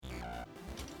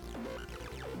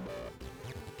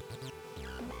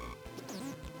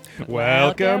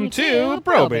Welcome to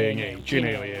Probing Ancient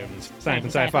Aliens. Science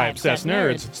and sci-fi obsessed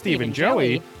nerds, Steve and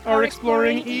Joey, are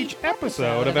exploring each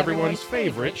episode of everyone's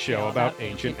favorite show about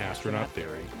ancient astronaut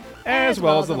theory, as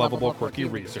well as the lovable, quirky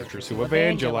researchers who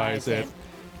evangelize it.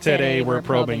 Today we're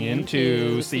probing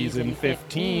into Season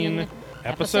 15,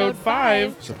 Episode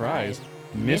 5, surprise,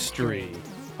 Mystery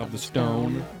of the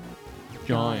Stone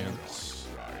Giants.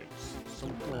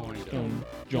 Stone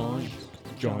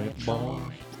Giant Ball.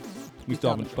 We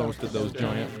still haven't posted those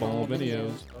giant ball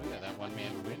videos. Oh yeah, that one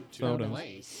man went to Photos. a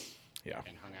place Yeah.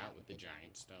 and hung out with the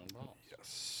giant stone ball.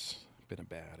 Yes. Been a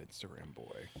bad Instagram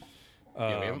boy.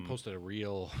 Yeah, we haven't posted a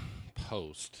real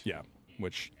post. Yeah,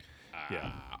 which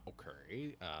yeah.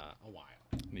 Okay, a while.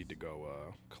 Need to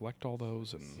go collect all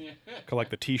those and collect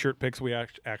the T-shirt pics we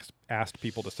asked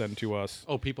people to send to us.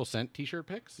 Oh, people sent T-shirt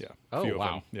pics? Yeah, a Oh, few of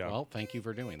wow. them, yeah. Well, thank you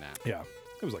for doing that. Yeah,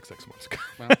 it was like 6 months ago.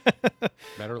 Well,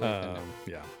 better late than never.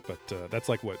 Yeah, but that's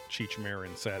like what Cheech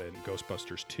Marin said in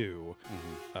Ghostbusters 2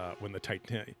 when the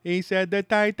Titanic. He said the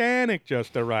Titanic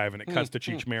just arrived, and it cuts to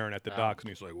Cheech Marin at the docks, and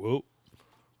he's like, "Whoa,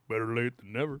 better late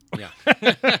than never." Yeah.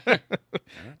 my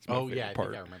Oh, yeah, I favorite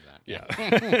think I remember that. Yeah.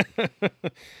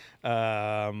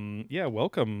 Yeah.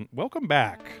 Welcome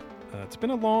back. It's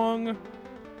been a long,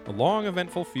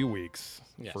 eventful few weeks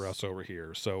for us over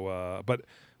here. So, but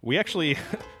we actually,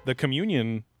 the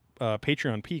Communion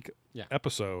Patreon Peak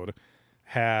episode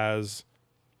has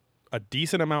a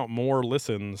decent amount more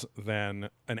listens than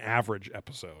an average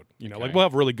episode. You know, like we'll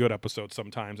have really good episodes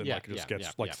sometimes, and like it just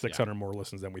gets 600 more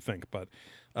listens than we think. But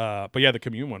yeah, the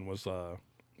Commune one was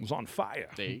on fire.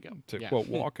 There you go. To quote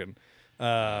Walken.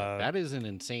 That is an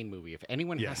insane movie. If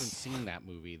anyone hasn't seen that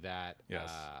movie,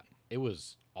 it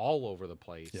was all over the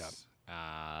place. Yeah.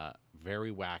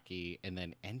 Very wacky, and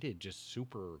then ended just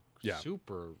super,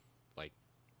 like,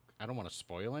 I don't want to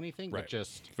spoil anything, but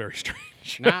just very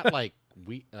strange. not like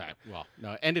no,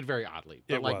 it ended very oddly,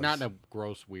 but It not was. in a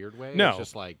gross, weird way. No. It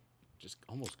was just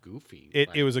almost goofy.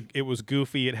 It was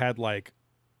goofy. It had like,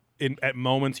 at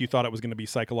moments you thought it was going to be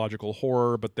psychological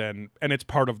horror, but then, and it's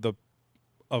part of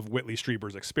Whitley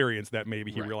Strieber's experience that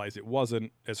maybe he realized it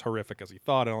wasn't as horrific as he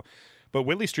thought. But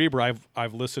Whitley Strieber,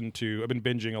 I've listened to. I've been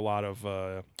binging a lot of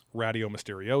Radio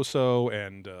Mysterioso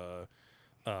and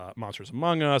Monsters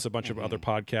Among Us, a bunch of other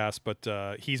podcasts.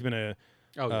 But he's been a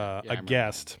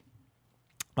guest.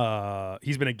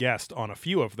 He's been a guest on a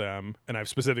few of them, and I've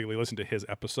specifically listened to his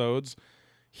episodes.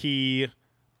 He's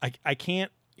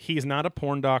not a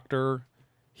porn doctor.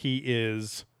 He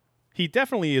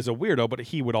definitely is a weirdo, but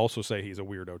he would also say he's a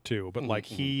weirdo too. But like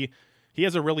he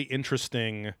has a really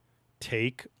interesting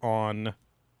take on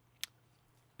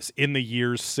in the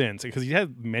years since, because he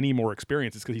had many more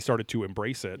experiences because he started to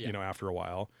embrace it, after a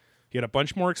while. He had a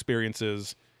bunch more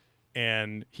experiences,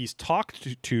 and he's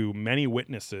talked to many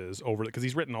witnesses over, because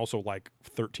he's written also like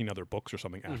 13 other books or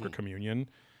something after Communion,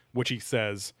 which he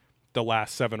says the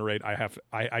last 7 or 8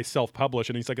 I self-publish,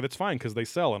 and he's like, that's fine because they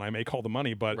sell and I make all the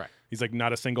money, but he's like,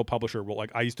 not a single publisher will,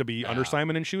 like, I used to be under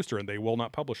Simon & Schuster and they will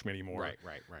not publish me anymore.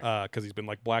 Right. Because he's been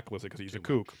like blacklisted because he's a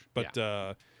kook.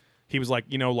 But he was like,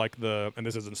 and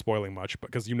this isn't spoiling much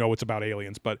because it's about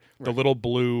aliens, but the little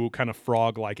blue kind of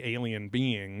frog-like alien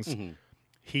beings,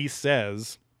 he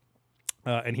says,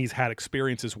 and he's had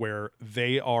experiences where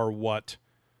they are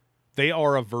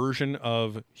a version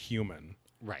of human.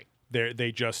 Right.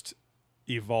 They just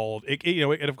evolved.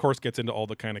 It of course gets into all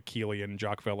the kind of Keelian,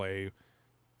 Jacques Vallée,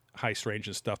 high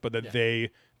strangeness stuff, but that they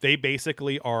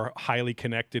basically are highly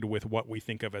connected with what we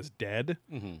think of as dead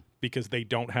because they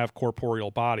don't have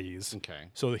corporeal bodies. Okay.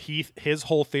 So his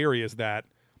whole theory is that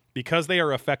because they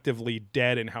are effectively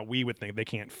dead in how we would think, they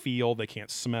can't feel, they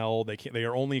can't smell, they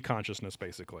are only consciousness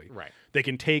basically. Right. They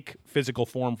can take physical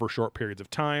form for short periods of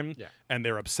time, and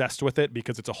they're obsessed with it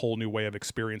because it's a whole new way of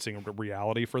experiencing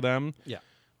reality for them. Yeah.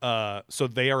 So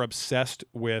they are obsessed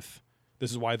with.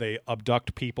 This is why they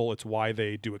abduct people. It's why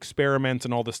they do experiments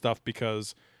and all this stuff,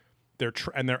 because they're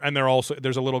also,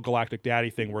 there's a little Galactic Daddy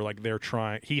thing where like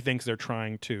he thinks they're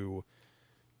trying to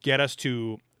get us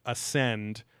to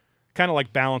ascend, kind of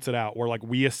like balance it out, where like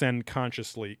we ascend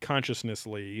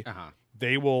consciousnessly.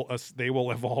 They will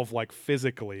evolve like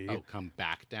physically. Oh, come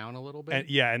back down a little bit.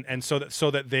 And so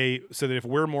that if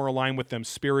we're more aligned with them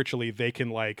spiritually, they can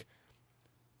like.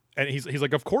 And he's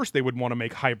like, of course they would want to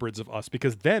make hybrids of us,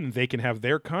 because then they can have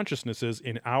their consciousnesses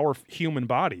in our human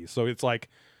bodies. So it's like,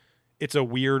 it's a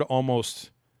weird,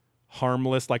 almost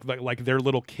harmless, like they're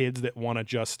little kids that want to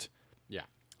just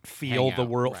feel the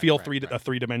world, a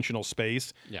 3-dimensional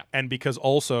space. Yeah. And because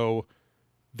also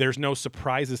there's no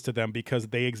surprises to them because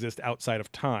they exist outside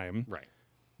of time. Right.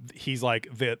 he's like,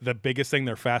 the biggest thing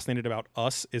they're fascinated about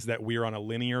us is that we're on a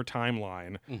linear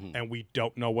timeline and we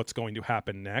don't know what's going to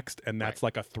happen next, and that's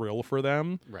like a thrill for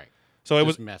them. Right. So just it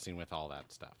was messing with all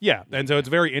that stuff. Yeah, and so it's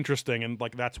very interesting, and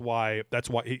like that's why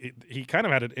he kind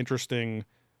of had an interesting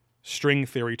string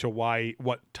theory to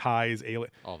what ties alien.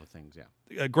 All the things,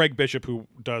 yeah. Greg Bishop, who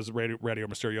does Radio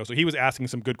Mysterioso, he was asking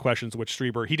some good questions, which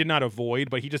Strieber he did not avoid,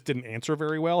 but he just didn't answer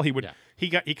very well. He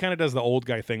kind of does the old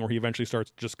guy thing where he eventually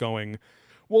starts just going,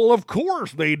 well, of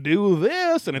course they do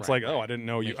this, and it's oh, I didn't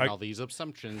know all these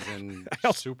assumptions and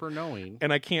super knowing.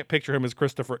 And I can't picture him as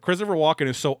Christopher Walken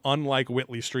is so unlike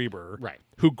Whitley Strieber, right?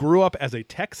 Who grew up as a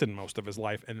Texan most of his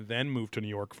life and then moved to New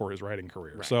York for his writing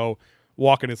career. Right. So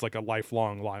Walken is like a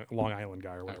lifelong Long Island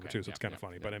guy or whatever too, so it's kind of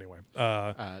funny. But anyway,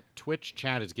 Twitch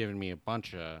chat is giving me a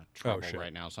bunch of trouble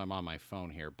right now, so I'm on my phone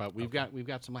here. But we've got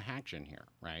some action here,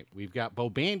 right? We've got Bo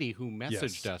Bandy who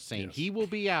messaged us saying he will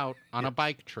be out on a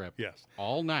bike trip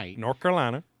all night, North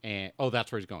Carolina. And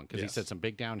that's where he's going because he said some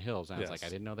big down hills. And I was like, I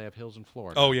didn't know they have hills in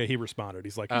Florida. Oh yeah, he responded.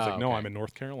 He's like, no, I'm in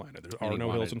North Carolina. There are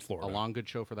no hills in Florida. A long good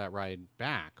show for that ride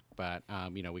back. But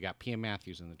we got PM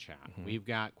Matthews in the chat. We've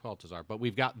got Queltazar, but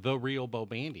we've got the real Bo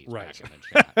Bandy back in the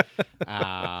chat.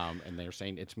 And they're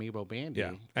saying it's me, Bo Bandy.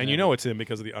 Yeah, and you know it's him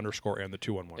because of the underscore and the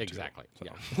 211. Exactly. So.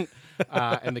 Yeah.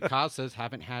 And the cause says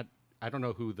haven't had. I don't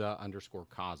know who the underscore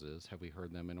cause is. Have we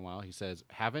heard them in a while? He says,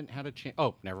 haven't had a chance.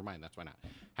 Oh, never mind. That's why not.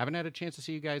 Haven't had a chance to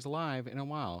see you guys live in a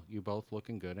while. You both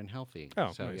looking good and healthy.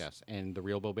 Oh, so, nice. Yes. And the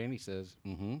real Bo Bandy says,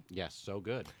 yes, so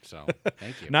good. So,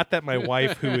 thank you. Not that my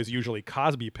wife, who is usually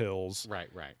Cosby Pills.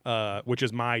 Right. Which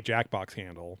is my Jackbox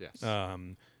handle. Yes.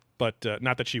 But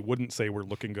not that she wouldn't say we're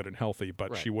looking good and healthy,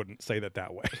 but she wouldn't say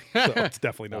that way. So it's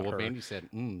definitely not her. Well, Bandy said,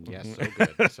 yes, so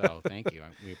good. So thank you.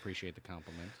 We appreciate the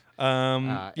compliment.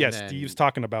 Steve's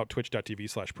talking about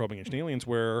twitch.tv/probingancientaliens,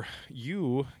 where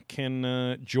you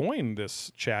can join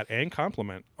this chat and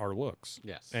compliment our looks.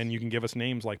 Yes. And you can give us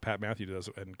names like Pat Matthew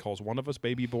does and calls one of us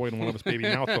baby boy and one of us baby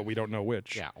mouth, but we don't know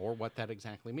which. Yeah, or what that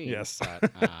exactly means. Yes.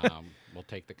 But we'll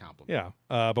take the compliment. Yeah.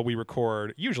 But we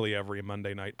record usually every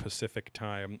Monday night Pacific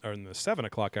time, or in the 7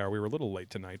 o'clock hour. We were a little late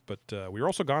tonight, but we were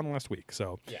also gone last week.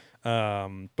 So,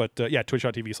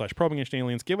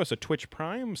 twitch.tv/probingancientaliens. Give us a Twitch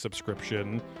Prime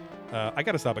subscription. I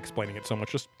got to stop explaining it so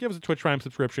much. Just give us a Twitch Prime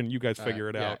subscription. You guys figure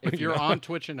it out. If you're on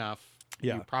Twitch enough,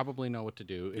 you probably know what to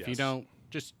do. If you don't,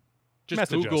 just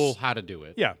Google how to do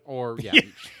it. Yeah. Or,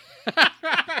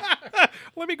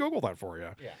 Let me Google that for you.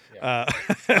 Yeah.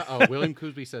 William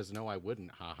Coosby says, no, I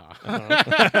wouldn't. Ha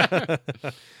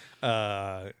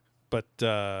ha. But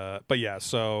yeah,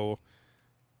 so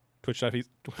twitch.tv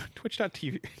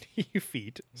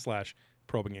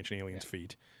feet/probing ancient aliens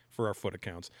feet for our foot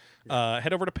accounts.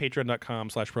 Head over to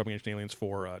patreon.com/probing ancient aliens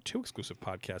for 2 exclusive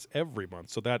podcasts every month.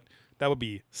 So that would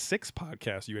be 6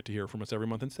 podcasts you get to hear from us every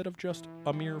month instead of just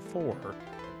a mere 4.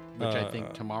 Which I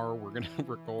think tomorrow we're going to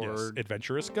record.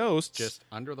 Adventurous Ghosts. Just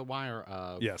under the wire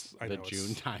of the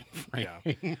June time frame.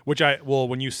 Yeah.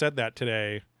 When you said that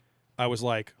today, I was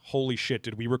like, holy shit,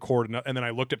 did we record enough? And then I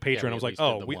looked at Patreon and I was like,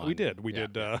 we did. We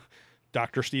did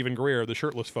Dr. Stephen Greer, the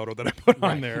shirtless photo that I put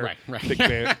on there.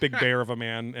 Right. Big bear of a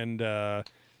man. And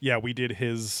we did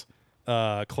his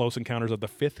Close Encounters of the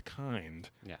Fifth Kind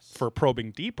for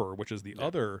Probing Deeper, which is the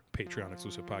other Patreon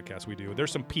exclusive podcast we do.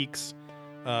 There's some peaks.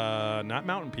 Not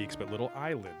mountain peaks, but little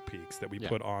eyelid peaks that we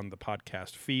put on the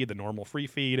podcast feed, the normal free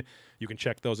feed. You can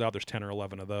check those out. There's 10 or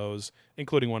 11 of those,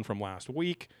 including one from last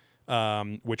week,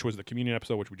 which was the communion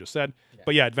episode, which we just said. Yeah.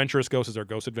 But Adventurous Ghosts is our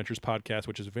Ghost Adventures podcast,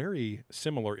 which is very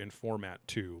similar in format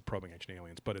to Probing Ancient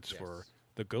Aliens, but it's for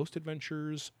the Ghost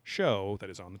Adventures show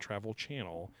that is on the Travel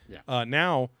Channel. Yeah.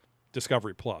 Now,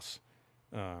 Discovery Plus.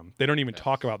 They don't even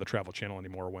talk about the Travel Channel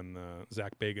anymore when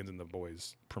Zach Bagans and the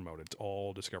boys promote it. It's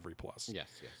all Discovery Plus. Yes.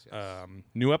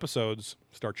 New episodes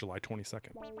start July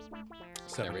 22nd.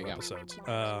 7 episodes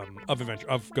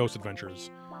of Ghost Adventures.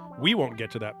 We won't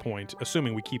get to that point,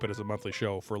 assuming we keep it as a monthly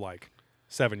show for like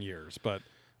 7 years. But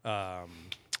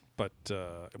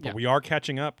we are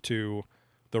catching up to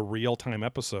the real-time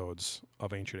episodes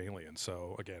of Ancient Aliens.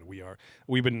 So again,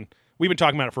 we've been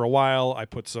talking about it for a while. I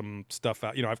put some stuff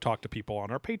out. I've talked to people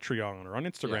on our Patreon or on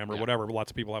Instagram or whatever. Lots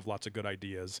of people have lots of good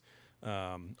ideas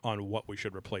on what we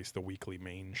should replace the weekly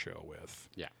main show with.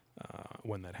 Yeah.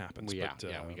 When that happens. We got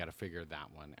to figure that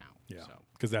one out. Yeah.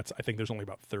 Because I think there's only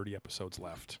about 30 episodes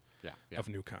left of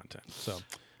new content. So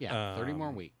 30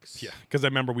 more weeks. Yeah. Because I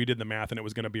remember we did the math and it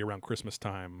was going to be around Christmas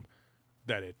time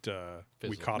that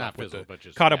we caught up with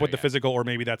the physical, or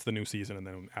maybe that's the new season and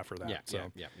then after that.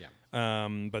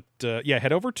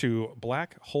 Head over to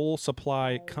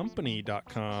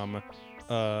blackholesupplycompany.com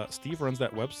Steve runs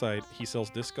that website. He sells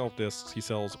disc golf discs. He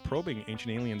sells Probing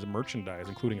Ancient Aliens merchandise,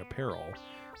 including apparel.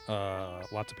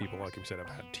 Lots of people, like we said, have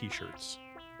had T-shirts.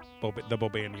 The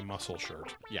Bobandy muscle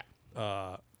shirt. Yeah.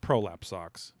 Prolapse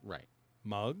socks. Right.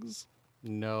 Mugs.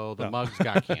 No, the mugs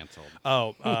got canceled.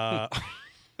 Oh,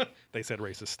 they said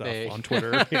racist stuff on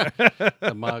Twitter.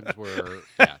 The mugs were,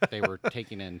 they were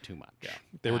taking in too much. Yeah.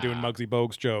 They were doing Muggsy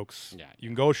Bogues jokes. Yeah, You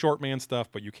can go short man stuff,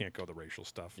 but you can't go the racial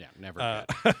stuff. Yeah, never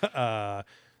good.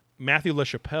 Matthew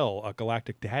LaChapelle, a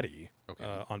Galactic Daddy, Okay.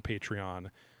 on Patreon,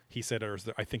 he said,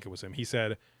 I think it was him, he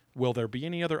said, will there be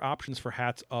any other options for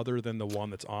hats other than the one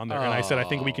that's on there? And I said, I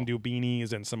think we can do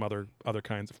beanies and some other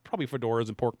kinds of, probably fedoras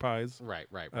and pork pies. Right.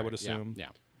 I would assume. Yeah.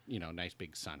 Nice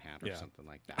big sun hat or something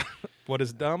like that. What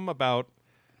is dumb about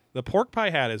the pork pie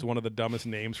hat is one of the dumbest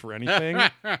names for anything,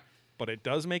 but it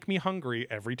does make me hungry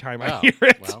every time I hear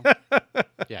it. Well,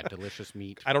 yeah, delicious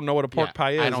meat. I don't know what a pork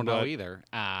pie is. I don't know either.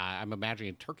 I'm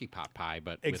imagining turkey pot pie,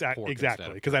 but exactly, with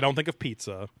pork because I don't think of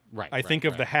pizza. Right. I think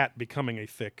of the hat becoming a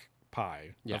thick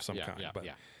pie of some kind.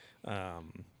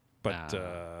 But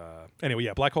anyway,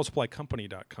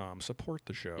 blackholesupplycompany.com. Support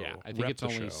the show. Yeah, I think it's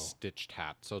only stitched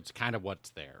hat, so it's kind of what's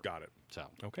there. Got it. So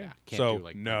okay. Can't so do,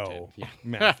 like, no, yeah.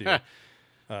 Matthew.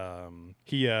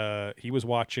 He was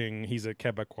watching. He's a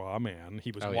Quebecois man.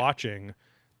 He was watching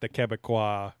the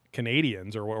Quebecois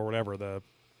Canadians or whatever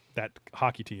that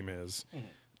hockey team is. Mm-hmm.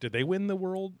 Did they win the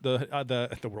World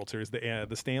Series, the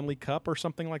Stanley Cup or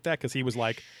something like that? Because he's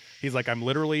like, I'm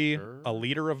literally a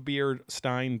liter of beer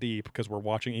stein deep because we're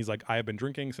watching. He's like, I have been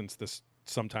drinking since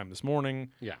sometime this morning.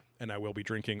 Yeah, and I will be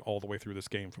drinking all the way through this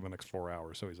game for the next 4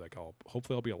 hours. So he's like,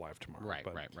 hopefully I'll be alive tomorrow. Right.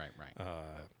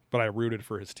 But I rooted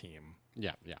for his team.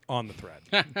 Yeah. On the thread,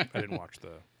 I didn't watch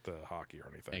the hockey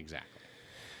or anything. Exactly.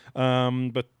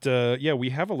 We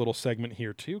have a little segment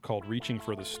here too called Reaching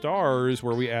for the Stars,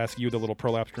 where we ask you, the little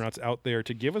prolapsernauts out there,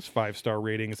 to give us 5-star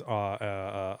ratings on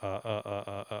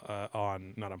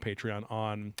not on Patreon,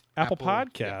 on Apple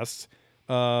Podcasts.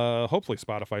 Yeah. Hopefully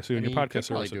Spotify soon. Your podcast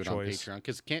service of choice.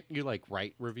 Because can't you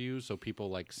write reviews so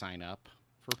people sign up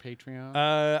for Patreon?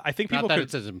 I think people not that could.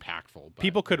 It's as impactful. But,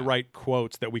 people could write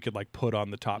quotes that we could put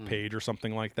on the top page or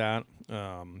something like that.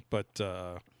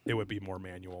 It would be more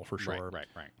manual for sure. Right.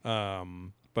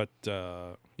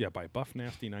 By Buff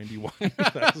Nasty 91.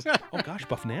 Oh gosh,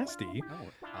 Buff Nasty.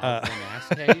 The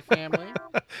Nasty family.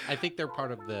 I think they're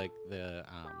part of the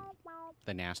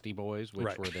Nasty Boys,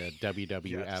 which were the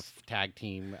WWF tag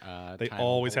team. They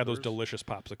always had those delicious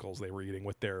popsicles they were eating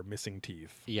with their missing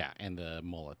teeth. Yeah, and the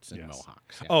mullets and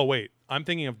mohawks. Yeah. Oh wait, I'm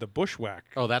thinking of the Bushwhack.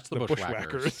 Oh, that's the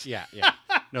Bushwhackers. Yeah.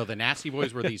 No, the Nasty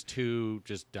Boys were these two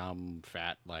just dumb,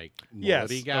 fat,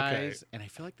 mullety guys. Okay. And I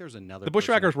feel like there's another. The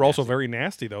Bushwhackers were also very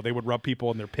nasty, though. They would rub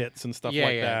people in their pits and stuff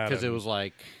like that. Because it was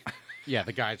the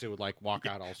guys who would walk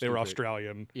out all stupid. They were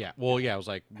Australian. Yeah. Well, it was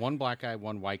one black guy,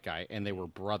 one white guy, and they were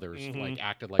brothers.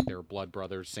 Acted like they were blood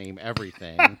brothers, same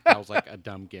everything. That was a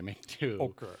dumb gimmick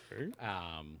too. Okay.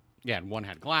 And one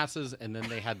had glasses, and then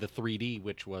they had the 3D,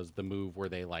 which was the move where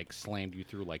they slammed you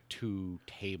through 2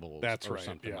 tables. That's or right,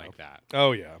 something like that.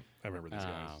 Oh yeah, I remember these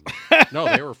guys. No,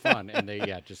 they were fun, and they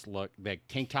just look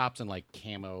tank tops and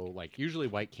camo, usually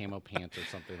white camo pants or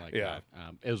something like that.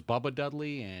 It was Bubba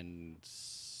Dudley and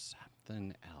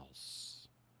something else.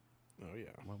 Oh yeah,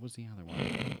 what was the other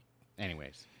one?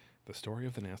 Anyways, the story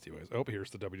of the Nasty Boys. Oh, here's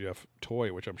the WWF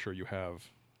toy, which I'm sure you have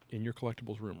in your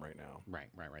collectibles room right now. Right.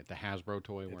 The Hasbro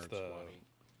toy where it's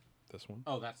this one.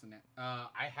 Oh, that's the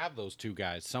I have those two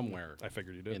guys somewhere. I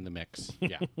figured you did. In the mix.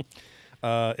 Yeah.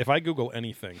 If I Google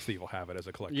anything, Steve will have it as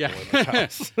a collectible in his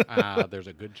house. There's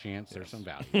a good chance there's some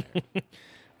value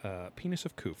there. Penis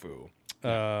of Khufu.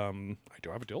 I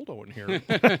do have a dildo in here.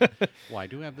 Well, I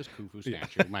do have this Khufu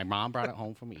statue. My mom brought it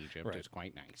home from Egypt. Right. It's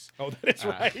quite nice. Oh, that is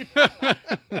right.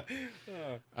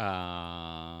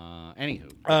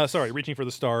 Anywho. Sorry, Reaching for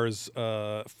the Stars.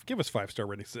 Give us 5-star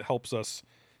ratings. It helps us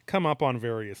come up on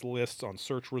various lists, on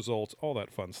search results, all that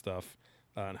fun stuff,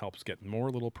 and helps get more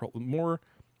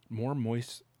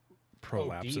moist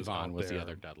prolapses out Devon was there. The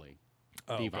other Dudley.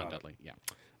 Oh, Devon Dudley, yeah.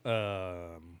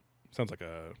 Sounds like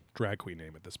a drag queen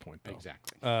name at this point, though.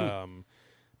 Exactly.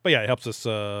 But yeah, it helps us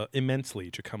immensely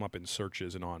to come up in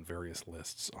searches and on various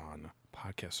lists on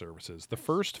podcast services. The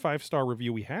first 5-star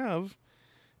review we have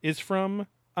is from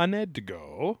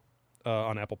Anedgo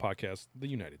on Apple Podcasts, the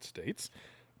United States,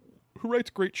 who writes,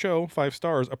 great show, 5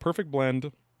 stars, a perfect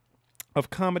blend of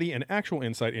comedy and actual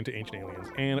insight into Ancient Aliens,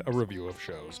 and a review of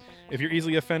shows. If you're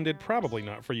easily offended, probably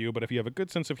not for you, but if you have a good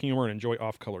sense of humor and enjoy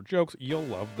off-color jokes, you'll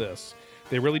love this.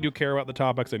 They really do care about the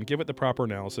topics and give it the proper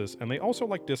analysis, and they also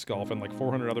like disc golf and like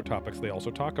 400 other topics they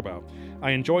also talk about.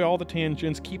 I enjoy all the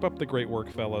tangents. Keep up the great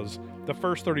work, fellas. The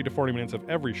first 30 to 40 minutes of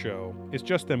every show is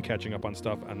just them catching up on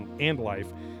stuff and life,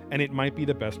 and it might be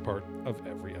the best part of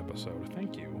every episode.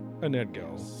 Thank you,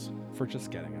 Anedgo, for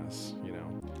just getting us, you know.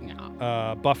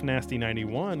 Buff Nasty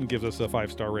 91 gives us a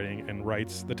 5-star rating and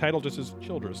writes, the title just is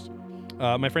Childress.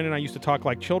 My friend and I used to talk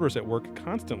like Childress at work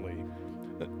constantly.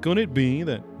 Could it be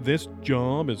that this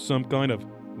job is some kind of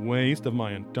waste of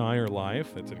my entire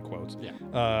life? That's in quotes.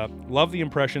 Yeah. Love the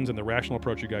impressions and the rational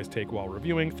approach you guys take while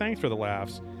reviewing. Thanks for the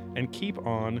laughs, and keep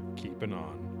on keeping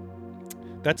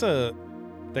on.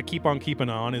 That keep on keeping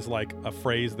on is like a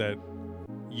phrase that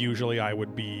usually I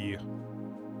would be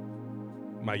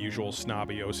my usual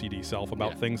snobby OCD self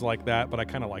about things like that, but I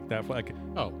kind of like that. Like,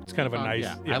 it's kind of a nice.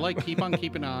 Yeah. I like keep on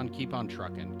keeping on, keep on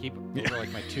trucking. Those are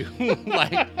like my two.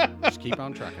 Like, just keep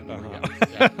on trucking. There we go.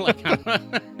 Yeah,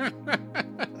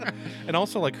 and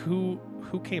also, like, who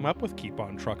came up with keep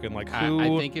on trucking? Like, who?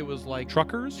 I think it was like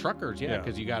truckers. Yeah,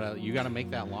 because you gotta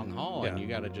make that long haul, and you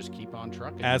gotta just keep on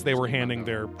trucking. As they were handing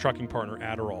their trucking partner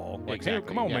Adderall, like, hey,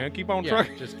 come on, man, keep on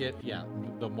trucking. Just get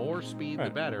the more speed, the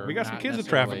better. We got some kids in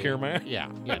traffic here, man. Yeah,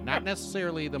 not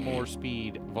necessarily the more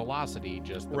speed velocity,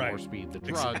 just the more speed the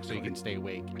drug, so you can stay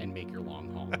awake and make your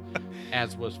long haul,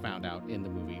 as was found out in the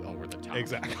movie Over the Top.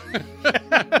 Exactly.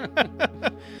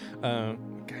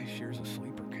 Guy shares a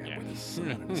sleeper cab with his son,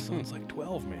 and his son's like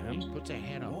 12, man. He puts a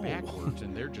hand on backwards,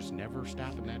 and they're just never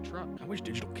stopping that truck. I wish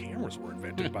digital cameras were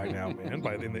invented by now, man,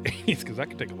 in the 80s, because that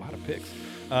could take a lot of pics.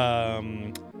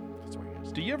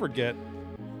 Do you ever get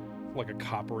like a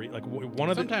coppery, like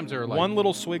sometimes they're like, one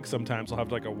little swig sometimes will have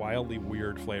like a wildly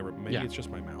weird flavor. Maybe it's just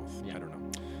my mouth. I don't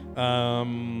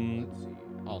know. Let's see.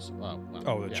 Also,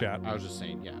 the chat. I was just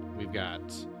saying, we've got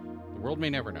The World May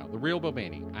Never Know, The Real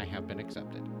Bobani, I Have Been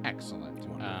Accepted. Excellent.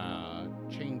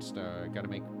 Chainstar, got to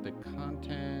make the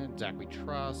content. Zach, we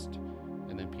trust.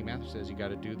 And then P. Matthews says, you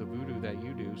got to do the voodoo that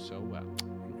you do so well.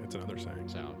 That's another saying.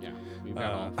 So, we've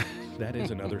got all. That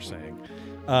is another saying.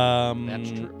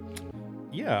 That's true.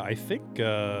 Yeah, I think.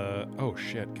 Oh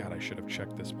shit! God, I should have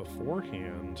checked this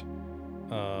beforehand.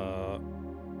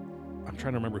 I'm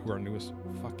trying to remember who our newest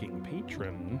fucking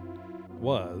patron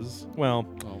was. Well,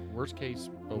 worst case,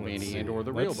 Bobani and/or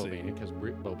the real Bobani, because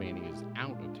Bobani is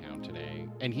out of town today,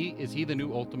 and is he the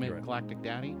new ultimate Galactic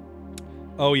Daddy?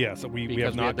 Oh yeah, so we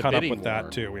have not caught up with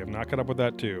that too. We have not caught up with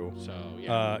that too. So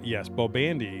yes,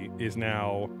 Bobandy is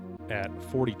now at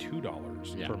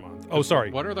 $42 per month. Oh,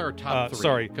 sorry. What are their top three?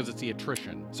 Sorry, because it's the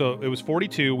attrition. So it was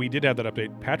 42. We did have that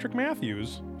update. Patrick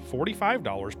Matthews,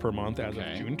 $45 per month as of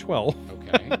June 12th.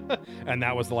 Okay. And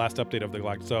that was the last update of the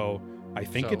Galactic. So I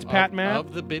think it's Pat Matt.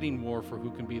 Of the bidding war for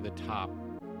who can be the top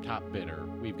bidder,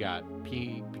 we've got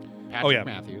Patrick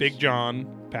Matthews, Big John,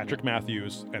 Patrick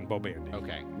Matthews, and Bobandy.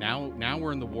 Okay. Now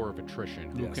we're in the war of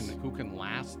attrition. Who can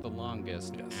last the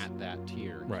longest at that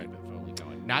tier? Right. Keep it fully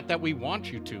going. Not that we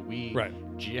want you to. We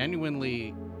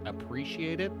genuinely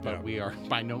appreciate it, but we are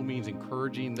by no means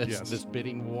encouraging this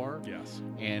bidding war. Yes.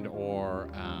 And we'll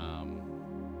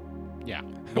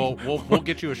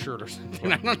get you a shirt or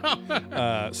something. I don't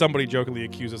know. Somebody jokingly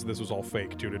accused us this was all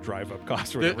fake too, to drive up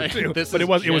costs or whatever too. But it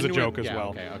was a joke as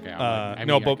well. Okay.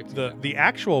 The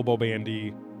actual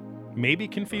Bobandy may be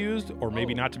confused or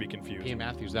maybe not to be confused. Ian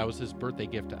Matthews, that was his birthday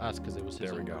gift to us because it was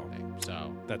his birthday.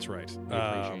 So that's right. We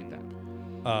appreciate that.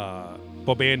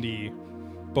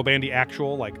 Bobandy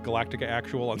actual, like Galactica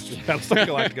actual, that's like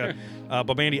Galactica.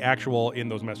 Bobandy actual in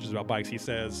those messages about bikes, he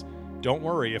says, don't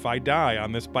worry, if I die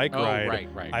on this bike ride,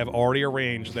 I've already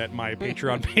arranged that my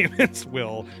Patreon payments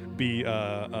will be it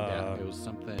was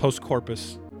something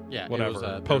post-corpus, whatever, it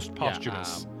was,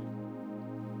 post-posthumous.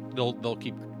 They'll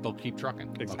keep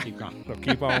trucking. Exactly. They'll keep going. They'll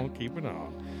keep on keeping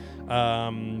on.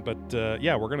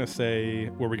 We're gonna say,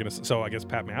 what are we gonna say? So I guess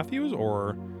Pat Matthews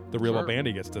or the real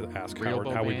Bobandy gets to ask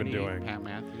how we've been doing. Pat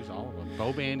Matthews, all of them.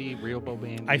 Bobandy, real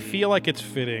Bobandy. I feel like it's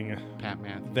fitting Pat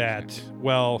Matthews that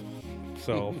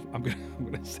so I'm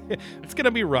gonna say it's gonna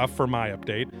be rough for my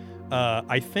update.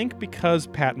 I think because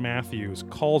Pat Matthews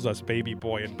calls us baby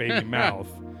boy and baby mouth,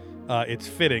 it's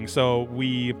fitting. So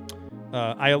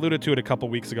I alluded to it a couple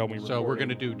weeks ago. We're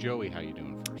gonna do Joey. How you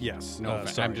doing first? Yes. No,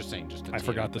 I'm just saying. I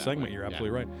forgot the segment. You're absolutely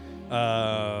right.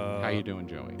 How you doing,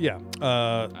 Joey? Yeah.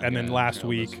 And then last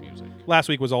week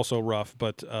was also rough,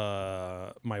 but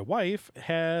my wife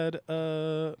had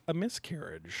a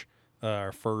miscarriage,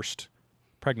 our first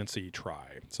pregnancy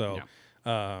try. So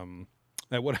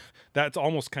That's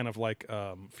almost kind of like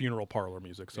funeral parlor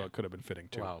music, so it could have been fitting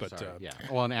too. Well, but sorry, yeah.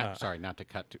 Well, and sorry, not to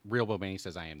cut. Real Bobani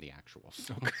says I am the actual.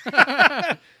 So.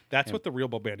 That's what the real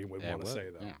Bobani would want to would, say,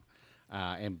 though.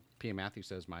 Yeah. And P. Matthew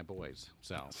says my boys.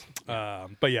 So.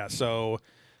 But yeah, so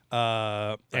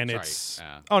and sorry, it's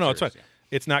no, it's fine. yeah.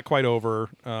 It's not quite over.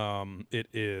 It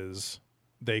is.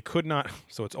 They could not.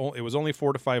 So it was only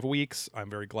 4 to 5 weeks. I'm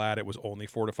very glad it was only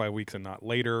 4 to 5 weeks and not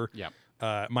later. Yep.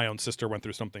 My own sister went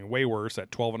through something way worse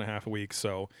at 12 and a half weeks,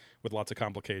 so with lots of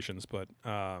complications. But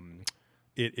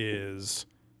it is.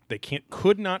 They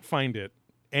could not find it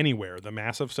anywhere. The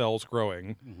massive cells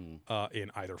growing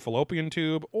in either fallopian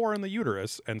tube or in the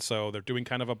uterus, and so they're doing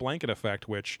kind of a blanket effect,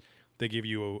 which they give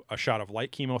you a shot of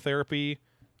light chemotherapy.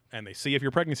 And they see if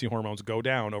your pregnancy hormones go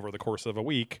down over the course of a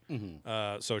week.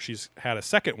 So she's had a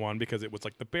second one because it was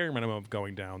like the bare minimum of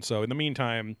going down. So in the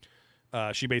meantime,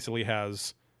 she basically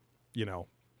has,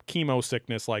 chemo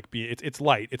sickness. Like it's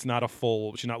light. It's not a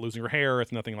full. She's not losing her hair.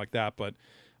 It's nothing like that. But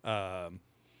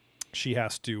she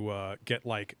has to get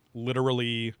like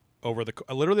literally over the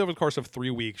course of 3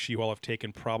 weeks. She will have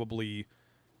taken probably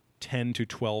 10 to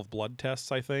 12 blood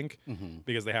tests, I think,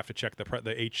 because they have to check the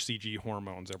HCG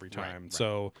hormones every time. Right.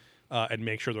 So, and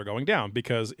make sure they're going down,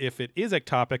 because if it is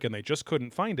ectopic and they just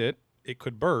couldn't find it, it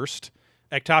could burst.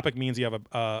 Ectopic means you have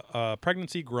a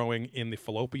pregnancy growing in the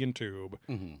fallopian tube,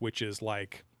 which is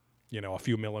like, a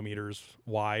few millimeters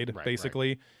wide,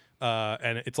 basically. Right.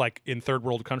 And it's like in third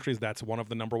world countries, that's one of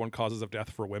the number one causes of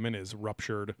death for women is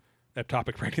ruptured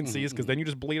ectopic pregnancies, because then you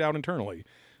just bleed out internally.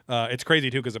 It's crazy,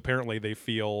 too, because apparently they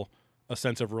feel a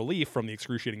sense of relief from the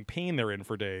excruciating pain they're in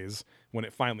for days when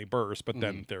it finally bursts, but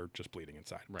then they're just bleeding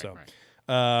inside. Right, so,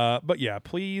 right. But yeah,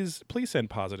 please send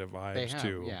positive vibes,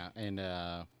 too. Yeah,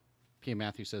 and P.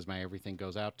 Matthew says, my everything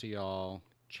goes out to y'all.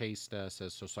 Chase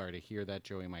says, so sorry to hear that,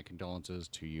 Joey. My condolences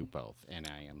to you both. And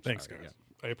I am Thanks, sorry. guys.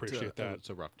 I appreciate that. It's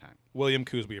a rough time. William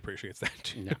Coosby appreciates that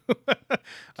too.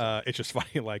 Yeah. It's just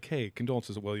funny, like, hey,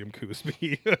 condolences, William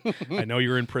Coosby. I know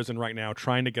you're in prison right now,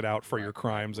 trying to get out for your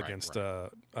crimes against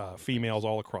females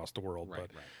all across the world.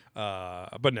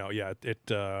 But no, yeah,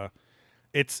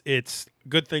 it's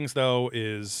good things though.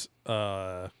 Is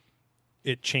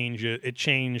it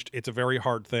changed? It's a very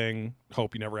hard thing.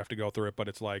 Hope you never have to go through it, but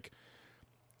it's like.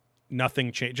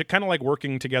 Nothing changed. Kind of like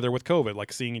working together with COVID,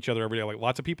 like seeing each other every day. Like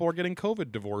lots of people are getting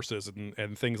COVID divorces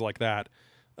and things like that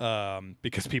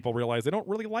because people realize they don't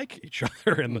really like each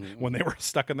other and when they were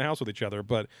stuck in the house with each other.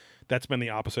 But that's been the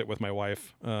opposite with my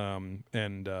wife.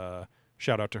 And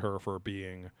shout out to her for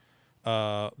being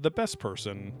the best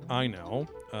person I know.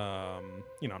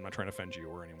 I'm not trying to offend you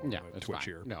or anyone on Twitch fine.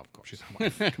 here. No, of course. She's my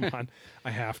wife. Come on.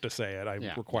 I have to say it. I'm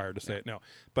required to say it. No.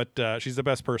 But she's the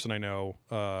best person I know.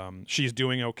 She's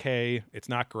doing okay. It's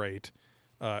not great.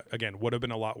 Again, would have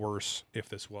been a lot worse if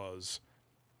this was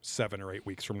 7 or 8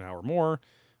 weeks from now or more.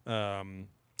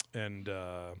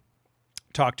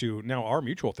 Talk to now our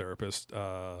mutual therapist,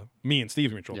 me and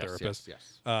Steve's mutual therapist.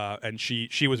 Yes. And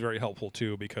she was very helpful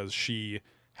too, because she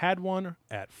had one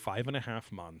at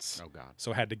 5.5 months. Oh God!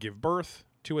 So had to give birth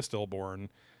to a stillborn,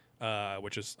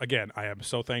 which is, again, I am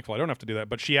so thankful I don't have to do that.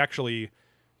 But she actually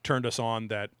turned us on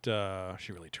that.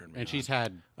 She really turned me on. And she's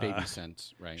had baby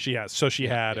since, right? She has. So she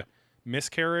had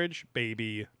miscarriage,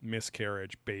 baby,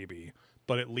 miscarriage, baby.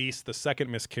 But at least the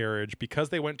second miscarriage, because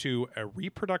they went to a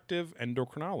reproductive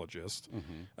endocrinologist,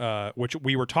 which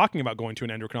we were talking about going to an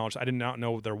endocrinologist. I did not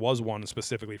know there was one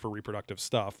specifically for reproductive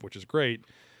stuff, which is great.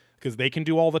 Because they can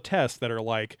do all the tests that are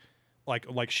like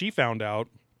she found out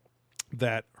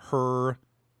that her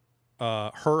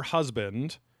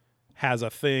husband has a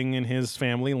thing in his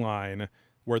family line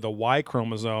where the Y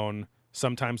chromosome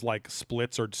sometimes like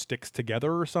splits or sticks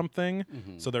together or something.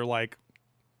 So they're like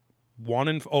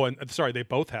they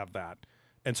both have that.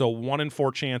 And so 1 in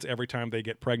 4 chance every time they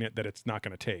get pregnant that it's not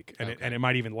going to take. And it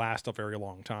might even last a very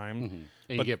long time.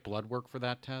 And you get blood work for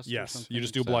that test? Yes, you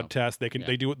just do blood tests.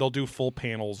 They'll do full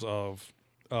panels of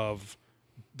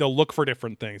they'll look for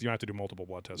different things. You don't have to do multiple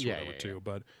blood tests or whatever too.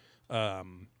 But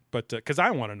because I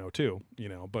want to know too,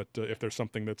 but if there's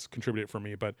something that's contributed for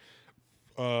me, but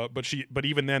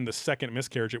even then the second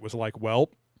miscarriage, it was like,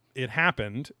 well, it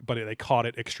happened, but they caught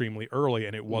it extremely early,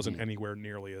 and it wasn't anywhere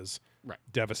nearly as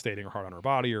devastating or hard on her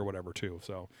body or whatever, too.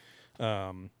 So,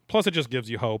 plus it just gives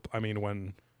you hope. I mean,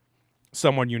 when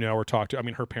someone or talk to, I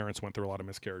mean, her parents went through a lot of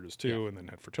miscarriages too, and then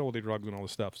had fertility drugs and all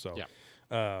this stuff. So,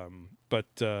 but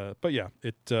yeah,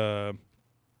 it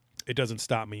doesn't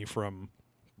stop me from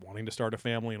wanting to start a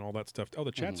family and all that stuff. Oh,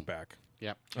 the chat's back.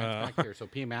 Yep, chat's back here. So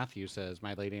P. Matthew says,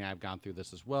 my lady and I have gone through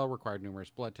this as well, required numerous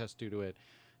blood tests due to it.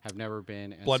 Have never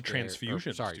been as Blood scared- or,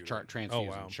 transfusions Sorry, do that. transfusion.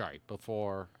 Oh, wow. Sorry,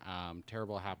 before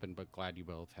terrible happened, but glad you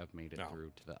both have made it No.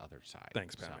 through to the other side.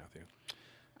 Thanks, Pat So, Matthew.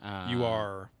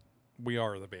 We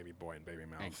are the baby boy and baby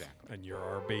mouth. Exactly. And you're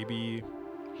our baby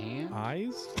hand.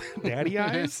 eyes? Daddy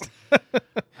eyes?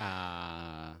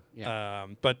 Yeah.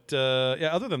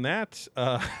 Other than that,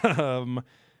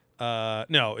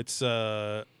 no,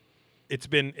 it's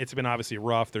been obviously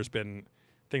rough. There's been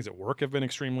things at work have been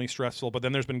extremely stressful, but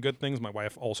then there's been good things. My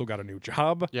wife also got a new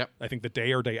job. Yep. I think the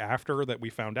day or day after that we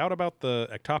found out about the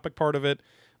ectopic part of it.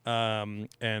 And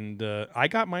I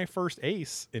got my first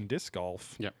ace in disc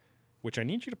golf. Yep. Which I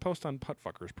need you to post on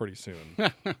Puttfuckers pretty soon.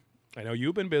 I know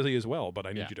you've been busy as well, but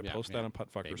I need you to post that on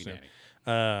Puttfuckers Baby soon.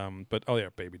 daddy.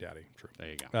 Baby daddy, true.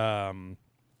 There you go.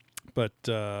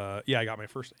 I got my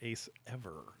first ace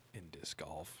ever in disc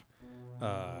golf,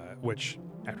 which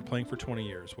after playing for 20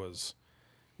 years was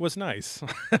nice.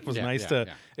 It was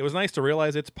It was nice to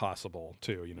realize it's possible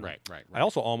too. You know. Right. I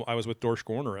also I was with Dorsch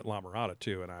Gorner at La Mirada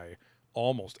too, and I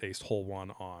almost aced hole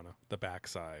one on the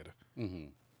backside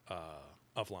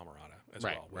of La Mirada as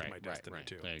well. With my destiny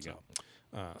too. There you go.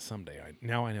 Someday I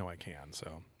know I can.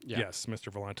 So yes,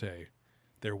 Mr. Volante.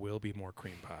 There will be more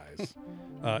cream pies.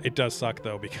 It does suck,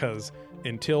 though, because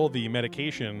until the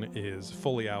medication is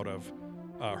fully out of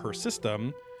her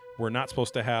system, we're not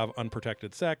supposed to have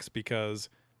unprotected sex because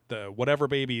whatever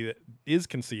baby that is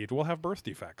conceived will have birth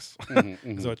defects.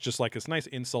 So it's just like this nice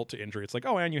insult to injury. It's like,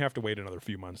 oh, and you have to wait another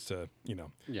few months to,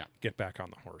 get back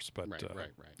on the horse. But,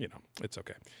 it's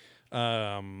okay.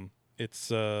 It's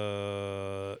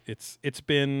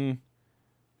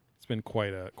been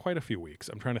quite a few weeks.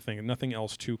 I'm trying to think of nothing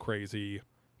else too crazy.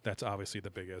 That's obviously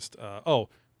the biggest. I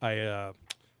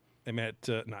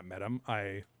not met him.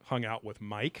 I hung out with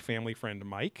Mike, family friend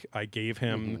Mike. I gave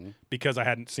him because I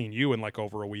hadn't seen you in like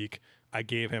over a week. I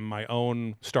gave him my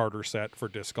own starter set for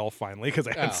disc golf finally because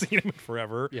I hadn't seen him in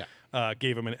forever. Yeah.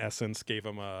 Gave him an Essence, gave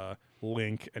him a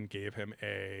Link, and gave him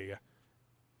a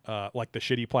like the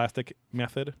shitty plastic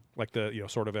method, like the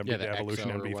sort of the Evolution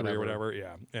XO MB3 or whatever.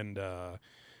 Yeah, and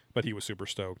but he was super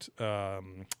stoked.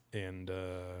 And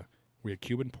we had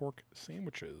Cuban pork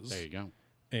sandwiches. There you go.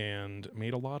 And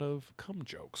made a lot of cum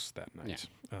jokes that night.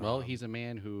 Yeah. Well, he's a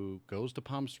man who goes to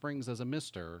Palm Springs as a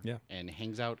mister and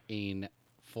hangs out in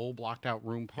full blocked out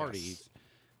room parties,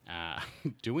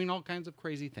 doing all kinds of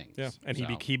crazy things. Yeah, and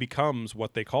he becomes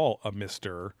what they call a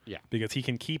mister. Yeah, because he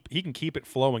can keep it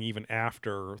flowing even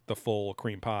after the full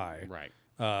cream pie. Right.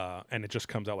 And it just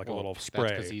comes out like a little spray.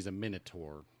 That's because he's a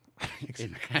minotaur.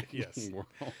 Yes,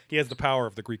 he has the power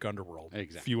of the Greek underworld,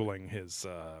 exactly. fueling his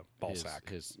ball sack.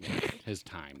 His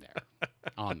time there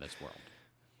on this world.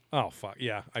 Oh fuck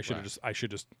yeah! I should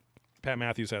just. Pat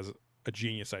Matthews has a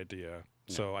genius idea.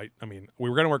 Yeah. So I mean, we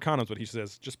were gonna wear condoms, but he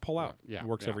says just pull out. Yeah, it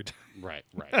works every time. Right.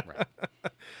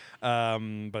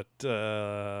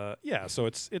 So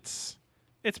it's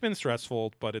been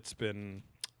stressful, but it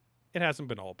hasn't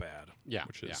been all bad. Yeah,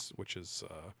 which is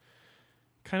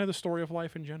kind of the story of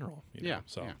life in general.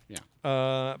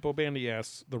 Bo Bandy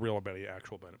asks the real Bandy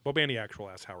actual. Bo Bandy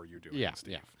actual asks, "How are you doing?" Yeah,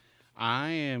 Steve? I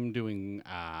am doing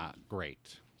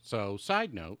great. So,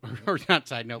 side note, or not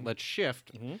side note, let's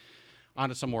shift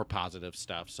onto some more positive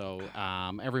stuff. So,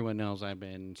 everyone knows I've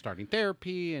been starting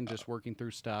therapy and just working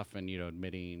through stuff and,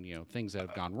 admitting, things that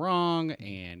have gone wrong.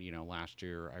 And, last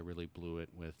year I really blew it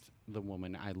with the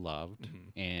woman I loved.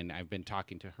 And I've been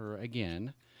talking to her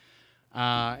again.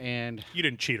 And you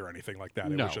didn't cheat or anything like that.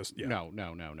 No, it was just no.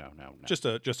 Just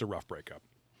a rough breakup.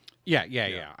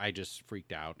 Yeah. I just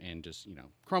freaked out and just,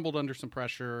 crumbled under some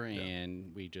pressure,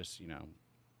 and we just,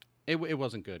 it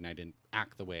wasn't good, and I didn't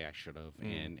act the way I should have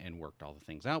and worked all the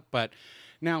things out. But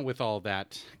now with all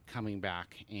that coming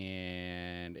back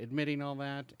and admitting all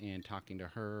that and talking to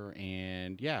her,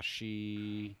 and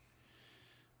she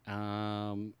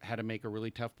had to make a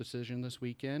really tough decision this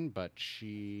weekend, but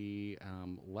she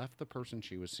left the person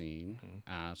she was seeing.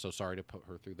 So sorry to put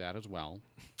her through that as well.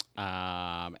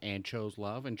 And chose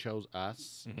love and chose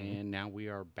us, and now we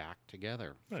are back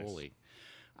together fully.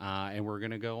 And we're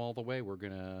gonna go all the way. We're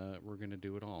gonna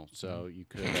do it all. So you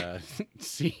could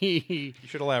see. You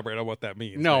should elaborate on what that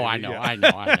means. No, I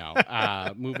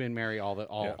know. Move in, marry, all the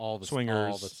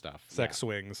swingers, all the stuff, sex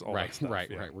swings, all that stuff. Right.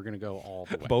 We're gonna go all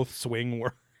the way. Both swing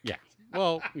work. Yeah.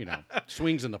 Well,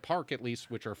 swings in the park at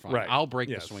least, which are fun. Right. I'll break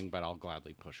the swing, but I'll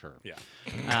gladly push her. Yeah.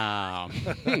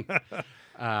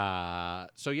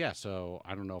 So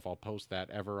I don't know if I'll post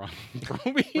that ever on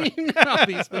Probing all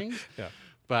these things. Yeah.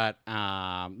 But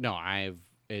no,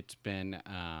 it's been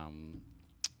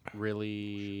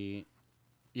really,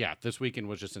 this weekend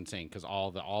was just insane because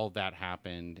all that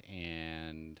happened,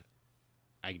 and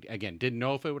again didn't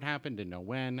know if it would happen, didn't know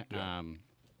when. Yeah.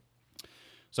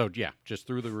 So yeah, just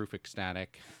through the roof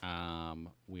ecstatic.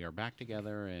 We are back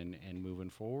together and moving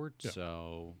forward. Yeah.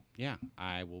 So yeah,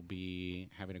 I will be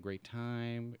having a great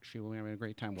time. She will be having a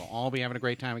great time. We'll all be having a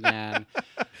great time again.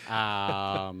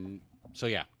 So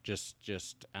yeah, just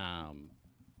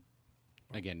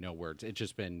again, no words. It's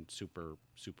just been super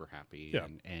happy Yeah.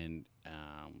 and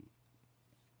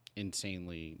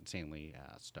insanely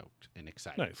stoked and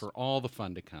excited Nice. for all the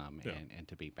fun to come Yeah. and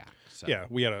to be back. So Yeah,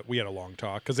 we had a long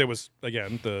talk because it was,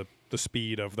 again, the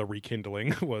speed of the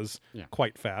rekindling was Yeah.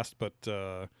 quite fast, but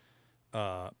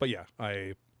yeah,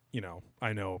 I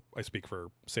know I speak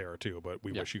for Sarah too, but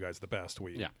we Yeah. wish you guys the best.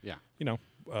 We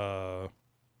yeah.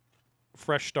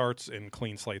 Fresh starts and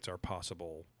clean slates are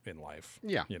possible in life.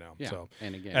 Yeah. So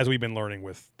And again, as we've been learning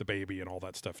with the baby and all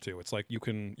that stuff too, it's like you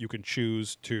can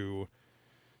choose to.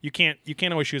 You can't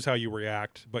always choose how you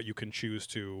react, but you can choose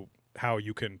to how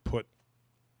you can put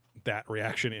that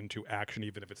reaction into action,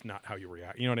 even if it's not how you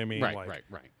react. You know what I mean? right, Like,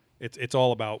 right. It's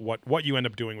all about what you end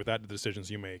up doing with that, the decisions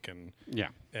you make, and Yeah.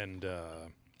 and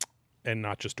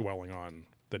not just dwelling on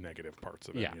the negative parts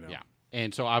of it. Yeah, You know? yeah.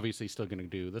 And so obviously still going to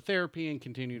do the therapy and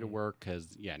continue to work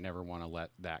because, never want to let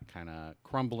that kind of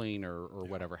crumbling or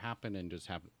whatever happen and just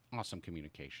have awesome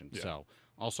communication. Yeah. So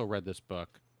also read this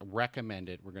book, recommend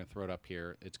it. We're going to throw it up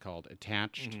here. It's called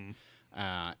Attached.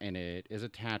 And it is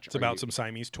attached. It's about some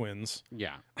Siamese twins.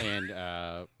 Yeah. And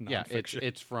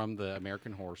it's from the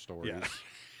American Horror Stories.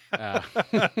 Yeah.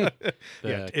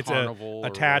 It's Carnival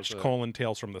attached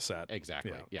Tales from the Set.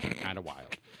 Exactly. Yeah, kind of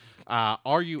wild.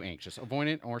 Are you anxious,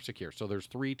 avoidant, or secure? So there's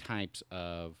 3 types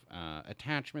of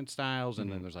attachment styles,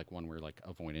 and then there's like one where like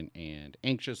avoidant and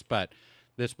anxious. But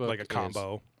this book Like a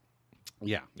combo.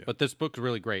 Yeah. But this book's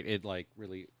really great. It like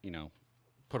really,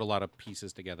 put a lot of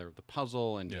pieces together of the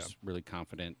puzzle and just really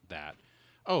confident that,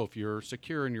 if you're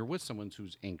secure and you're with someone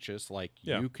who's anxious, like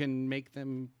you can make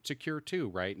them secure too,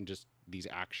 right? And just these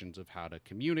actions of how to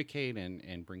communicate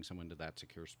and bring someone to that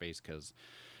secure space because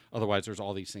otherwise there's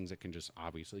all these things that can just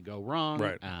obviously go wrong.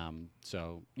 Right.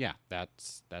 So yeah,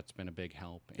 that's been a big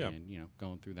help and, Yeah.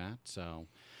 going through that. So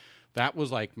that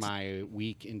was like my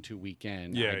week into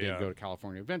weekend. I did go to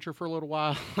California Adventure for a little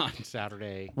while on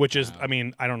Saturday. Which is, I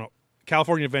mean, I don't know.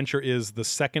 California Adventure is the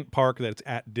second park that's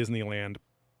at Disneyland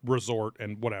Resort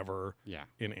and whatever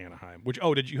in Anaheim. Which,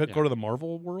 did you go to the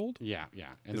Marvel World? Yeah.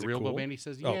 And Is the it real cool? Bobandy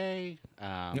says yay.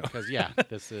 Because,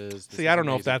 this is... See, I don't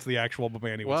know if that's the actual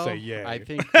Bobandy would say yay. I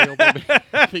think real Bobandy...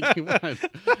 I think he was.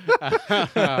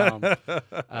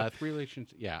 3 relations...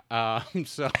 Yeah.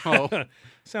 So...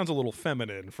 Sounds a little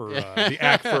feminine for the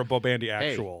act for a Bobandy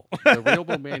actual. Hey, the real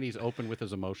Bobandy's open with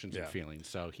his emotions and feelings,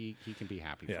 so he can be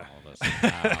happy for all of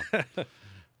us.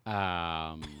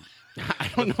 I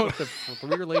don't know what the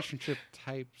 3 relationship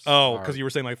types are. Because you were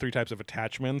saying like 3 types of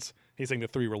attachments. He's saying the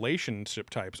 3 relationship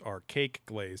types are cake,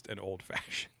 glazed, and old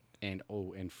fashioned. And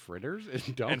fritters?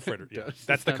 And fritters. Yeah.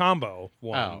 That's the combo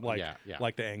one.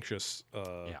 Like the anxious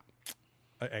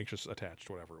anxious attached,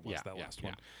 whatever it was, last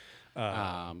one.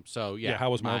 How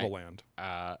was Marvel Land?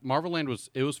 Marvel Land was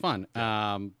fun.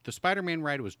 The Spider-Man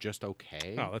ride was just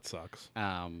okay. Oh, that sucks.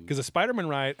 Because the Spider-Man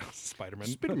ride,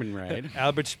 Spider-Man ride,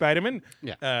 Albert Spider-Man,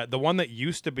 yeah, the one that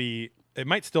used to be, it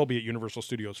might still be at Universal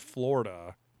Studios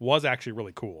Florida, was actually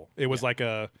really cool. It was like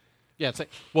a, it's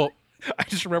like, well, I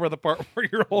just remember the part where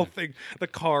your whole thing, the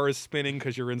car is spinning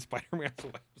because you're in Spider-Man's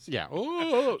webs. Yeah.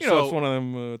 It's one of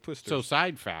them twisters. So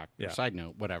side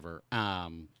note, whatever.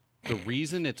 The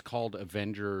reason it's called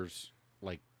Avengers,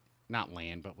 like not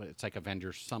Land, but it's like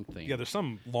Avengers something. Yeah, there's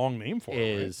some long name for it.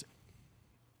 Is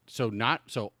so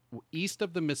east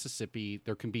of the Mississippi,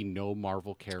 there can be no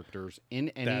Marvel characters in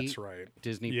any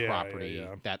Disney property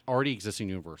that already exists in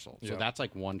Universal. So that's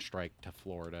like one strike to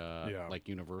Florida, like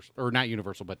Universal, or not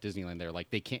Universal, but Disneyland. There, like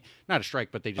they can't, not a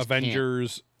strike, but they just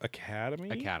Avengers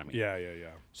Academy. Yeah.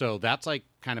 So that's like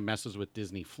kind of messes with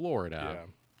Disney Florida. Yeah.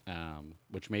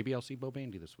 Which maybe I'll see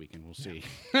Bobandy this weekend. We'll see.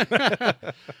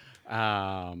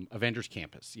 Avengers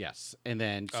Campus, yes, and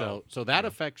then so that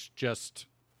affects just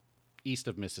east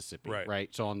of Mississippi, right?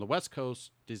 So on the West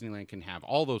Coast, Disneyland can have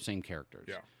all those same characters.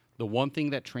 Yeah. The one thing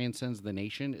that transcends the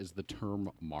nation is the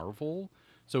term Marvel.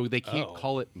 So they can't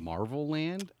call it Marvel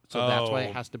Land. So that's why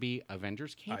it has to be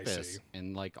Avengers Campus.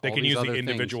 And like they all can these use other the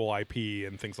individual IP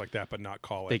and things like that, but not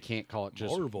call it. They can't call it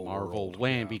just Marvel World.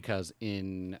 Land because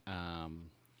in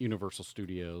Universal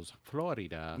Studios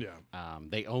Florida,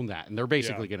 they own that, and they're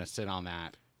basically going to sit on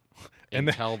that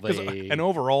until they. And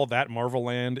overall, that Marvel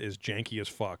Land is janky as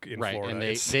fuck in Florida. And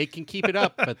they can keep it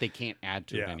up, but they can't add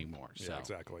to it anymore. So. Yeah,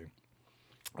 exactly.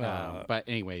 But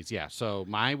anyways, yeah. So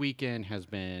my weekend has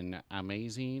been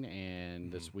amazing,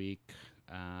 and this week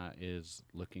is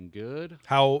looking good.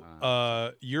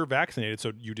 How you're vaccinated,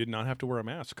 so you did not have to wear a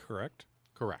mask, correct?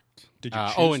 Correct. Did you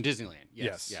Oh, choose- in Disneyland.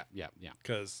 Yes. Yes. Yeah.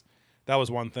 Because that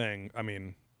was one thing. I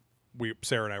mean,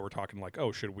 Sarah and I were talking like,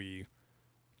 oh, should we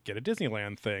get a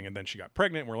Disneyland thing? And then she got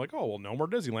pregnant, and we're like, oh, well, no more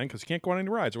Disneyland because you can't go on any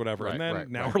rides or whatever. Right, and then right,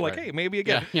 now right, we're like, right. hey, maybe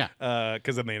again. Yeah.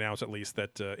 Because then they announced at least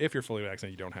that if you're fully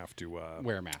vaccinated, you don't have to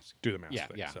Wear a mask. do the mask Yeah,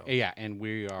 thing. yeah, So. yeah. And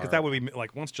we are. Because that would be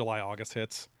like once July, August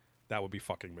hits, that would be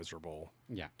fucking miserable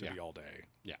Yeah. to Yeah. be all day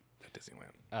Yeah. at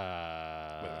Disneyland with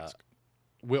a mask.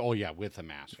 With a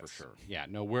mask for Yes. sure. Yeah,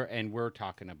 no, we're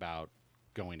talking about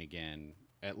going again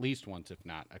at least once, if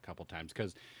not a couple times.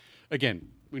 Because again,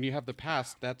 when you have the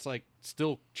pass, that's like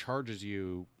still charges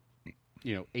you,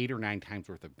 8 or 9 times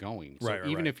worth of going. So Right,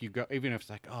 even right. if you go, even if it's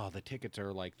like, oh, the tickets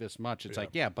are like this much, it's Yeah. like,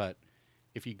 yeah, but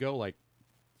if you go like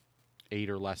 8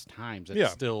 or less times, it's Yeah.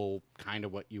 still kind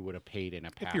of what you would have paid in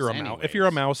a pass. If you're a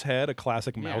anyways. mouse head, a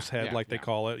classic Yeah, mouse head, yeah, like they yeah.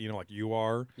 call it, like you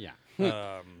are. Yeah.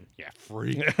 Yeah,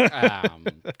 Freak.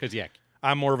 Because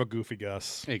I'm more of a goofy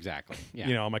Gus. exactly.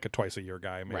 Yeah. I'm like a twice a year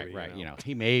guy. Maybe, Right.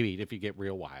 He maybe if you get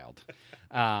real wild.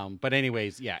 But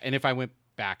anyways, yeah. And if I went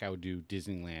back, I would do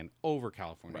Disneyland over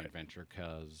California Right. Adventure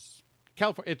because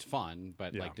California, it's fun,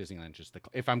 but Yeah. like Disneyland's just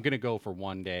if I'm gonna go for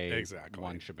one day, Exactly.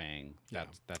 one shebang. Yeah.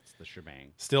 That's the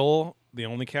shebang. Still, the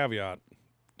only caveat: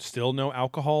 still no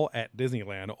alcohol at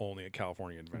Disneyland, only at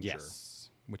California Adventure. Yes.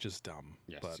 Which is dumb.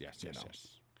 Yes. but, Yes. you Yes.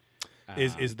 know.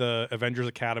 Yes. Is the Avengers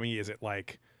Academy? Is it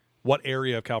like what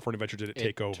area of California Adventure did it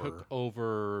take over? Took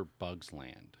over Bugs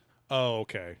Land. Oh,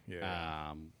 okay.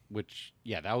 Yeah. Which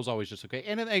that was always just okay.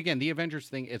 And then, again, the Avengers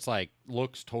thing, it's like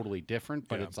looks totally different,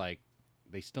 but Yeah. it's like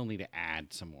they still need to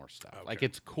add some more stuff. Okay. Like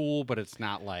it's cool, but it's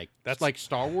not like That's- it's like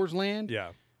Star Wars Land.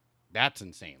 yeah. That's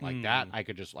insane. Like that, I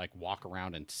could just like walk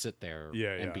around and sit there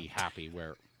Yeah, and yeah. be happy.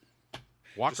 Where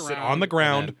walk Just around sit on the and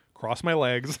ground, then- cross my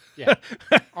legs. yeah,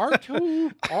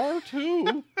 R2.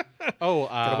 Oh,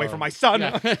 Get away from my son.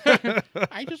 yeah.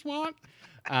 I just want.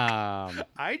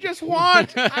 I just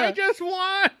want. I just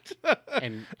want.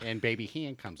 and baby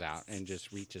hand comes out and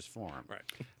just reaches for him. Right.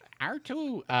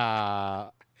 R2,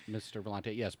 Mr.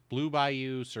 Volante, yes, Blue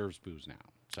Bayou serves booze now.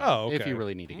 So Oh, if okay. you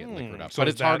really need to get liquored up. So But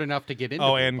is it's hard that- enough to get into Oh,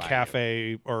 Blue and Bayou.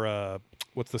 cafe or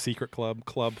what's the secret club?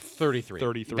 Club 33.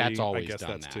 33. That's always I guess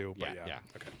done that's that. two. But Yeah, yeah. yeah.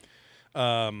 Okay.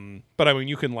 But I mean,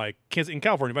 you can like, cause in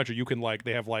California Adventure, you can like,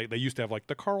 they used to have like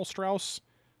the Carl Strauss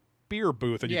beer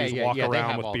booth, and you can just walk they around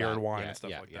have with all beer that. and wine Yeah, and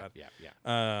stuff yeah, like yeah, that.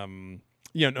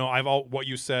 Yeah. No, what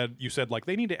you said like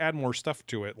they need to add more stuff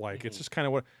to it. Like it's just kind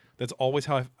of that's always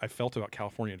how I felt about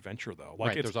California Adventure though. Like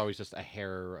Right, it's there's always just a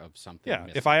hair of something. yeah.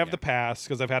 missing. If I have Yeah. the pass,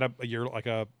 because I've had a year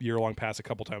long pass a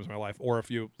couple times in my life, or if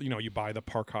you buy the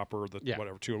park hopper, the Yeah.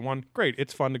 whatever 2-in-1, great.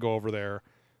 It's fun to go over there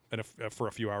and for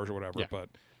a few hours or whatever. Yeah. But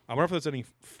I wonder if there's any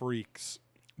freaks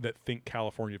that think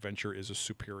California Adventure is a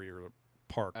superior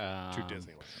park to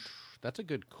Disneyland. That's a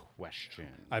good question.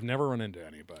 I've never run into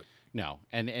any, but No,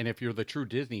 and if you're the true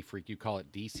Disney freak, you call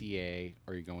it DCA,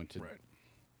 or you go into Right.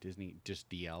 Disney, just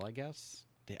DL, I guess.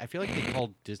 I feel like they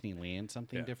called Disneyland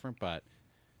something Yeah. different, but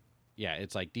yeah,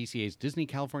 it's like DCA's Disney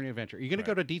California Adventure. Are you going to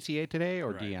Right. go to DCA today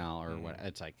or Right. DL or what?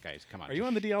 It's like, guys, come on. Are you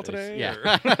on the DL just- today,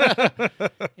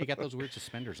 Yeah. You got those weird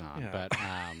suspenders on, Yeah. but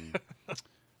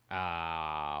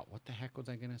what the heck was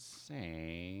I going to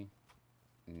say?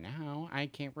 Now I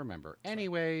can't remember.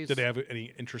 Anyways, did they have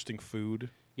any interesting food?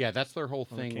 yeah, that's their whole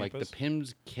on the thing. Like the campus?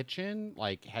 Pym's Kitchen,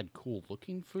 like had cool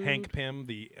looking food. Hank Pym,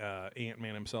 the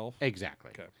Ant-Man himself.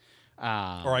 exactly. Okay.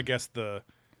 Um, Or I guess the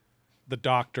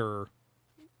doctor,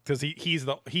 because he's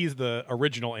the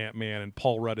original Ant-Man and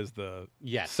Paul Rudd is the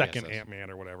Yes, second yes, yes. Ant-Man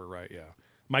or whatever, right? Yeah.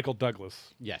 Michael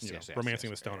Douglas. Yes, you know, yes, yes, Romancing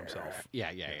yes. the Stone himself.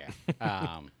 Yeah.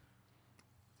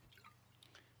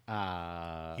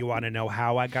 You want to know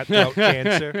how I got throat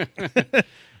cancer?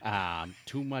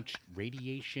 Too much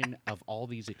radiation of all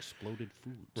these exploded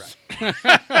foods.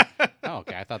 Oh,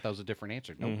 okay. I thought that was a different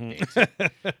answer. No, thanks.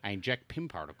 I inject Pym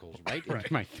particles right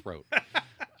into my throat.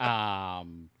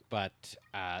 But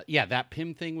that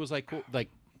Pym thing was like cool. Like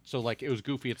so, like it was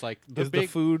goofy. It's like Is the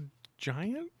food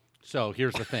giant? So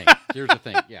here's the thing.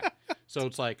 Yeah. So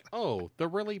it's like, oh, the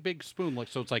really big spoon. Like,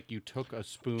 so it's like you took a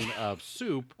spoon of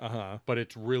soup, but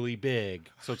it's really big.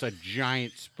 So it's a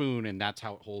giant spoon, and that's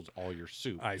how it holds all your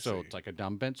soup. I so see. it's like a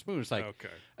dumb bent spoon. It's like Okay.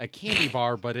 a candy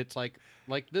bar, but it's like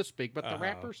this big, but the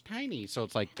wrapper's tiny. So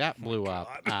it's like that blew up.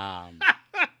 And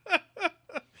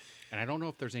I don't know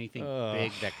if there's anything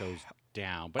big that goes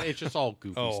down, but it's just all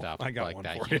goofy Oh, stuff. I got like one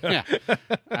that. for you.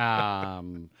 Yeah.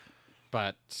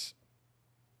 But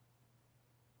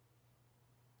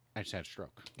I just had a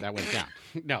stroke. That went down.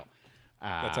 No.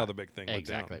 That's how the big thing went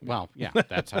exactly. down. Well, yeah,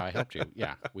 that's how I helped you.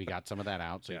 Yeah, we got some of that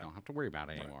out, so you don't have to worry about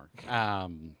it anymore.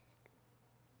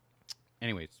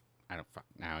 Anyways, I don't fuck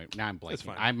now. Now I'm It's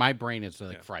blanking. fine. My brain is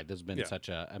like Yeah. fried. This has been Yeah. such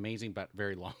a amazing but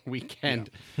very long weekend.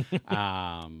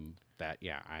 That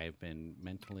I've been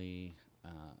mentally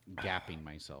gapping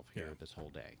myself here Yeah. this whole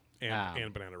day.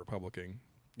 And Banana Republicing.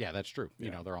 Yeah, that's true. You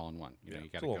Yeah. know, they're all in one. You know, Yeah, you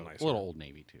it's got a to little go nicer. a little Old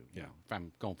Navy too. You Yeah. know, if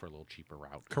I'm going for a little cheaper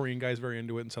route. Korean guys very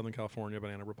into it in Southern California,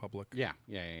 Banana Republic. Yeah.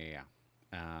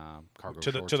 Cargo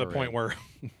To the shorts are point in. where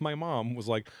my mom was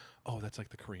like, "Oh, that's like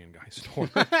the Korean guy store."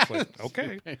 It's like,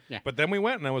 okay, Yeah. but then we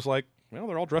went and I was like, "Well,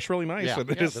 they're all dressed really nice." Yeah, and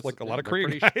yeah, there's that's- like a lot of they're Korean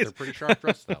pretty, guys. They're pretty sharp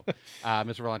dressed though.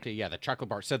 Mr. Valente, yeah, the chocolate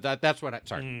bar. So that's what I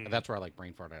sorry. Mm. That's where I like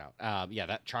brain farted out. Yeah,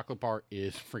 that chocolate bar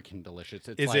is freaking delicious.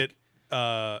 It's Is like,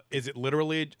 is it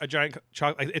literally a giant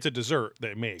chocolate? It's a dessert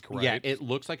they make, right? Yeah, it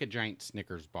looks like a giant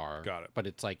Snickers bar. Got it. But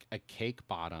it's like a cake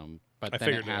bottom. But I then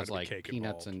figured it there had has to be like cake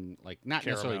peanuts involved. and like not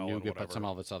Caramel necessarily and nougat, but some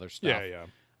whatever. of this other stuff.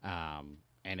 yeah.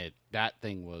 And that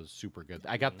thing was super good.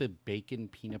 I got the bacon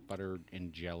peanut butter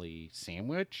and jelly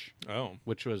sandwich, Oh,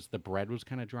 which was the bread was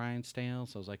kind of dry and stale,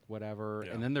 so I was like whatever.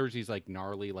 Yeah. And then there's these like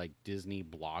gnarly like Disney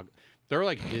blog. They're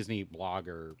like Disney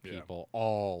blogger Yeah. people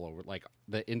all over, like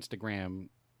the Instagram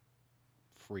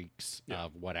freaks Yeah.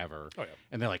 of whatever. Oh, yeah.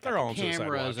 And they're like They're got all the on Suicide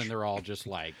cameras, Watch. and they're all just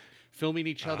like filming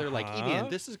each other, like Uh-huh. eating.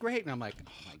 This is great, and I'm like,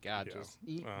 oh my god, Yeah. just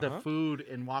eat the Uh-huh. food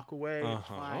and walk away. It's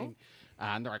Uh-huh. fine.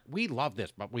 And they're like, we love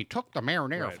this, but we took the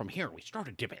marinara Right. from here. We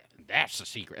started dipping it. And that's the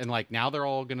secret. And like now they're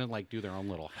all gonna like do their own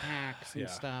little hacks and Yeah.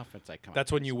 stuff. It's like, come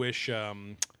that's on, when you wish.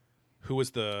 Who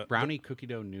was the brownie cookie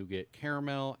dough nougat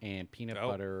caramel and peanut Oh.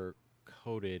 butter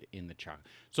coated in the chocolate.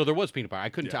 So there was peanut butter. I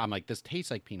couldn't Yeah. tell. I'm like, this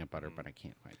tastes like peanut butter, but I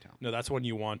can't quite tell. No, that's when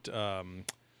you want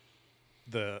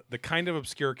the kind of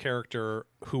obscure character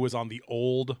who was on the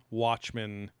old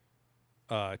Watchmen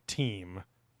team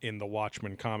in the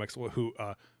Watchmen comics. Who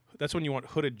that's when you want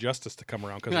Hooded Justice to come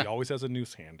around because he always has a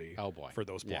noose handy. Oh boy, for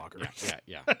those Yeah, bloggers.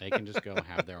 Yeah. They can just go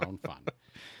have their own fun.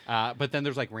 But then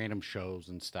there's like random shows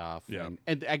and stuff. Yeah.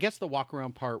 And I guess the walk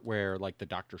around part where like the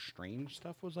Doctor Strange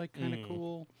stuff was like kind of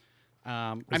cool.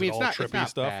 I it mean, all it's trippy not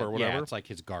stuff bad. or whatever? Yeah, it's like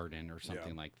his garden or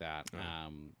something like that. Yeah.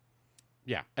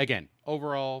 Yeah. Again,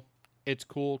 overall, it's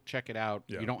cool. Check it out.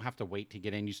 Yeah. You don't have to wait to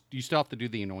get in. You still have to do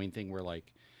the annoying thing where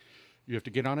like you have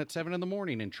to get on at 7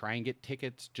 a.m. and try and get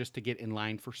tickets just to get in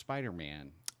line for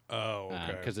Spider-Man. Oh,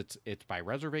 okay. Because it's by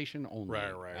reservation only.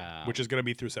 Right. Which is going to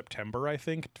be through September, I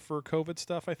think, for COVID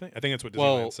stuff. I think that's what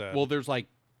Disneyland said. Well, there's like,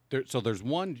 there's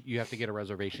one you have to get a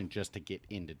reservation just to get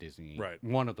into Disney, Right.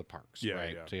 One of the parks, Yeah,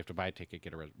 right? yeah. So you have to buy a ticket,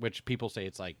 get a which people say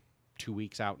it's like 2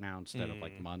 weeks out now instead of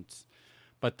like months.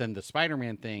 But then the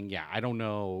Spider-Man thing, yeah, I don't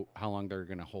know how long they're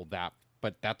going to hold that,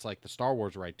 but that's like the Star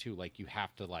Wars ride too. Like you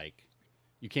have to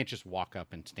you can't just walk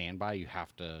up and stand by. You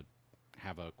have to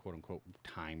have a quote unquote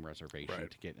time reservation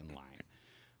Right. to get in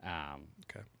line.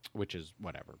 Okay. Which is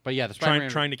whatever. But yeah, the Spider-Man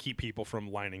Trying to keep people from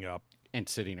lining up. and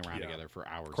sitting around Yeah. together for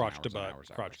hours, Crotch and to hours butt, and hours,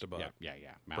 crotch hours. to butt. Yeah.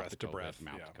 Mouth Breath to COVID, breath,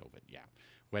 mouth yeah. to COVID. Yeah,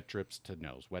 wet drips to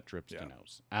nose, wet drips Yeah. to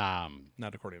nose.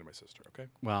 Not according to my sister. Okay.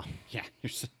 Well, yeah,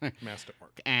 Mask don't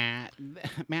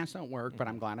work. masks don't work, but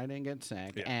I'm glad I didn't get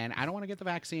sick, Yeah. and I don't want to get the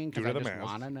vaccine Due because to I the just mask.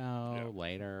 want to know Yeah.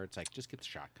 later. It's like just get the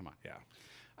shot. Come on. Yeah.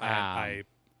 I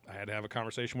had to have a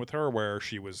conversation with her where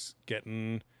she was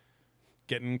getting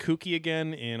kooky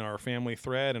again in our family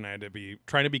thread, and I had to be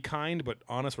trying to be kind but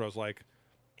honest. Where I was like,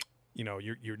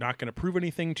 you're not going to prove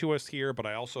anything to us here. But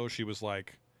she was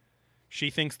like, she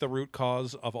thinks the root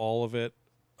cause of all of it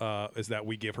is that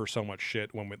we give her so much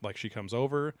shit when she comes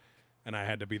over, and I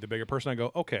had to be the bigger person. I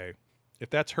go, okay. If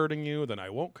that's hurting you, then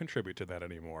I won't contribute to that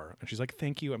anymore. And she's like,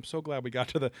 thank you. I'm so glad we got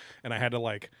to the... And I had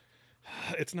to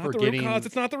it's not the root cause.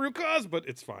 It's not the root cause, but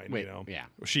it's fine. Wait, Yeah.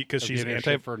 So Because she's giving a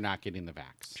anti shit for not getting the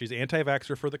vax. she's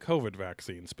anti-vaxxer for the COVID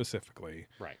vaccine specifically,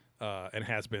 Right. and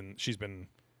she's been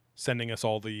sending us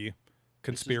all the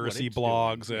conspiracy it's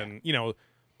blogs doing, and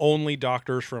only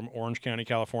doctors from Orange County,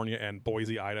 California, and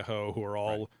Boise, Idaho, who are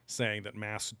all Right. saying that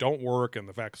masks don't work and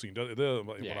the vaccine does.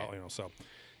 Yeah. So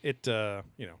it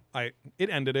it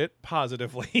ended it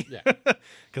positively Yeah.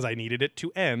 because I needed it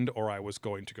to end or I was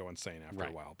going to go insane after Right.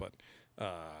 a while. But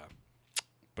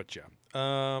yeah,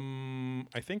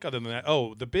 I think other than that,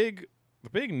 the big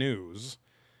news,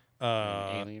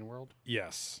 Alien World.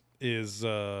 yes, is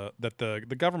that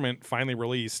the government finally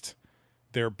released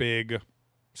their big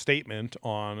statement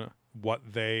on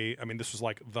what this was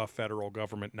like the federal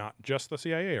government, not just the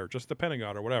CIA or just the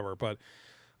Pentagon or whatever, but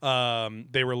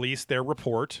they released their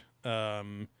report.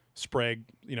 Sprague,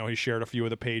 he shared a few of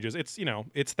the pages.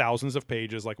 It's thousands of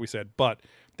pages, like we said, but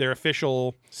their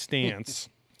official stance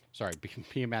Sorry,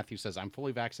 Pia Matthews says I'm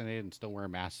fully vaccinated and still wear a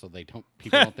mask so people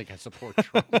don't think I support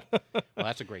Trump. Well,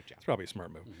 that's a great job. It's probably a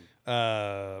smart move.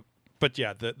 But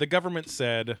yeah, the government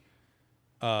said,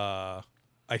 I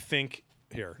think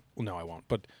here. Well, no, I won't.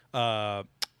 But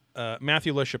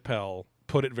Matthew LaChapelle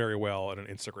put it very well in an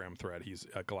Instagram thread. He's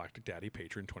a Galactic Daddy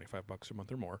patron, $25 a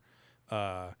month or more.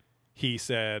 He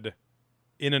said,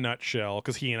 in a nutshell,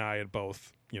 because he and I had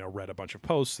both, read a bunch of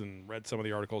posts and read some of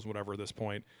the articles and whatever at this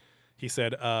point. He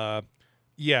said,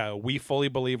 yeah, we fully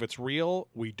believe it's real.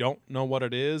 We don't know what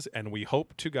it is, and we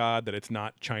hope to God that it's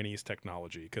not Chinese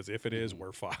technology, because if it is,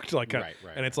 we're fucked.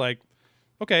 And it's like,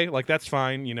 okay, like that's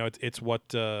fine. It's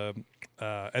what. And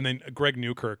then Greg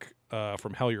Newkirk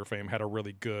from Hellier fame had a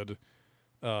really good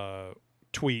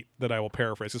tweet that I will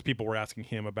paraphrase, because people were asking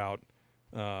him about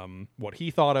what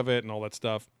he thought of it and all that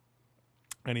stuff,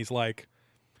 and he's like,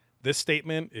 this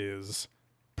statement is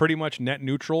pretty much net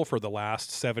neutral for the last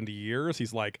 70 years.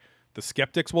 He's like, the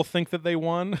skeptics will think that they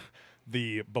won,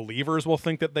 the believers will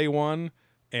think that they won,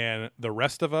 and the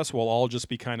rest of us will all just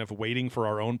be kind of waiting for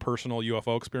our own personal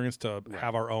UFO experience to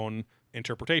have our own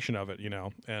interpretation of it,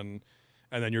 and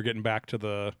then you're getting back to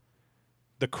the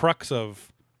crux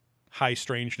of high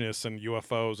strangeness and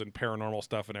UFOs and paranormal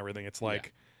stuff and everything. It's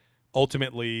like,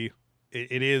 ultimately,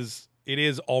 it is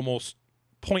almost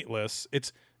pointless.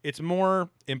 It's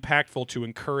more impactful to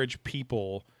encourage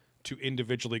people to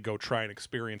individually go try and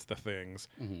experience the things,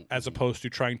 as opposed to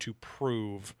trying to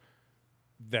prove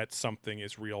that something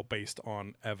is real based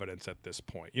on evidence at this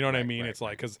point. You know what I mean? It's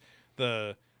like, because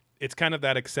it's kind of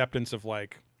that acceptance of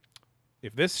like,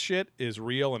 if this shit is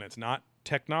real and it's not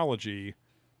technology,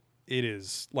 it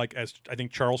is like, as I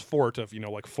think Charles Fort of,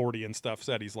 like 40 and stuff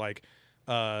said, he's like,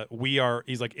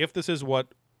 he's like, if this is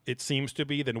what it seems to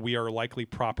be, then we are likely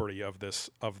property of this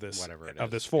Whatever it of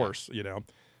is. this force,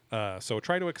 so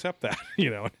try to accept that,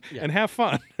 and have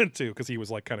fun too, because he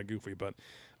was like kind of goofy, but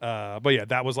yeah,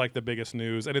 that was like the biggest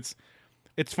news. And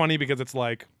it's funny because it's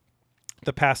like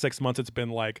the past 6 months it's been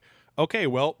like, okay,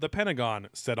 well, the Pentagon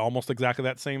said almost exactly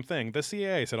that same thing, the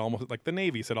CIA said almost, like the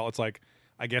Navy said all. It's like,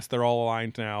 I guess they're all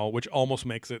aligned now, which almost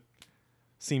makes it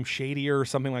seem shadier or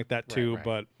something like that too.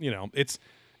 But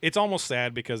it's almost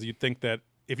sad, because you'd think that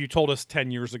if you told us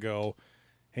 10 years ago,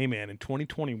 hey man, in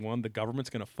 2021 the government's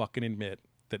gonna fucking admit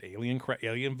that alien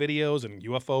videos and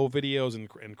UFO videos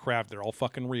and craft, they're all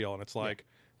fucking real, and it's like,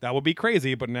 that would be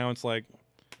crazy. But now it's like,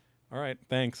 all right,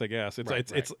 thanks, I guess.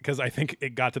 It's because I think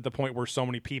it got to the point where so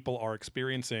many people are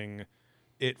experiencing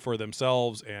it for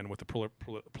themselves, and with the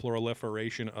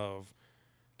proliferation of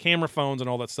camera phones and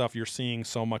all that stuff, you're seeing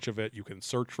so much of it. You can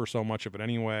search for so much of it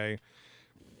anyway.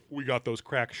 We got those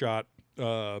crack shot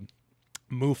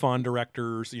MUFON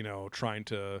directors, trying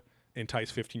to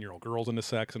entice 15-year-old girls into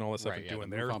sex and all that stuff, and doing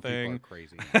their thing.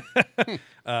 Crazy.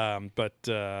 But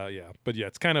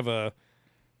it's kind of a,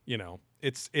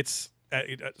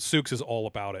 Sooks is all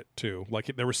about it too.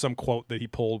 Like, there was some quote that he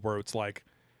pulled where it's like,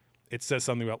 it says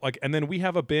something about like, and then we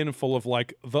have a bin full of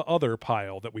like the other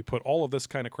pile that we put all of this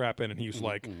kind of crap in, and he was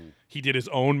like, he did his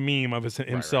own meme of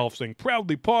himself saying,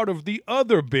 proudly part of the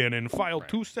other bin in file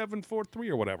 2743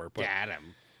 or whatever. But, got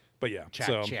him. But yeah,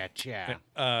 Cha.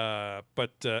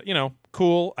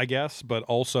 cool, I guess. But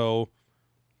also,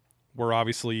 we're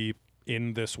obviously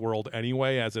in this world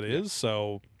anyway, as it is.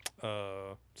 So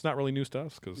it's not really news to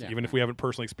us, because even if we haven't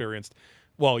personally experienced,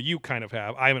 well, you kind of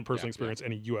have. I haven't personally experienced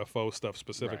any UFO stuff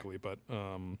specifically, but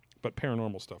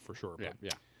paranormal stuff for sure.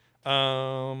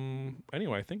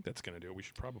 Anyway, I think that's gonna do it. We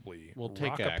should probably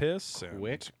take a piss.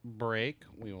 Quick break.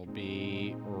 We will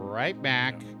be right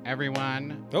back,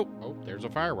 everyone. Oh, there's a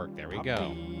firework. There we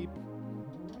go.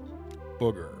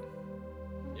 Booger.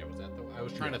 Yeah, was that I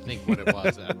was trying to think what it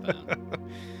was at then.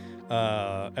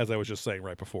 As I was just saying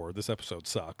right before, this episode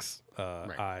sucks.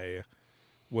 I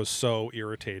was so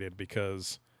irritated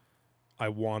because I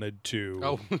wanted to.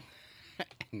 Oh,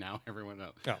 now everyone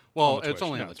knows. Oh, well, it's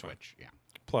only on the Twitch. Yeah.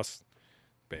 Plus,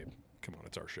 babe, come on,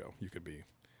 it's our show. You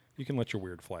can let your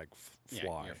weird flag fly.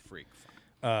 Yeah, you're a freak.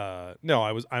 No,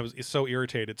 I was so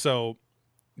irritated. So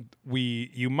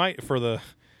you might, for the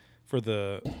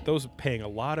those paying a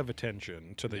lot of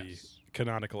attention to the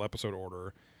canonical episode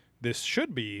order, this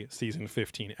should be season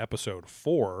 15, episode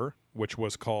 4, which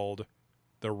was called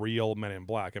The Real Men in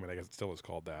Black. I mean, I guess it still is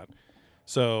called that.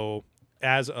 So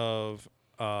as of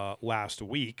last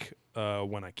week,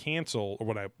 when I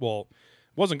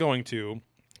wasn't going to,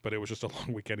 but it was just a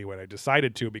long week anyway, and I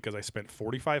decided to, because I spent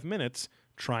 45 minutes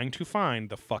trying to find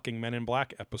the fucking Men in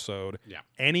Black episode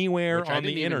anywhere on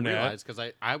the internet. Because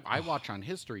I watch on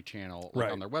History Channel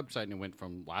on their website, and it went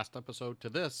from last episode to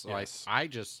this. So I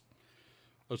just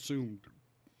assumed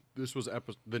this was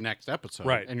the next episode,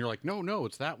 Right. And you're like, no,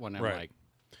 it's that one. And Right. I'm like,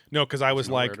 No, because I was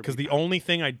nowhere like, to because be the found. only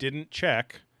thing I didn't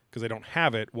check, because I don't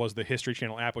have it, was the History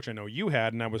Channel app, which I know you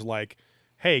had, and I was like,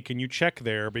 hey, can you check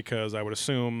there? Because I would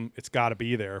assume it's got to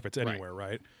be there if it's anywhere,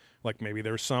 right? Like maybe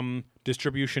there's some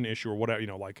distribution issue or whatever,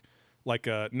 like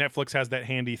Netflix has that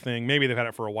handy thing. Maybe they've had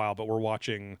it for a while, but we're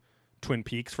watching Twin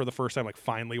Peaks for the first time, like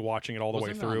finally watching it all the way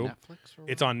Wasn't it on through. Netflix for a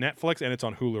It's while? on Netflix and it's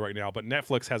on Hulu right now, but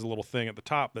Netflix has a little thing at the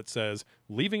top that says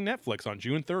leaving Netflix on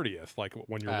June 30th, like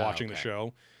when you're watching the okay.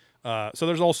 show. So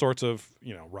there's all sorts of,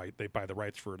 right, they buy the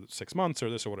rights for 6 months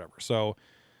or this or whatever. So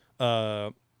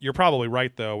you're probably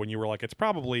right, though, when you were like, it's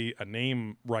probably a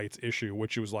name rights issue,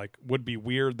 which was like, would be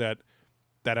weird that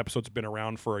episode's been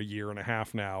around for a year and a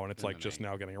half now, and it's like just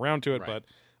now getting around to it. Right.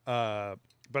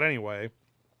 But anyway,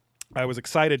 I was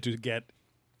excited to get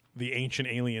the Ancient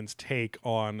Aliens take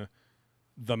on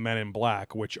the Men in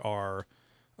Black, which are,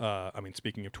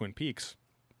 speaking of Twin Peaks,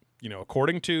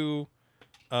 according to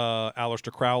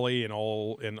Aleister Crowley and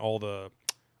all the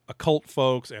occult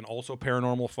folks and also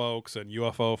paranormal folks and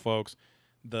UFO folks,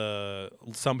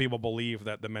 some people believe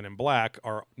that the Men in Black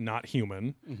are not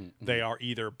human. They are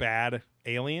either bad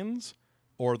aliens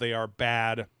or they are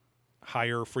bad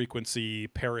higher frequency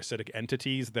parasitic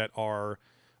entities that are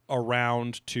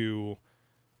around to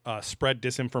spread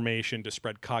disinformation, to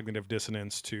spread cognitive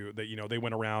dissonance, they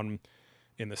went around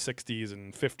in the 60s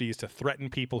and 50s to threaten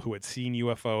people who had seen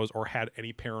UFOs or had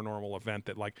any paranormal event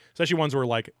that, like, especially ones where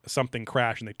like something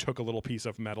crashed and they took a little piece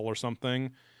of metal or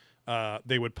something.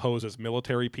 They would pose as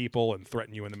military people and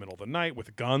threaten you in the middle of the night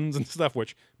with guns and stuff,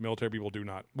 which military people do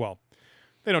not, well,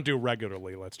 they don't do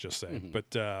regularly, let's just say.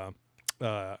 But,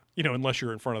 unless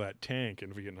you're in front of that tank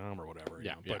in Vietnam or whatever.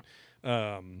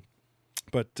 I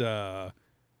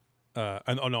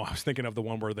was thinking of the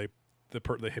one where the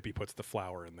hippie puts the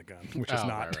flower in the gun, which is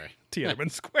not right. Tiananmen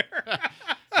Square.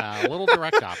 A little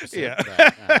direct opposite.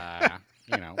 Yeah.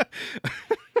 But,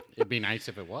 it'd be nice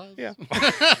if it was. Yeah.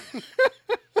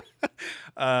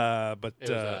 But It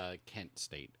was Kent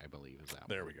State, I believe, is that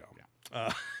there one. we go.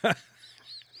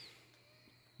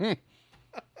 Yeah.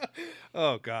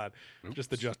 Oh God, just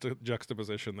the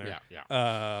juxtaposition there.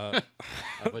 Yeah.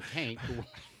 Of a tank.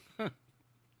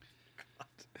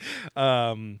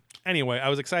 Anyway, I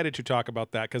was excited to talk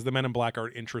about that because the Men in Black are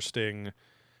interesting.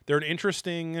 They're an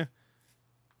interesting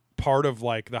part of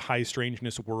like the high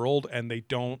strangeness world, and they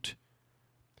don't.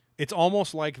 It's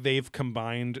almost like they've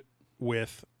combined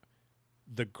with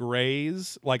the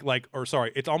Greys,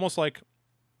 it's almost like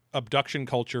abduction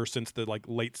culture since the like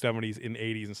late 70s and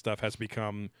 80s and stuff has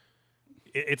become.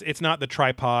 It's not the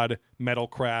tripod metal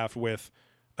craft with,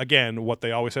 again, what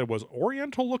they always said was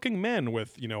Oriental-looking men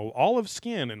with olive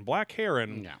skin and black hair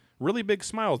and really big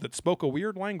smiles that spoke a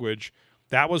weird language.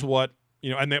 That was what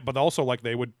but also like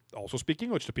they would also speak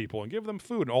English to people and give them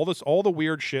food and all the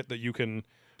weird shit that you can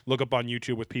look up on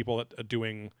YouTube with people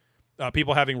doing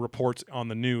people having reports on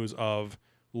the news of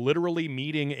literally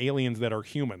meeting aliens that are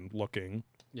human looking.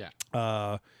 Yeah.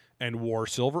 And wore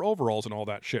silver overalls and all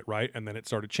that shit, right? And then it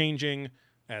started changing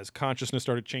as consciousness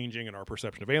started changing and our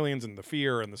perception of aliens and the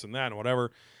fear and this and that and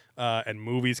whatever. And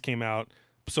movies came out.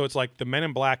 So it's like the Men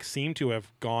in Black seem to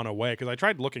have gone away because I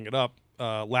tried looking it up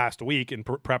last week in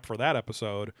prep for that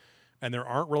episode, and there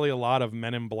aren't really a lot of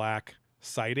Men in Black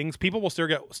sightings. People will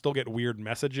still get weird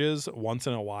messages once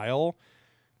in a while,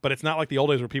 but it's not like the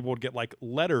old days where people would get like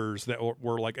letters that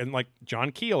were like, and like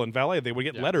John Keel and Valet, they would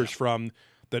get letters from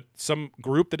that some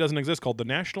group that doesn't exist called the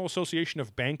National Association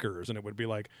of Bankers, and it would be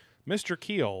like, Mr.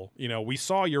 Keel, we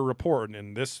saw your report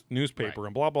in this newspaper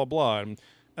and blah blah blah. And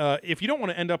if you don't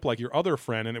want to end up like your other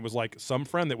friend, and it was like some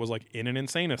friend that was like in an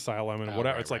insane asylum and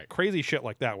whatever, it's like crazy shit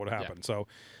like that would happen. So,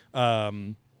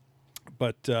 and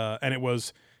it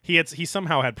was he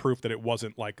somehow had proof that it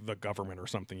wasn't like the government or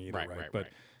something either, right?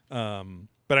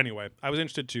 But anyway, I was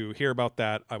interested to hear about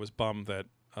that. I was bummed that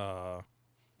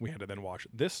we had to then watch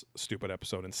this stupid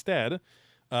episode instead,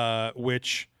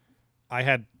 which I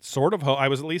had sort of I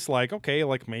was at least like, okay,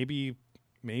 like maybe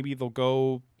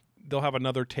they'll have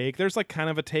another take. There's like kind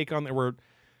of a take on there where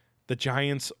the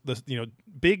giants,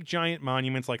 big giant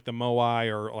monuments like the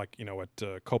Moai or like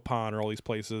at Copan or all these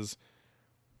places,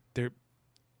 the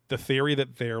theory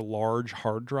that they're large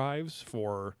hard drives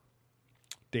for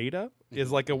data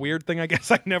is like a weird thing I guess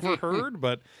I never heard,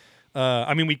 but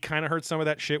we kind of heard some of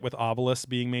that shit with obelisks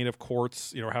being made of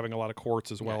quartz, having a lot of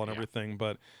quartz as well and everything.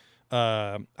 But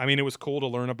it was cool to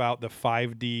learn about the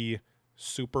 5D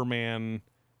Superman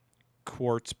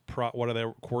quartz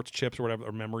quartz chips or whatever,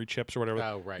 or memory chips or whatever.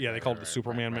 Oh, right. Yeah, they called it the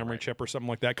Superman memory chip or something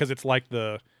like that because it's like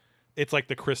the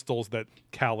crystals that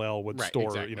Kal-El would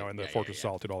store, exactly. in the Fortress of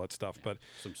Solitude, all that stuff. But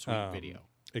some sweet video.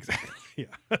 Exactly.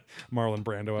 Yeah. Marlon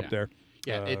Brando up there.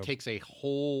 Yeah, it takes a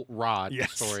whole rod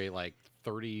yes. story, like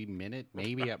 30-minute,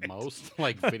 maybe at most,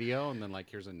 like video, and then like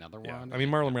here's another Yeah. one. I mean,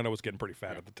 Marlon Brando was getting pretty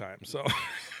fat at the time, so.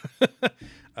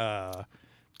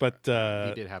 But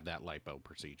he did have that lipo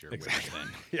procedure. Exactly. Which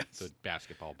then Yes. the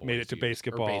basketball boys made it to used.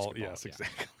 Or basketball. Yes, yeah.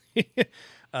 exactly.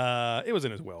 It was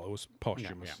in his will. It was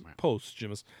posthumous. Yeah.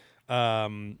 Posthumous.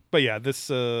 But yeah, this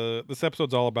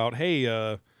episode's all about,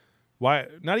 hey, why?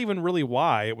 Not even really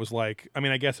why. It was like, I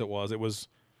mean, I guess it was. It was.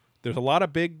 There's a lot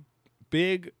of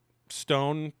big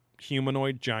stone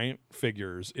humanoid giant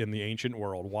figures in the ancient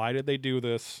world. Why did they do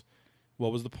this?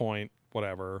 What was the point?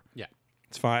 Whatever. Yeah.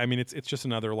 It's fine. I mean, it's just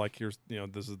another, like, here's,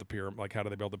 this is the pyramid. Like, how do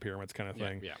they build the pyramids kind of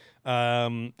thing. Yeah.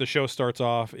 The show starts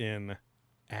off in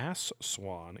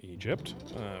Aswan, Egypt,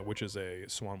 which is a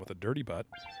swan with a dirty butt.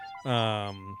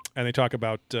 And they talk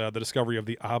about the discovery of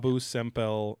the Abu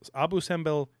Simbel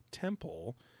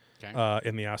Temple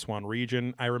in the Aswan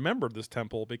region. I remembered this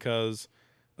temple because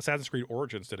Assassin's Creed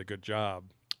Origins did a good job.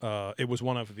 It was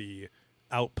one of the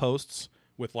outposts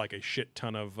with like a shit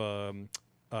ton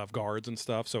of guards and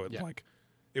stuff. So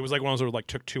it was like one of those that like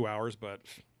took 2 hours, but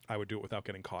I would do it without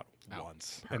getting caught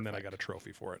once, and then I got a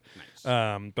trophy for it. Nice.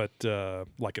 But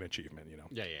like an achievement,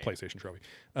 PlayStation trophy.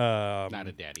 Not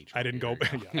a daddy trophy. I didn't go.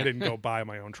 I didn't go buy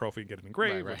my own trophy and get it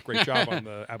engraved. Right. Great job on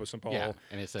the Abu Simbel. Yeah,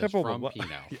 and it says Temple. from Pino.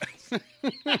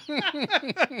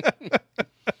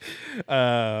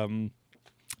 Yes.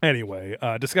 Anyway,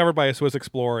 discovered by a Swiss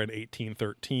explorer in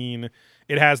 1813.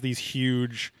 It has these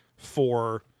huge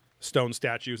 4 stone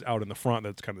statues out in the front.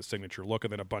 That's kind of the signature look,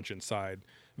 and then a bunch inside.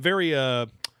 Very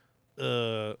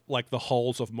like the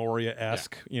Halls of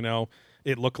Moria-esque.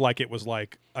 It looked like it was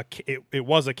like it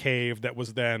was a cave that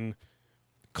was then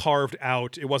carved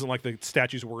out. It wasn't like the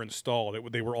statues were installed.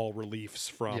 They were all reliefs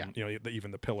from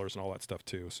even the pillars and all that stuff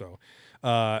too. So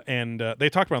and they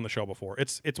talked about it on the show before.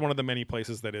 It's one of the many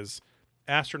places that is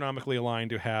astronomically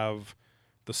aligned to have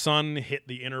the sun hit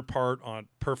the inner part on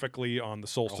perfectly on the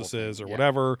solstices or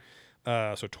whatever.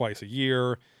 So twice a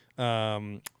year.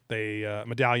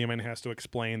 Medallion Man has to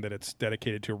explain that it's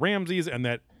dedicated to Ramses and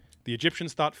that the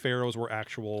Egyptians thought pharaohs were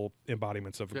actual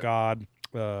embodiments of God.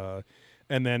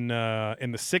 And then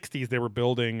in the 60s, they were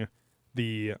building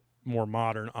the more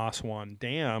modern Aswan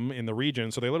Dam in the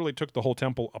region. So they literally took the whole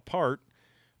temple apart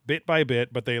bit by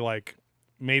bit, but they like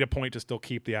made a point to still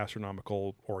keep the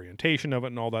astronomical orientation of it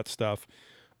and all that stuff.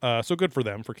 So good for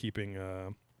them for keeping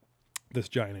this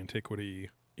giant antiquity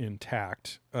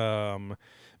intact.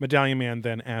 Medallion Man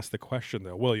then asked the question,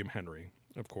 though, William Henry,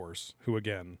 of course, who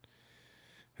again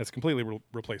has completely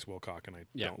replaced Wilcock, and I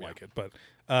don't like it. But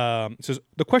it says,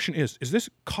 the question is this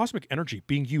cosmic energy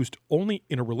being used only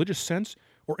in a religious sense,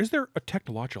 or is there a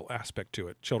technological aspect to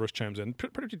it? Childress chimes in.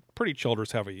 Pretty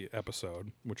Childress-heavy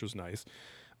episode, which was nice.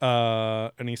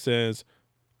 And he says,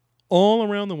 all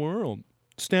around the world,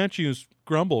 statues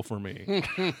grumble for me.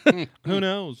 Who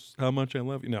knows how much I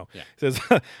love you? No. Yeah. He says,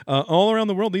 all around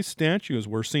the world, these statues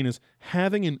were seen as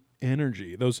having an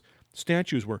energy. Those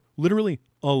statues were literally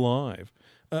alive.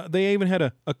 They even had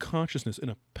a consciousness and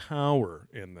a power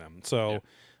in them. So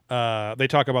they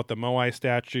talk about the Moai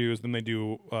statues. Then they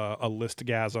do a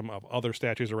listgasm of other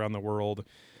statues around the world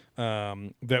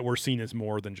that were seen as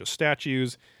more than just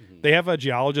statues. Mm-hmm. They have a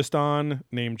geologist on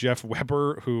named Jeff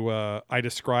Weber, who I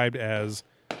described as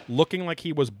looking like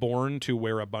he was born to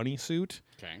wear a bunny suit.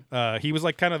 Okay. He was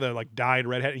like kind of the like dyed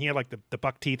redhead. He had like the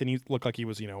buck teeth, and he looked like he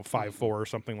was 5'4" or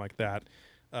something like that.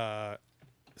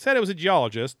 Said it was a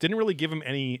geologist. Didn't really give him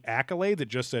any accolades. It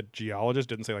just said geologist.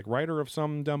 Didn't say like writer of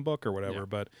some dumb book or whatever.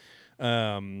 Yeah.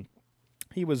 But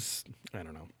he was, I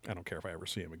don't know. I don't care if I ever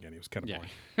see him again. He was kind of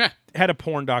boring. Had a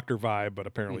porn doctor vibe, but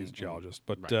apparently he's a geologist.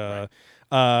 But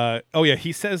oh yeah,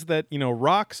 he says that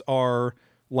rocks are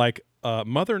like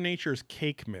Mother Nature's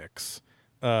cake mix,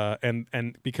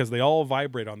 and because they all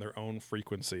vibrate on their own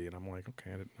frequency. And I'm like,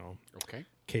 okay, I didn't know. Okay,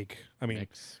 cake. I mean.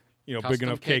 Mix. Custom big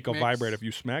enough cake will vibrate if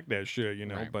you smack that shit,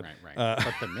 Right, but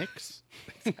but the mix.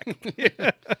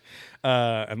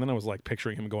 And then I was like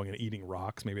picturing him going and eating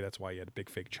rocks. Maybe that's why he had big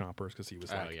fake chompers, because he was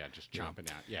just chomping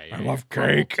out. Yeah, I love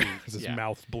cake. Because his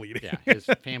mouth's bleeding. Yeah, his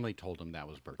family told him that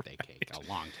was birthday cake a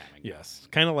long time ago. Yes,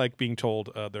 kind of like being told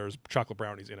there's chocolate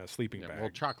brownies in a sleeping bag. Well,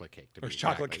 chocolate cake. There's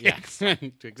chocolate cakes. Yeah.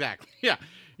 Exactly. Yeah,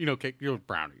 cake.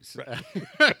 Brownies.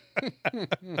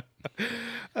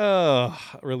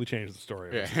 Really changed the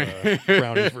story. Of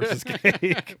brownies versus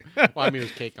cake. Well, I mean, it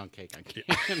was cake on cake on cake.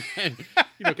 And then,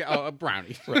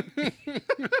 brownies. Right.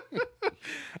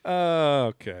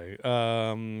 Okay.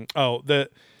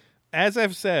 as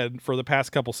I've said for the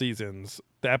past couple seasons,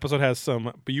 the episode has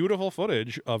some beautiful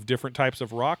footage of different types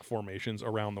of rock formations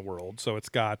around the world. So it's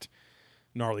got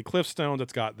gnarly cliff stones.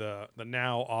 It's got the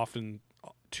now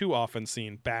too often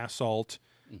seen basalt,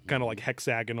 kind of like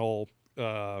hexagonal,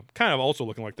 kind of also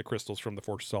looking like the crystals from the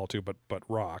Fortress of Solitude, but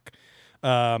rock.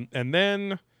 And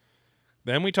then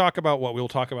we talk about what we'll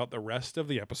talk about the rest of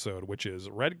the episode, which is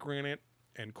red granite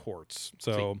and quartz.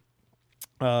 So.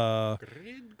 And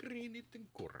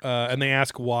they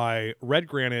ask why red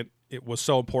granite it was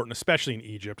so important, especially in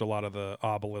Egypt. A lot of the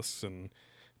obelisks and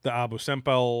the Abu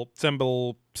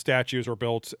Simbel statues were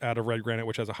built out of red granite,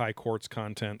 which has a high quartz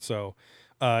content. So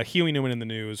Huey Newman in the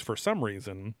news, for some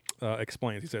reason,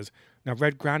 explains. He says, now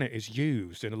red granite is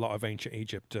used in a lot of ancient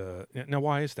Egypt. Now,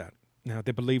 why is that? Now,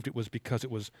 they believed it was because it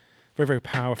was very, very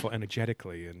powerful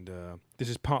energetically, and this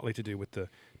is partly to do with the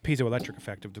piezoelectric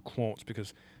effect of the quartz,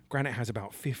 because granite has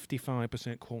about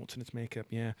 55% quartz in its makeup,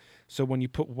 yeah. So when you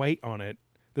put weight on it,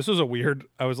 this was a weird,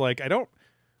 I was like, I don't,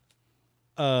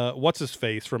 what's his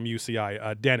face from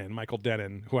UCI, Michael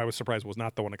Denon, who I was surprised was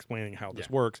not the one explaining how this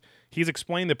works. He's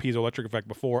explained the piezoelectric effect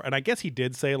before, and I guess he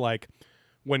did say, like,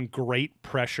 when great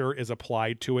pressure is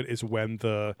applied to it is when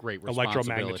the great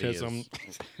electromagnetism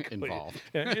is involved.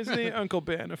 Yeah, it's the Uncle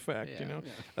Ben effect, you know.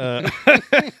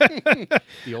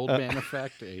 The old Ben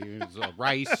effect.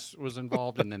 Rice was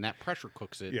involved, and then that pressure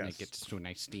cooks it, and it gets to a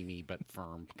nice steamy but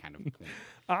firm kind of point.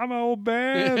 I'm old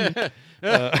Ben.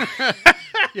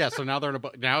 Yeah, so now they're in a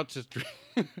now it's just,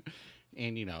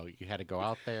 and you had to go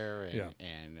out there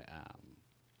and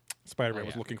Spider-Man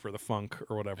was looking for the funk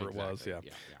or whatever it was.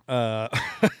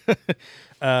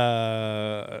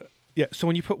 So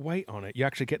when you put weight on it, you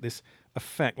actually get this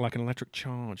effect like an electric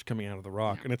charge coming out of the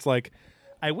rock. And it's like,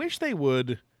 I wish they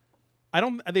would.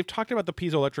 They've talked about the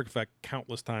piezoelectric effect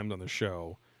countless times on the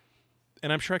show.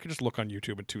 And I'm sure I could just look on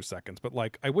YouTube in 2 seconds. But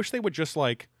like, I wish they would just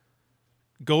like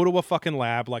go to a fucking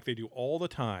lab like they do all the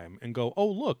time and go, oh,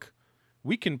 look,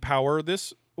 we can power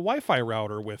this Wi-Fi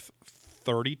router with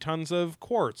 30 tons of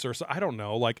quartz or so. I don't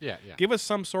know. Like, give us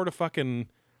some sort of fucking,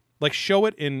 like, show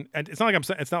it in. And it's not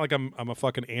like I'm a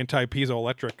fucking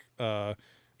anti-piezoelectric,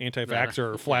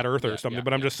 anti-vaxxer or flat earther or something.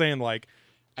 But I'm just saying, like,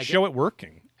 show it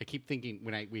working. I keep thinking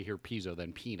when we hear piezo,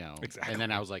 then Pino. Exactly. And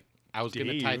then I was like, I was going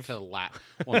to tie it to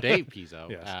Dave Pizzo.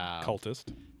 Yes. Cultist.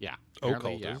 Yeah.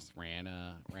 Cultist. Yeah, ran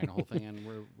a whole thing and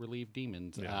relieved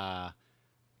demons. Yeah.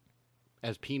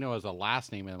 As Pino as a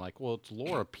last name, and I'm like, well, it's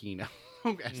Laura Pino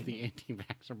as the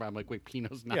anti-vaxxer, but I'm like, wait,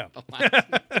 Pino's not the last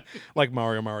name. Like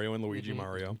Mario and Luigi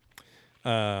Mario.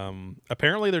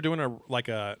 Apparently they're doing not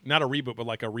a reboot, but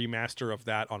like a remaster of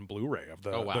that on Blu-ray of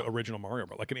the original Mario,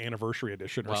 but like an anniversary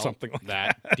edition or something like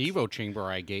that. That Devo chamber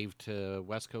I gave to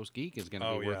West Coast Geek is going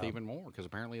to be worth even more, because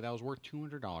apparently that was worth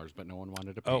 $200, but no one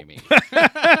wanted to pay me.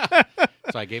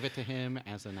 So I gave it to him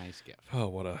as a nice gift. Oh,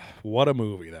 what a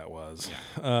movie that was.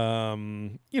 Yeah.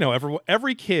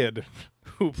 Every kid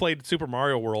who played Super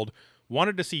Mario World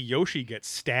wanted to see Yoshi get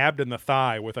stabbed in the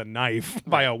thigh with a knife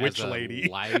by a witch lady.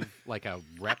 Like a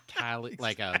reptile,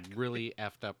 like a really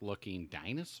effed up looking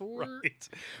dinosaur. Right.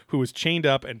 Who was chained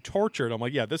up and tortured. I'm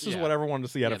like, this is what everyone wanted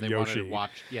to see out of Yoshi.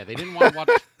 They didn't want to watch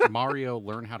Mario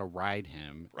learn how to ride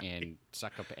him and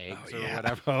suck up eggs or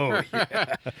whatever. Oh,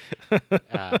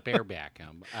 yeah. Bareback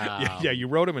him. You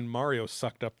rode him and Mario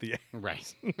sucked up the egg.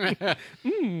 Right.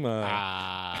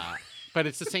 But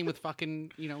it's the same with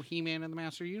fucking, He-Man and the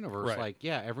Master Universe. Right. Like,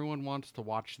 everyone wants to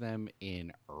watch them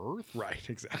in Earth. Right,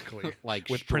 exactly. Like,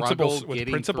 with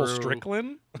Principal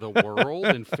Strickland, the world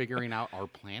and figuring out our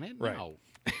planet. Right. No.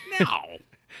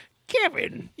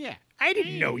 Kevin. Yeah. I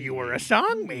didn't know you were a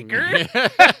song maker.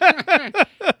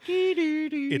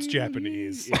 It's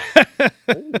Japanese. Yeah.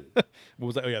 What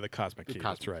was that? Oh, yeah, the Cosmic Key.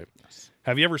 That's right. Yes.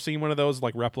 Have you ever seen one of those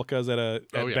like replicas at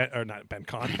not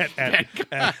BentCon, at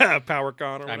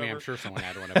PowerCon or whatever? I mean, I'm sure someone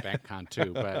had one at BentCon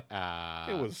too, but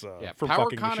it was from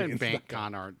PowerCon and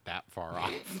BentCon aren't that far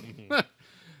off.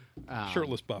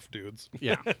 Shirtless buff dudes.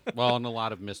 Yeah. Well, and a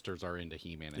lot of misters are into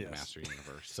He-Man and the Master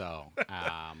Universe. So,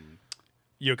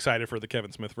 you excited for the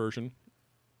Kevin Smith version?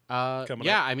 Coming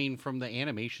up? I mean, from the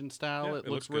animation style, it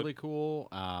looks really good. cool.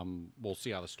 We'll see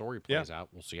how the story plays out.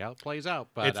 We'll see how it plays out.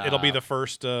 But it'll be the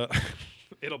first.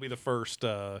 It'll be the first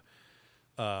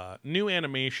new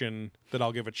animation that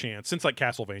I'll give a chance since like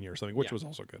Castlevania or something, which was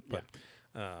also good. But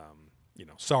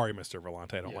sorry, Mr.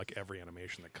 Volante, I don't like every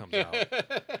animation that comes out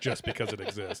just because it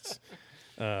exists.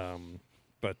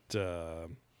 What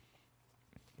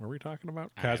were we talking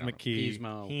about? Cosmic Key,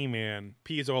 Pismo. He-Man,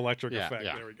 Piezoelectric effect.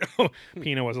 Yeah. There we go.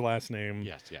 Pino was the last name.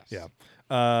 Yes. Yeah.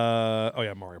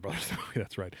 Mario Brothers.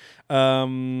 That's right.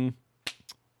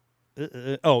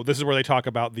 this is where they talk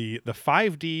about the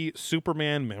 5D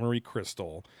Superman memory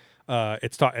crystal.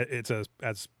 It's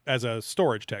as a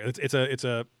storage tech. It's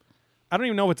a I don't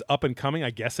even know if it's up and coming. I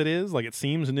guess it is. Like, it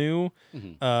seems new,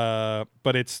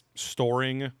 but it's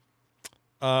storing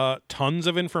tons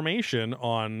of information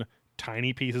on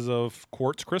tiny pieces of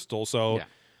quartz crystal. So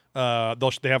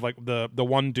they have like the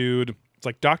one dude. It's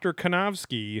like Dr.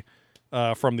 Kanowski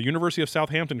from the University of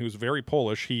Southampton, who's very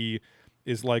Polish. He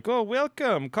is like, oh,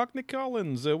 welcome, Cockney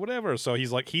Collins, whatever. So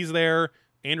he's there.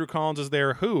 Andrew Collins is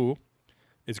there, who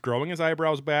is growing his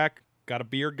eyebrows back, got a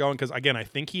beard going, because, again, I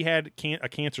think he had a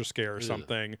cancer scare or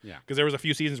something. Yeah. Because there was a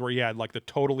few seasons where he had, like, the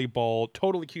totally bald,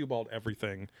 totally cue bald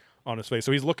everything on his face.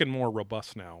 So he's looking more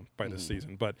robust now by this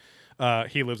season. But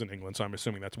he lives in England, so I'm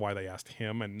assuming that's why they asked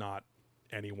him and not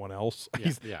anyone else.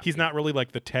 He's not really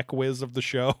like the tech whiz of the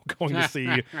show, going to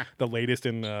see the latest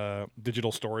in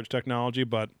digital storage technology,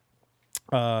 but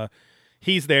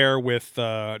he's there with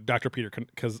Dr. Peter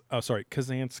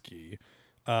Kazansky,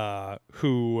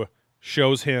 who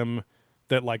shows him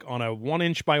that, like, on a 1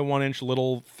 inch by 1 inch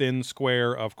little thin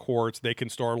square of quartz, they can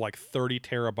store like 30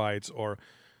 terabytes or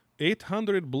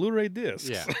 800 Blu-ray discs.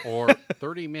 Yeah, or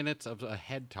 30 minutes of a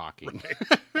head talking.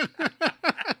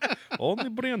 Only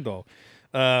Brando.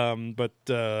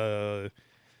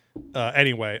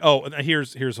 Anyway. Oh,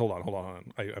 here's hold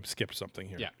on. I skipped something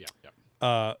here.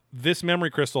 Yeah. This memory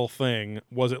crystal thing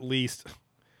was, at least,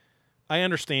 I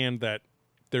understand that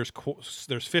there's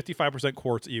 55%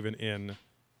 quartz even in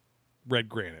red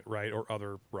granite, right? Or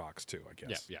other rocks too, I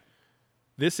guess. Yeah.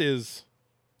 That's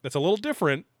a little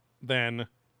different than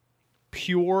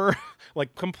pure,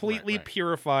 like completely right.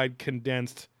 purified,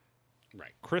 condensed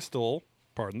crystal,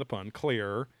 pardon the pun,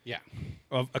 clear. Yeah.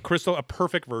 Of a crystal, a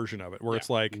perfect version of it, where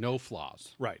it's like no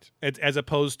flaws. Right. It's, as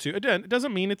opposed to, again, it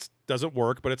doesn't mean it doesn't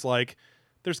work, but it's like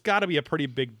there's got to be a pretty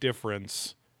big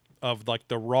difference of, like,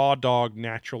 the raw dog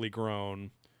naturally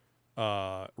grown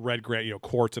red granite,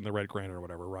 quartz in the red granite or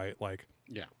whatever, right? Like,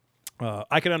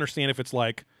 I can understand if it's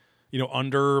like,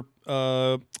 under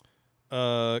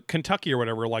Kentucky or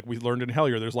whatever, like we learned in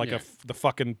Hellier, there's like the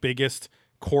fucking biggest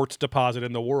quartz deposit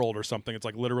in the world or something. It's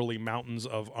like literally mountains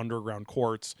of underground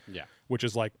quartz, which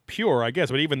is like pure, I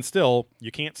guess, but even still, you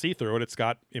can't see through it. It's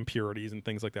got impurities and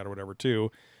things like that or whatever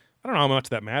too. I don't know how much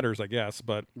that matters, I guess,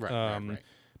 but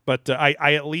but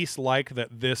I at least like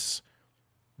that this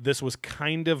was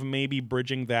kind of maybe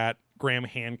bridging that Graham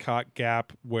Hancock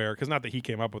gap, where, because not that he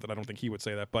came up with it, I don't think he would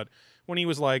say that, but when he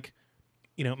was like,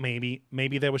 maybe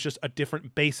there was just a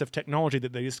different base of technology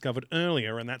that they discovered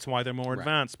earlier, and that's why they're more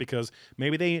advanced, because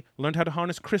maybe they learned how to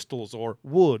harness crystals or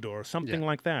wood or something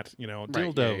like that,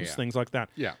 dildos, things like that.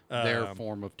 Yeah, their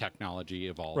form of technology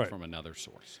evolved from another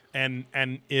source. And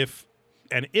if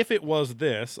it was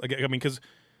this, I mean, because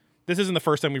this isn't the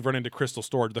first time we've run into crystal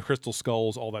storage. The crystal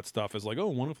skulls, all that stuff is like, oh,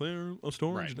 what if they're a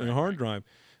storage and a hard drive?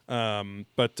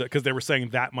 But because they were saying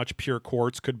that much pure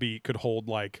quartz could hold,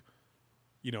 like,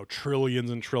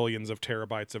 trillions and trillions of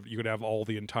terabytes of, you could have all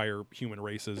the entire human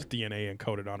race's DNA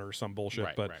encoded on it or some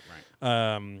bullshit. But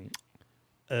I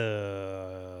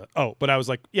was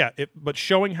like, but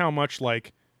showing how much,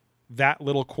 like, that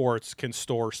little quartz can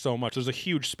store so much. There's a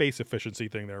huge space efficiency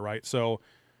thing there, right? So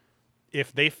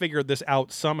if they figured this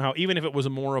out somehow, even if it was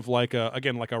more of like a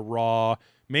raw,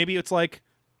 maybe it's like,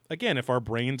 again, if our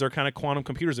brains are kind of quantum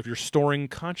computers, if you're storing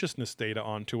consciousness data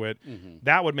onto it,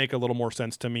 that would make a little more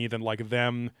sense to me than, like,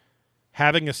 them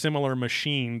having a similar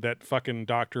machine that fucking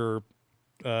Dr.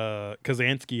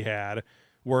 Kazansky had,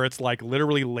 where it's like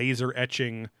literally laser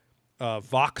etching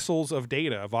voxels of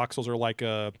data. Voxels are like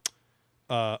a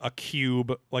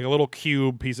cube, like a little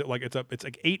cube piece of, like, it's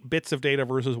like 8 bits of data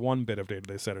versus 1 bit of data,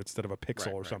 they said, instead of a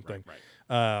pixel or something.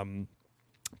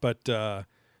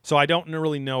 So I don't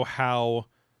really know how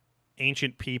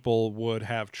ancient people would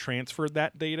have transferred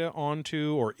that data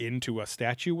onto or into a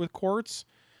statue with quartz,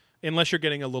 unless you're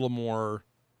getting a little more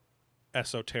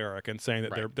esoteric and saying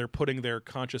that they're putting their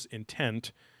conscious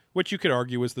intent, which you could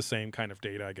argue is the same kind of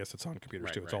data. I guess it's on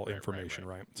computers too. It's all information,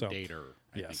 right? So Data,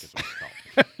 I think is what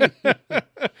it's called.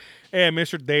 Hey,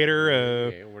 Mr.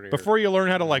 Dater, before you learn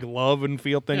how to, like, love and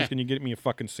feel things, can you get me a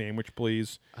fucking sandwich,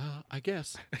 please? I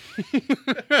guess.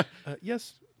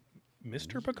 Yes,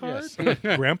 Mr. Picard?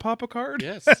 Yes. Grandpa Picard?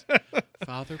 Yes.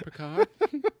 Father Picard?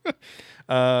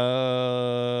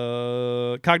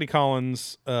 Cockney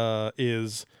Collins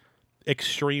is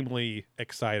extremely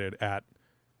excited at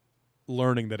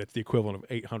learning that it's the equivalent of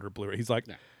 800 Blu-ray. He's like,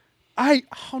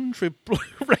 800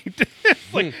 Blu-ray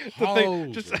discs. Like,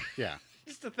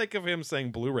 just to think of him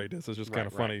saying Blu-ray discs is just kind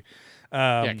of funny.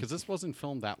 Because this wasn't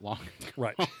filmed that long.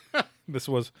 Right. This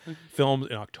was filmed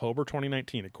in October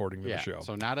 2019, according to the show.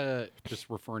 So not just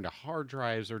referring to hard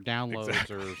drives or downloads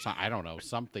or I don't know,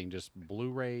 something, just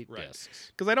Blu-ray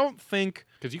discs. Because I don't think...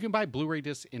 Because you can buy Blu-ray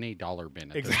discs in a dollar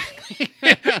bin.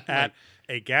 At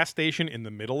a gas station in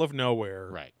the middle of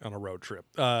nowhere on a road trip.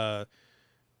 No,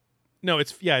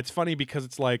 it's funny because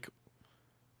it's like...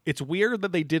 It's weird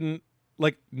that they didn't...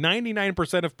 Like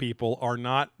 99% of people are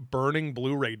not burning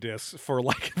Blu-ray discs for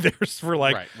like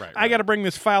I got to bring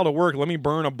this file to work. Let me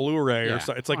burn a Blu-ray or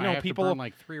so. It's like I no have people to burn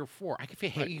like 3 or 4. I could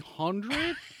fit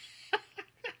 800.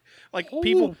 Like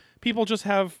people just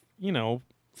have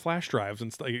flash drives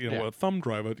and a thumb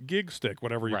drive, a gig stick,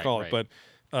 whatever you call it. But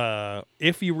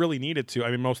if you really needed to,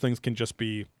 I mean, most things can just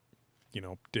be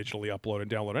digitally upload and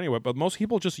download anyway. But most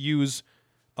people just use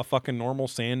a fucking normal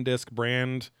SanDisk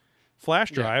brand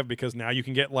flash drive because now you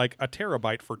can get like a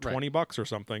terabyte for $20 or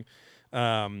something,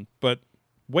 but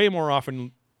way more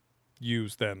often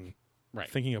used than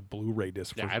thinking of Blu-ray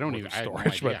disc for I don't even storage. I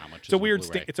have no idea how much it's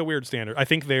a weird standard. I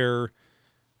think they're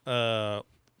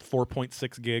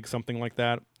 4.6 gigs, something like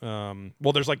that.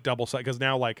 Well, there's like double size because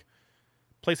now like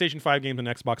PlayStation 5 games and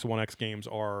Xbox One X games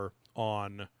are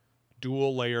on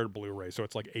dual layered Blu-ray, so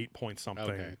it's like 8 point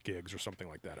something gigs or something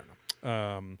like that. I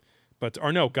don't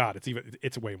know.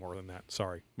 It's way more than that.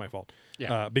 Sorry, my fault.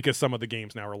 Yeah. Because some of the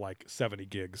games now are like 70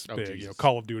 gigs big. Jesus.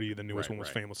 Call of Duty, the newest one, was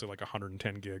famously like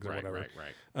 110 gigs or whatever.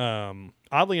 Right.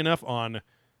 Oddly enough, on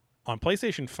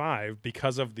PlayStation 5,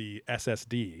 because of the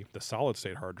SSD, the solid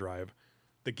state hard drive,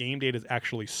 the game data is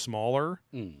actually smaller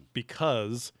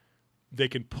because they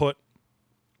can put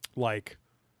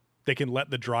they can let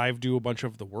the drive do a bunch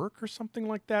of the work or something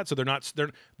like that. So they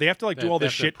have to do all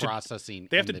this shit processing.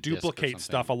 They have to duplicate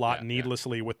stuff a lot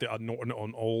needlessly with an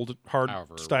old hard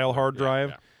drive.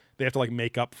 Yeah. They have to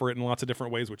make up for it in lots of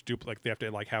different ways, which they have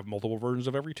to have multiple versions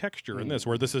of every texture in this,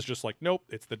 where this is just nope,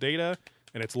 it's the data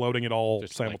and it's loading it all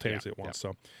just simultaneously at once.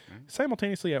 So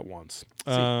simultaneously at once.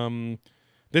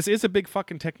 This is a big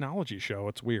fucking technology show.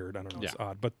 It's weird. I don't know. It's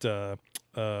odd, but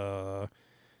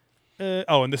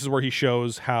and this is where he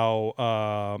shows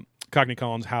how Cockney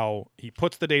Collins, how he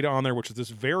puts the data on there, which is this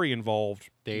very involved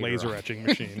laser etching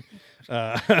machine.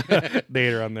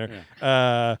 Data on there.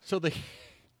 Yeah.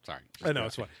 Sorry. I know,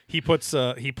 it's fun. He puts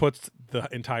the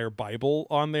entire Bible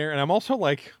on there, and I'm also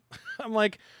like,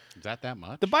 is that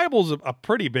much? The Bible's a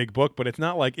pretty big book, but it's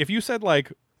not like if you said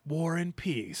War and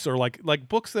Peace or like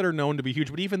books that are known to be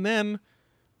huge, but even then.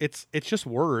 It's just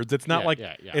words. It's not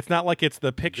it's not like it's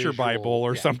the picture Bible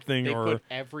or something. They or put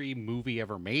every movie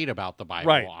ever made about the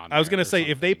Bible on. I was gonna say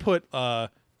if they put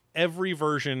every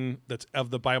version that's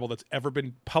of the Bible that's ever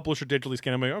been published or digitally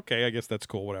scanned, I'm like, okay, I guess that's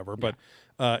cool, whatever. But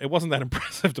it wasn't that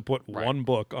impressive to put one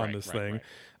book on this thing.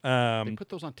 They put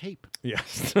those on tape.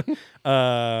 Yes.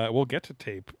 We'll get to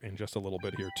tape in just a little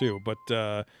bit here too, but.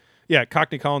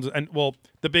 Cockney Collins, and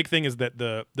the big thing is that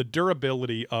the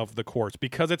durability of the quartz,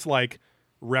 because it's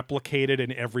replicated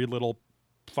in every little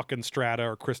fucking strata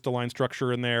or crystalline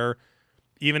structure in there.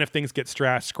 Even if things get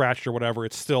scratched or whatever,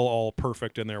 it's still all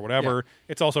perfect in there, whatever. Yeah.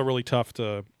 It's also really tough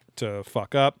to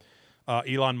fuck up.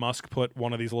 Elon Musk put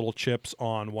one of these little chips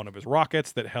on one of his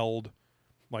rockets that held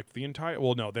the entire...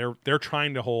 Well, no, they're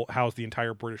trying to house the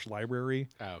entire British Library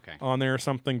on there or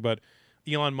something, but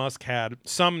Elon Musk had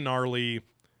some gnarly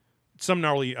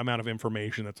amount of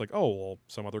information that's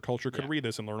some other culture could read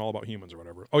this and learn all about humans or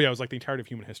whatever. Oh yeah, it was the entirety of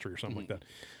human history or something like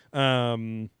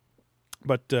that.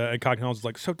 But Cockney Collins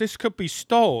is so this could be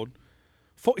stored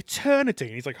for eternity,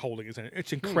 and he's holding his hand.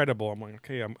 It's incredible. I'm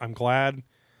okay, I'm glad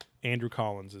Andrew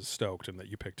Collins is stoked and that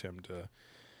you picked him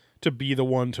to be the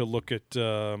one to look at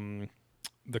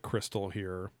the crystal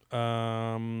here.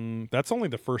 That's only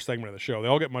the first segment of the show. They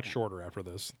all get much shorter after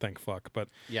this, thank fuck. But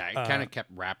it kind of kept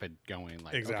rapid going.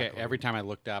 Exactly. Okay, every time I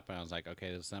looked up and I was like,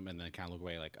 okay, this is something, and then kind of look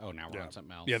away oh, now we're on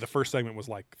something else. Yeah, the first segment was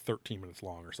 13 minutes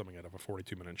long or something out of a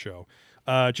 42-minute show.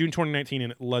 June 2019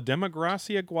 in La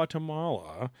Democracia,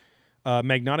 Guatemala,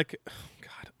 magnetic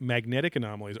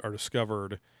anomalies are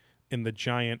discovered in the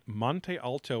giant Monte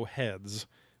Alto heads,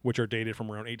 which are dated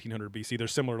from around 1800 BC. They're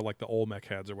similar to the Olmec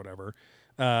heads or whatever.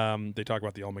 They talk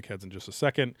about the Olmec heads in just a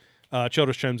second.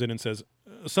 Childress chimes in and says,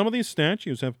 some of these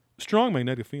statues have strong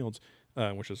magnetic fields,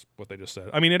 which is what they just said.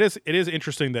 I mean, it is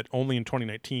interesting that only in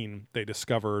 2019 they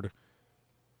discovered...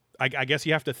 I guess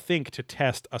you have to think to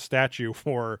test a statue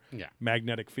for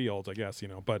magnetic fields, I guess,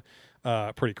 but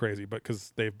pretty crazy, but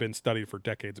because they've been studied for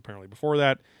decades apparently before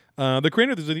that. The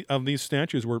creators of these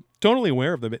statues were totally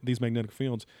aware of these magnetic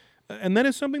fields, and that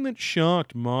is something that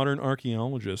shocked modern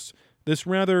archaeologists. This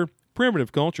rather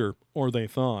primitive culture, or they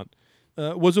thought,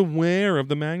 was aware of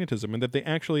the magnetism and that they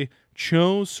actually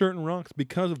chose certain rocks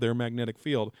because of their magnetic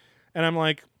field. And I'm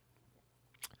like,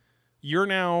 you're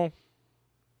now.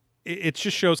 It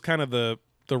just shows kind of the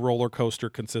roller coaster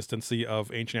consistency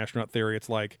of ancient astronaut theory. It's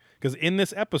like, because in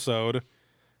this episode,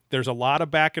 there's a lot of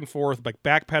back and forth, like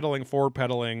backpedaling, forward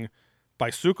pedaling, by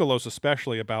Tsoukalos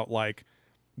especially, about like,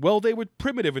 well, they were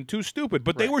primitive and too stupid,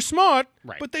 but they were smart,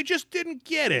 but they just didn't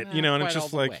get it, you know. And it's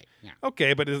just like,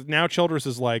 okay, but now Childress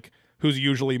is like, who's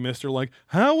usually Mr. like,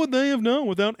 how would they have known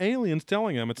without aliens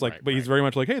telling them? It's like, but he's very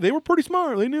much like, hey, they were pretty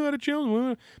smart. They knew how to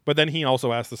choose. But then he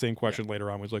also asked the same question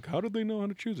later on. He's like, how did they know how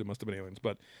to choose? It must have been aliens.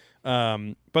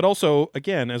 But also,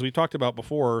 again, as we talked about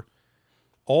before,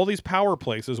 all these power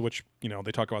places, which, you know,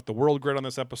 they talk about the world grid on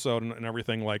this episode and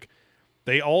everything, like,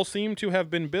 they all seem to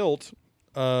have been built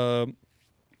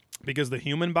because the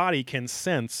human body can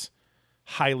sense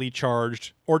highly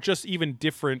charged or just even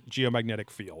different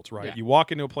geomagnetic fields, right? You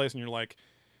walk into a place and you're like,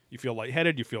 you feel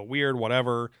lightheaded, you feel weird,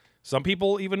 whatever. Some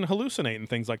people even hallucinate and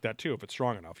things like that too, if it's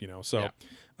strong enough, you know? So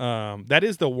that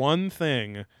is the one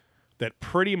thing that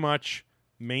pretty much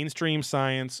mainstream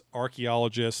science,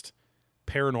 archaeologists,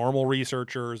 paranormal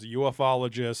researchers,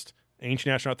 ufologists,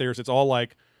 ancient astronaut theorists, it's all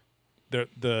like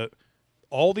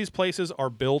all these places are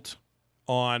built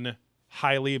on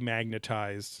highly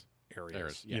magnetized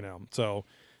areas, you know. So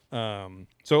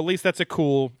so at least that's a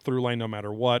cool through line no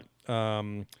matter what.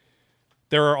 There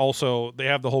are also, they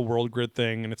have the whole world grid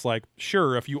thing, and it's like,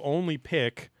 sure, if you only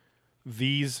pick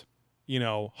these, you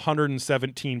know,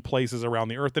 117 places around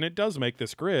the earth, then it does make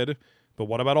this grid. But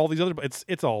what about all these other?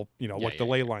 It's all, you know, like the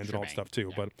ley lines and all that stuff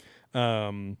too. But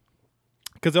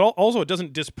because it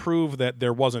doesn't disprove that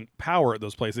there wasn't power at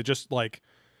those places. It just like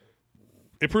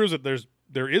it proves that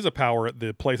there is a power at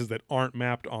the places that aren't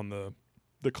mapped on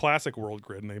the classic world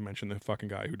grid. And they mention the fucking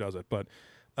guy who does it, but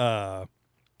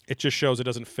it just shows it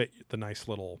doesn't fit the nice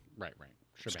little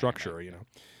structure, you know.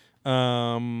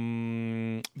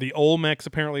 The Olmecs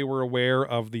apparently were aware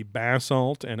of the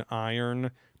basalt and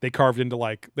iron. They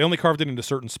only carved it into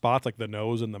certain spots, like the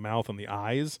nose and the mouth and the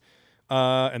eyes.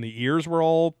 And the ears were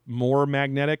all more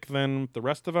magnetic than the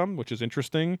rest of them, which is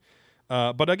interesting.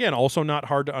 But again, also not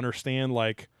hard to understand.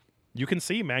 Like, you can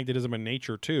see magnetism in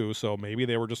nature too. So maybe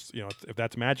they were just, you know, if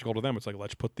that's magical to them, it's like,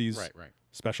 let's put these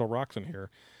special rocks in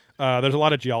here. There's a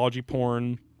lot of geology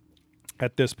porn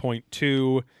at this point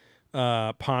too.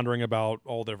 Pondering about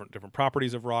all different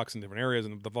properties of rocks in different areas,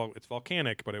 and it's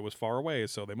volcanic, but it was far away,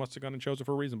 so they must have gone and chose it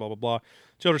for a reason, blah, blah, blah.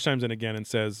 Childress chimes in again and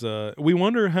says, we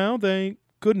wonder how they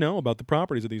could know about the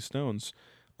properties of these stones.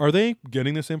 Are they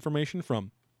getting this information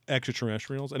from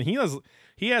extraterrestrials? And he has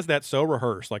that so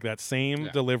rehearsed, like that same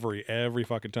delivery every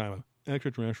fucking time.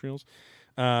 Extraterrestrials?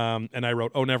 And I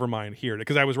wrote, oh, never mind, here.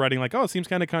 Because I was writing like, oh, it seems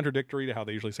kind of contradictory to how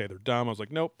they usually say they're dumb. I was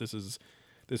like, nope, this is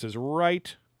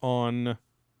right on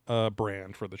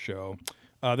brand for the show.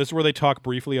 This is where they talk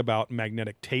briefly about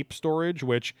magnetic tape storage,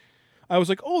 which I was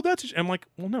like, oh, I'm like,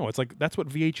 well, no, it's like that's what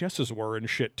VHSs were and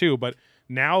shit too. But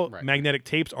now magnetic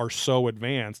tapes are so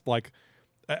advanced. Like,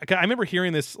 I remember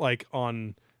hearing this like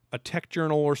on a tech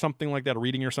journal or something like that, a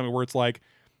reading or something, where it's like,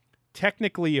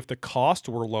 technically, if the cost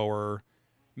were lower,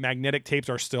 magnetic tapes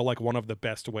are still like one of the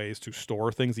best ways to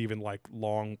store things, even like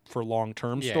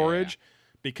long-term storage,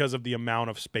 because of the amount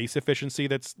of space efficiency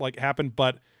that's like happened.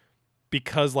 But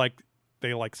because like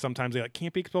they like sometimes they like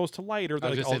can't be exposed to light, or I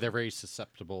was gonna say they're very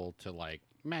susceptible to like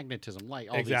magnetism, light,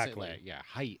 all exactly. These,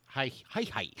 height.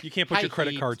 You can't put your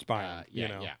credit cards by them. You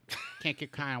know? Can't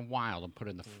get kind of wild and put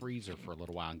it in the freezer for a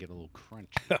little while and get a little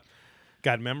crunch.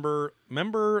 God,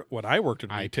 remember when I worked in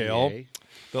retail,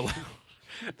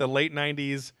 the late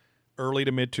 90s, early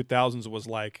to mid 2000s was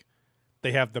like,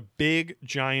 they have the big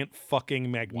giant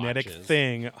fucking magnetic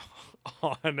thing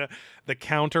on the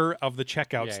counter of the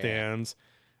checkout stands.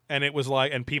 And it was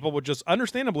like, and people would just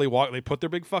understandably walk, they put their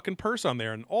big fucking purse on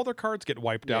there and all their cards get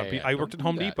wiped out. I worked at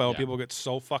Home Depot. People get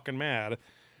so fucking mad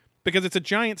because it's a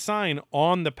giant sign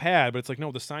on the pad, but it's like,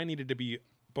 no, the sign needed to be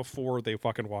before they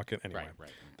fucking walk in. Anyway,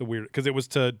 the weird, because it was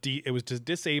to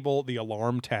disable the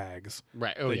alarm tags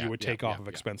that you would take off of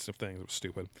expensive things. It was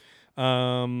stupid.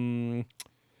 So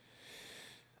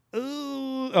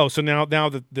now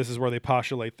that this is where they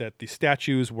postulate that the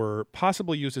statues were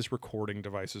possibly used as recording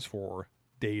devices for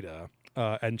data,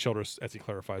 and Childress, as he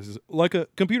clarifies, is like a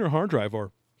computer hard drive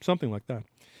or something like that.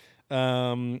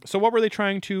 So what were they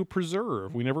trying to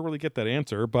preserve? We never really get that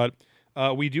answer, but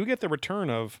we do get the return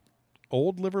of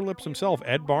old liver lips himself,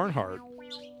 Ed Barnhart,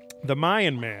 the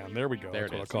Mayan Man. There we go. There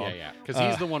That's it what is. I call him. Because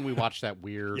he's the one we watched that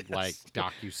weird like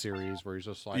docu-series where he's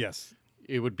just like,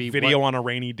 it would be video on a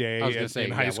rainy day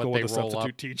in high school with a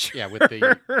substitute teacher. Yeah, with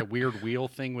the weird wheel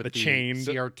thing with the chain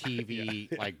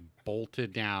CRTV like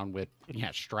bolted down with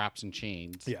straps and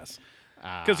chains. Yes.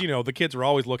 Because, the kids are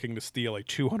always looking to steal a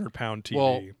 200-pound TV.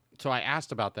 Well, so I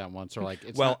asked about that once. Or like,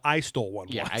 I stole one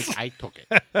Yeah, once. I took it.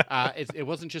 It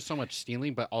wasn't just so much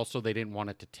stealing, but also they didn't want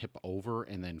it to tip over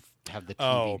and then have the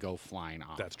TV go flying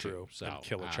off. That's true. So And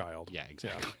kill a child. Yeah,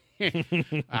 exactly.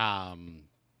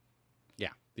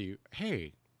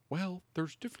 Well,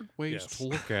 there's different ways to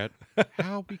look at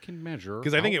how we can measure.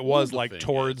 Because I think it was like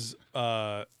towards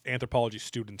anthropology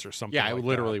students or something. Yeah, like it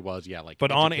literally that. was. Yeah, like.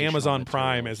 But on educational Amazon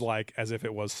Prime materials. as if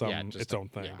it was its own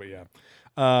thing. Yeah. But yeah.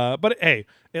 But hey,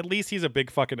 at least he's a big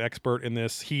fucking expert in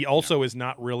this. He also is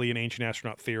not really an ancient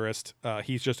astronaut theorist.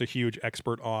 He's just a huge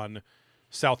expert on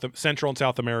Central and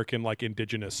South American like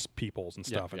indigenous peoples and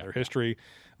stuff and their history.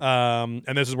 And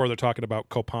this is where they're talking about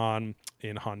Copan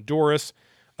in Honduras,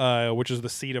 which is the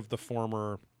seat of the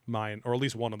former Mayan, or at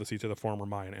least one of the seats of the former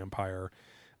Mayan Empire.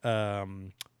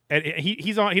 And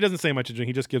he doesn't say much.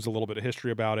 He just gives a little bit of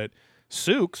history about it.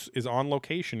 Sooks is on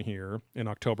location here in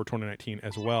October 2019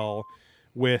 as well,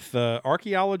 with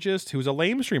archaeologist who's a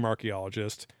lamestream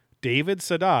archaeologist, David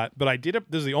Sadat. But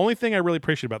this is the only thing I really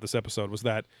appreciate about this episode was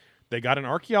that they got an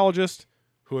archaeologist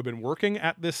who had been working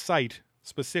at this site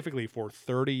specifically for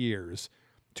 30 years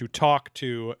to talk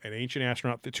to an ancient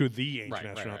astronaut,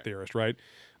 theorist, right?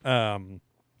 And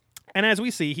as we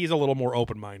see, he's a little more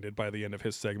open-minded by the end of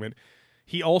his segment.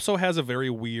 He also has a very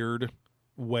weird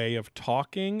way of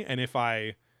talking, and if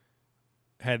I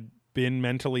had been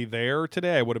mentally there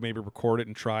today, I would have maybe recorded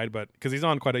and tried, but because he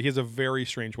has a very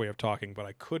strange way of talking, but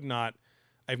I could not.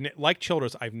 Like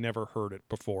Childress, I've never heard it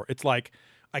before. It's like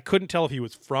I couldn't tell if he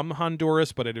was from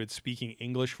Honduras, but had been speaking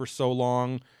English for so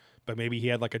long, but maybe he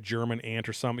had like a German aunt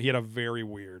or something. He had a very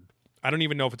weird. I don't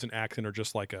even know if it's an accent or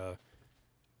just like a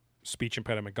speech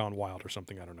impediment gone wild or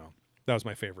something. I don't know. That was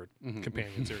my favorite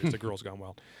companion series, The Girls Gone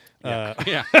Wild.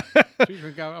 Yeah.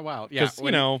 Gone Wild. Yeah.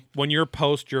 Because, when you're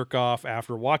post jerk off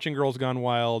after watching Girls Gone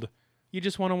Wild, you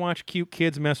just want to watch cute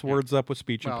kids mess words up with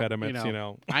speech impediments,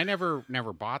 I never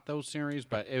bought those series,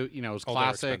 but it was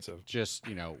classic. Expensive. Just,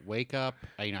 wake up.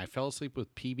 I fell asleep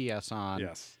with PBS on.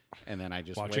 Yes. And then I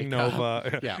just watching wake Nova.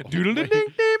 Up. Yeah.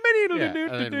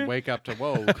 And then wake up to,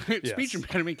 whoa, speech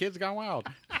impediment kids gone wild.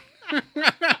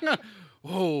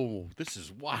 Whoa, this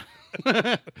is wild.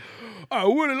 I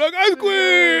wouldn't like ice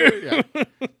cream.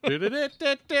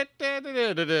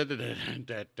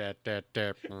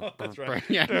 That's right.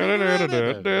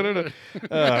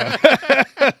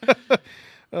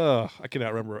 I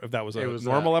cannot remember if that was a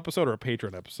normal episode or a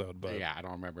Patreon episode. But yeah, I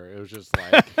don't remember. It was just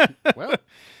like, well.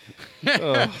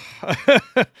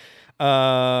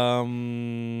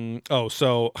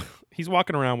 So he's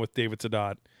walking around with David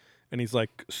Sadat, and he's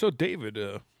like, "So David,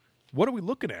 what are we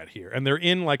looking at here?" And they're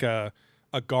in like a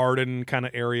garden kind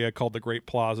of area called the Great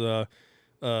Plaza.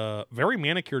 Very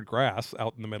manicured grass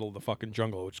out in the middle of the fucking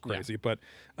jungle, which is crazy. Yeah. But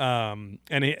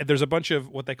there's a bunch of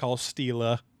what they call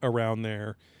stela around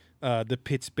there, the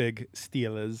Pittsburgh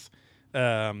Steelers.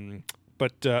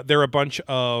 But they're a bunch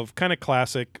of kind of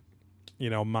classic,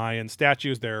 Mayan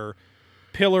statues. They're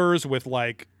pillars with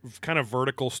like kind of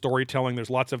vertical storytelling. There's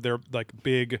lots of their like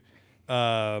big.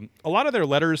 A lot of their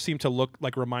letters seem to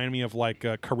remind me of like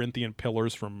Corinthian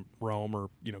pillars from Rome or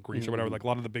Greece or whatever. Like a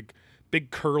lot of the big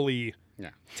curly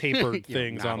tapered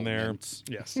things on there.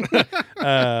 Yes.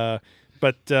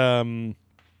 But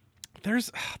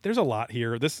there's a lot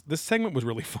here. This segment was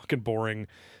really fucking boring.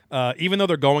 Even though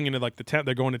they're going into like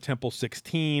they're going to Temple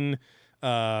 16.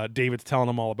 David's telling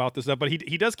them all about this stuff, but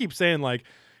he does keep saying like.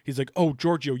 He's like, "Oh,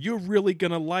 Giorgio, you're really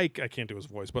gonna like." I can't do his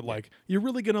voice, but like, you're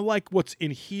really gonna like what's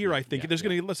in here. I think there's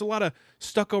a lot of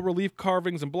stucco relief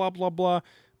carvings and blah blah blah.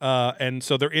 And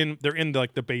so they're in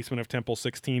like the basement of Temple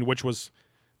 16, which was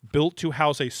built to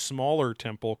house a smaller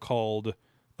temple called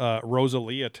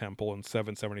Rosalia Temple in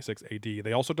 776 AD.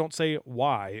 They also don't say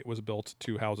why it was built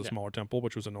to house a smaller temple,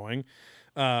 which was annoying,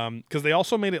 because they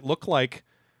also made it look like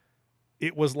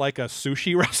it was like a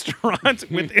sushi restaurant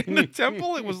within the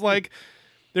temple. It was like.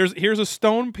 Here's a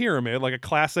stone pyramid, like a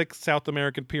classic South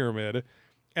American pyramid,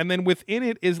 and then within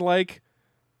it is like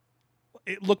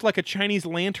it looked like a Chinese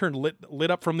lantern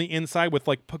lit up from the inside with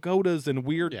like pagodas and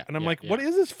weird. And I'm like, what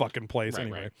is this fucking place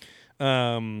anyway?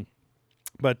 Right.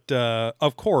 But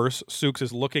of course, Sooks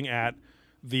is looking at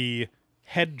the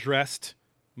head-dressed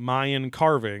Mayan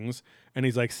carvings, and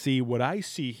he's like, "See, what I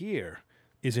see here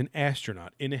is an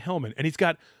astronaut in a helmet, and he's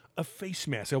got." A face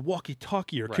mask, a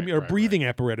walkie-talkie, or a breathing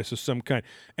apparatus of some kind,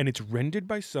 and it's rendered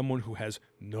by someone who has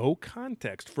no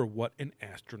context for what an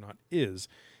astronaut is.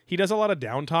 He does a lot of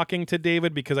down-talking to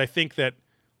David because I think that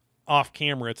off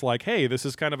camera it's like, hey, this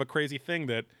is kind of a crazy thing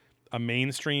that a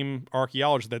mainstream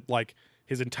archaeologist that like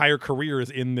his entire career is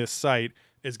in this site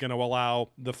is going to allow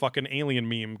the fucking alien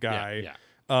meme guy yeah.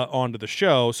 onto the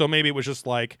show. So maybe it was just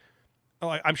like,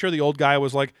 I'm sure the old guy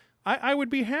was like, I would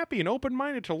be happy and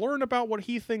open-minded to learn about what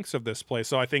he thinks of this place.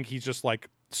 So I think he's just like,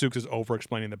 Sooks is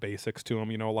over-explaining the basics to him,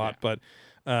 a lot. Yeah.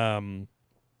 But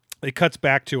it cuts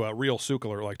back to a real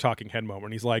Sukler, like, talking head moment.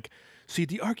 And he's like, see,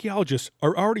 the archaeologists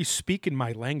are already speaking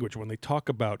my language when they talk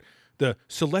about the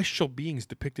celestial beings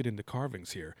depicted in the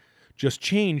carvings here. Just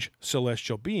change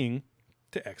celestial being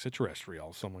to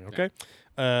extraterrestrial. So I'm like,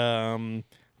 okay.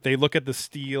 They look at the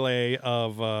stele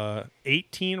of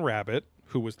 18 Rabbit,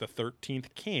 who was the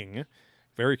 13th king.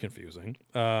 Very confusing.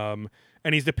 And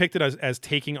he's depicted as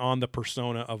taking on the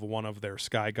persona of one of their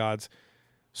sky gods.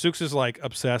 Sooks is like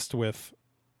obsessed with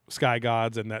sky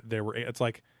gods and that it's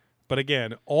like, but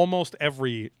again, almost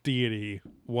every deity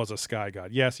was a sky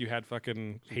god. Yes, you had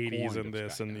fucking Hades and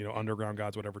this and, underground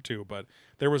gods, whatever too, but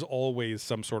there was always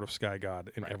some sort of sky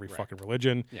god in every fucking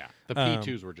religion. Yeah. The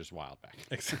P2s were just wild back.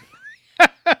 Exactly.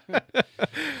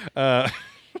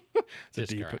 It's a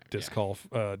deep disc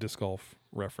golf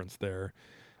reference there.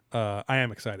 I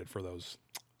am excited for those.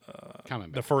 Coming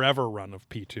back. The forever run of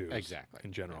P2s. Exactly.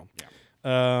 In general.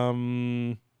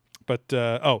 Yeah.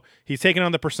 But he's taking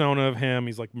on the persona of him.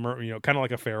 He's like, kind of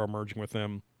like a pharaoh merging with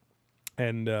him.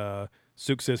 And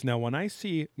Sook says, now when I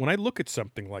look at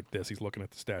something like this, he's looking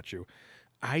at the statue,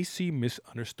 I see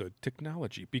misunderstood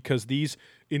technology because these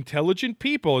intelligent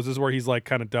people, this is where he's like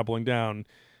kind of doubling down,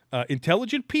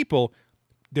 intelligent people,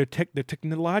 their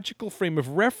technological frame of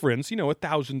reference,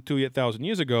 1,000 to 1,000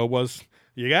 years ago was,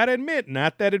 you got to admit,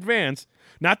 not that advanced.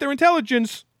 Not their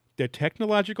intelligence, their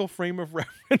technological frame of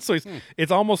reference. So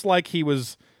it's almost like he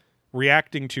was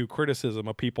reacting to criticism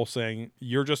of people saying,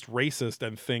 you're just racist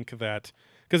and think that,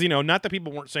 because, not that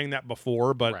people weren't saying that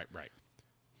before, but right.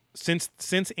 Since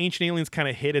Ancient Aliens kind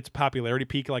of hit its popularity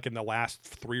peak like in the last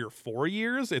 3 or 4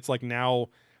 years, it's like now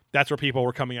that's where people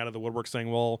were coming out of the woodwork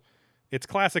saying, well, it's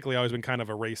classically always been kind of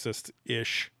a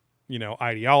racist-ish,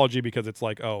 ideology because it's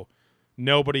like, oh,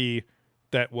 nobody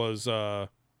that was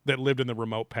that lived in the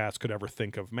remote past could ever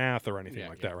think of math or anything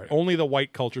like that, right? Only the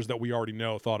white cultures that we already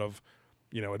know thought of,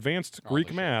 advanced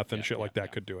Greek math and shit like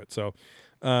that could do it. So,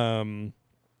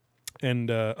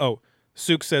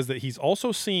 Sook says that he's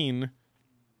also seen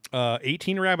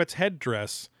 18 Rabbit's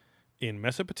headdress in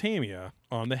Mesopotamia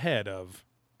on the head of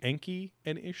Enki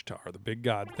and Ishtar, the big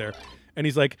god there. And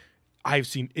he's like, I've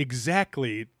seen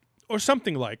exactly, or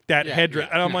something like that headdress.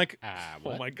 And I'm like,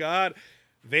 oh my God.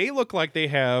 They look like they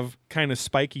have kind of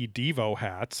spiky Devo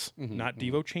hats, not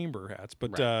Devo chamber hats,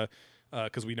 but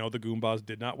because we know the Goombas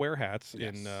did not wear hats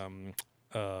in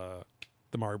the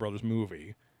Mario Brothers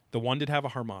movie. The one did have a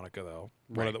harmonica though,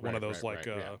 one of those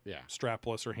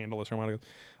strapless or handleless harmonicas.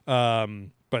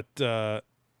 But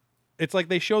it's like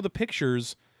they show the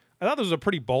pictures. I thought this was a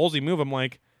pretty ballsy move. I'm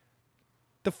like,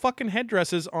 the fucking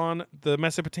headdresses on the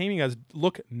Mesopotamia guys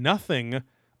look nothing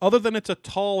other than it's a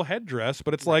tall headdress,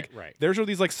 but it's there's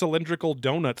these like cylindrical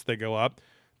donuts that go up.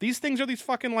 These things are these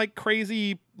fucking like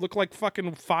crazy, look like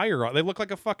fucking fire. They look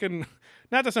like a fucking,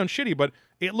 not to sound shitty, but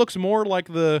it looks more like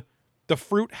the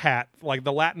fruit hat, like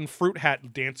the Latin fruit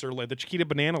hat dancer, like the Chiquita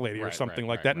Banana Lady or something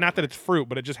like that. Not that it's fruit,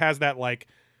 but it just has that like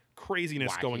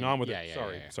craziness going on with it.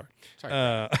 Sorry.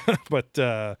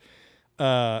 But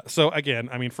so again,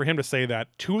 I mean, for him to say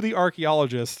that to the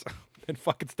archaeologist and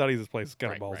fucking studies this place is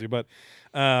kind of ballsy.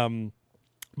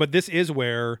 But this is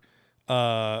where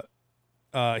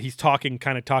he's talking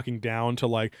down to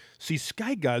like, see,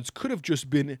 sky gods could have just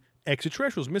been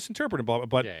extraterrestrials, misinterpreted, blah, blah,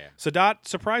 blah. But Sadat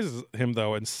surprises him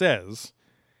though and says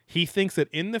he thinks that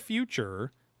in the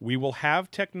future we will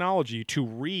have technology to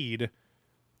read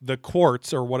the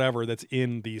quartz or whatever that's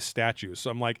in these statues. So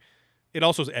I'm like, it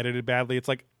also is edited badly. It's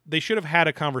like they should have had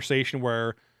a conversation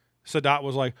where Sadat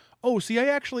was like, oh, see,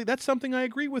 that's something I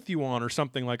agree with you on, or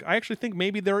something like, I actually think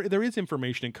maybe there is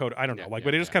information in code. I don't know,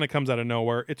 but it just kind of comes out of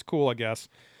nowhere. It's cool, I guess.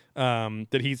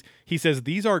 That he says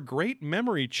these are great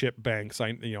memory chip banks.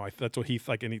 That's what he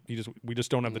like, and we just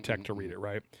don't have the tech to read it,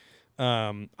 right?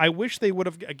 I wish they would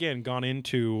have again gone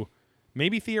into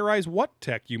maybe theorize what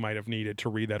tech you might have needed to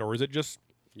read that, or is it just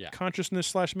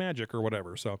consciousness / magic or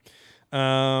whatever? So,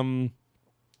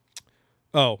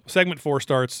 segment 4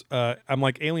 starts. I'm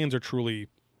like, aliens are truly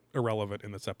irrelevant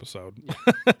in this episode.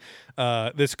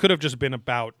 This could have just been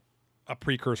about a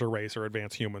precursor race or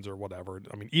advanced humans or whatever.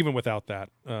 I mean, even without that,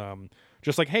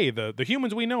 just like, hey, the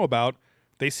humans we know about,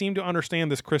 they seem to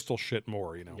understand this crystal shit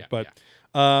more,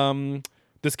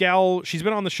 This gal, she's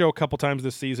been on the show a couple times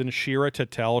this season, Shira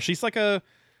Tatel. She's like a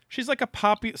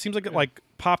popular,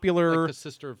 like the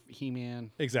sister of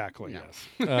He-Man. Exactly. Yes.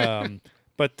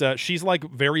 But she's like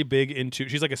very big into.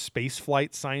 She's like a space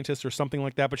flight scientist or something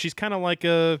like that. But she's kind of like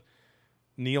a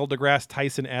Neil deGrasse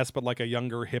Tyson-esque, but like a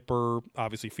younger, hipper,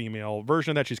 obviously female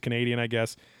version of that. She's Canadian, I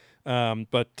guess.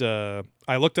 But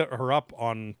I looked at her up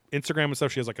on Instagram and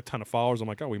stuff. She has like a ton of followers. I'm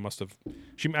like, oh, we must have.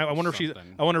 I wonder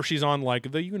if she's on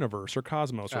like The Universe or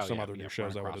Cosmos or some other new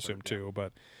shows. I would assume too.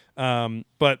 But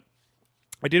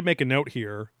I did make a note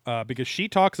here because she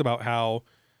talks about how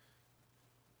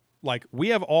like we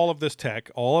have all of this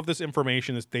tech, all of this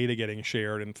information, this data getting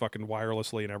shared and fucking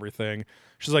wirelessly and everything.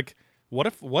 She's like, what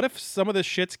if some of this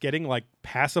shit's getting like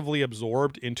passively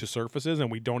absorbed into surfaces and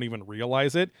we don't even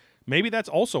realize it? Maybe that's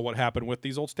also what happened with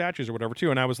these old statues or whatever too.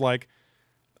 And I was like,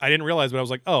 I didn't realize, but I was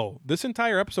like, oh, this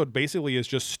entire episode basically is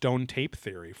just stone tape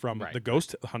theory from the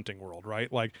ghost hunting world,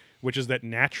 right? Like, which is that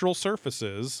natural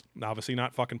surfaces, obviously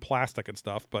not fucking plastic and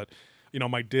stuff, but you know,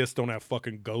 my discs don't have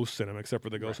fucking ghosts in them except for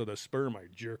the ghost of the sperm. I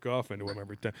jerk off into them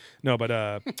every time. No, but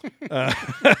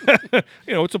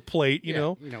you know, it's a plate. You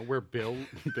know, where Bill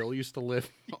used to live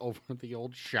over the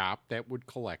old shop that would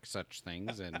collect such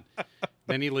things, and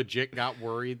then he legit got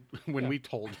worried when we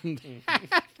told him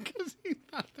that because he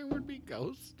thought there would be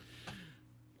ghosts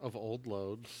of old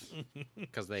loads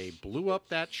because they blew up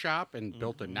that shop and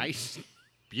built a nice,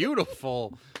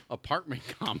 beautiful apartment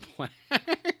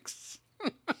complex.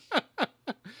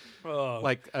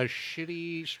 Like a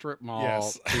shitty strip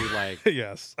mall to like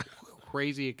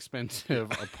crazy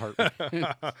expensive apartment.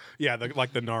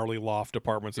 Like the gnarly loft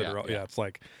apartments that are it's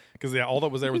like because all that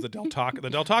was there was the Del Taco.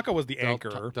 The Del Taco was the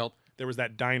anchor. There was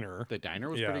that diner. The diner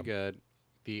was pretty good.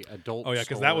 The adult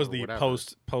because that was the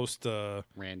post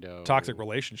rando toxic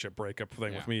relationship breakup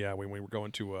thing with me. Yeah, when we were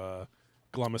going to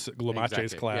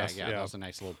Glamache's class. Yeah, that was a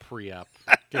nice little pre-up.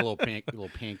 Get a little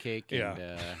pancake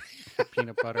and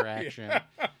peanut butter action.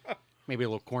 Maybe a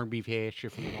little corned beef hash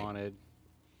if you wanted.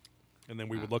 And then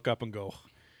we would look up and go,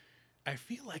 I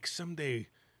feel like someday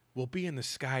we'll be in the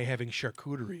sky having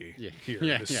charcuterie here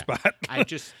in this spot. I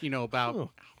just, about a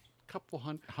couple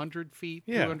 100 feet,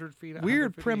 200 feet.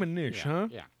 Weird premonition, huh?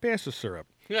 Yeah. Pass the syrup.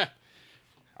 Yeah.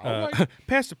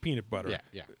 Pass the peanut butter.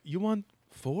 Yeah. You want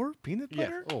 4 peanut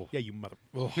butter? Oh. Yeah, you mother.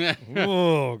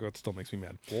 Oh, God, it still makes me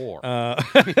mad. 4.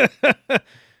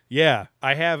 Yeah,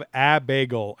 I have a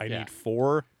bagel. I need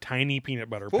 4 tiny peanut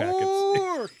butter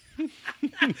packets.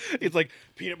 It's like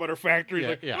peanut butter factory.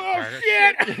 Oh,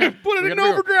 shit. Put it in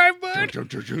overdrive, bud.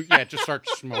 Yeah, just start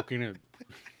smoking it.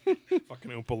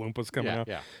 Fucking Oompa Loompas coming out.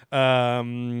 Yeah.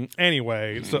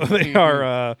 Anyway, so they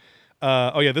are.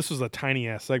 This was a tiny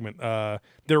ass segment.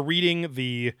 They're reading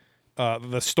the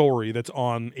story that's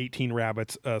on 18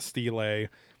 Rabbits, Stele,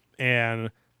 and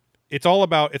it's all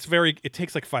about. It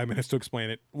takes like 5 minutes to explain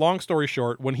it. Long story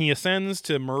short, when he ascends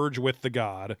to merge with the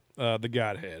God, the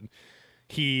Godhead,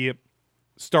 he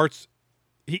starts.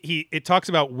 It talks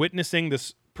about witnessing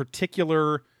this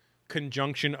particular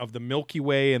conjunction of the Milky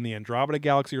Way and the Andromeda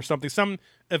Galaxy or something, some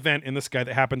event in the sky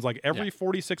that happens like every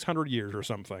 4,600 years or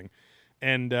something.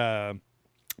 And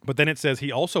but then it says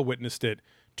he also witnessed it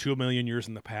 2 million years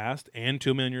in the past and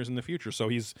 2 million years in the future. So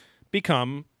he's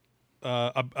become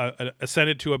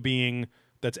ascended to a being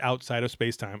that's outside of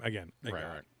space-time. Again.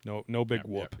 Right. No big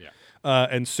whoop.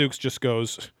 And Sooks just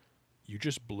goes, "You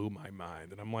just blew my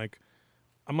mind." And I'm like,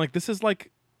 this is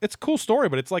like, it's a cool story,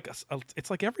 but it's like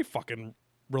every fucking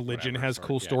religion has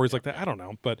cool stories like that. I don't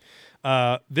know, but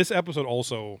this episode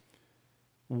also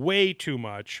way too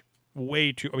much.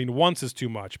 Once is too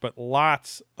much, but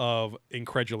lots of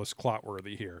incredulous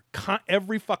clotworthy here.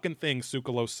 Every fucking thing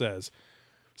Tsoukalos says,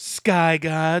 sky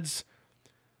gods,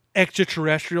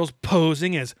 extraterrestrials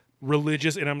posing as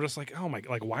religious, and I'm just like, oh my,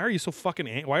 like, why are you so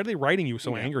fucking? Why are they writing you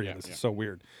so angry? This is so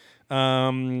weird.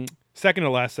 Second to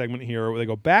last segment here, where they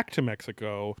go back to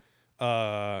Mexico.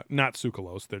 Not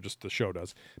Tsoukalos, they're just the show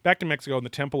does. Back to Mexico in the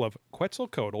temple of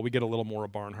Quetzalcoatl. We get a little more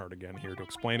of Barnhart again here to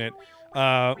explain it.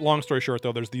 Long story short,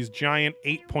 though, there's these giant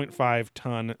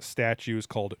 8.5-ton statues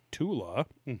called Tula.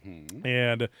 Mm-hmm.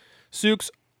 And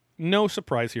Sooks, no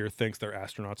surprise here, thinks they're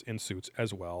astronauts in suits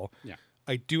as well. Yeah.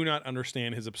 I do not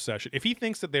understand his obsession. If he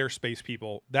thinks that they're space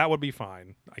people, that would be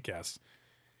fine, I guess.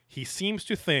 He seems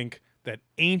to think that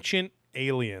ancient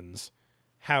aliens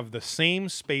have the same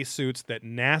spacesuits that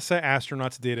NASA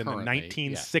astronauts did in the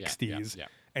 1960s,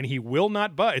 and he will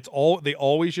not. But they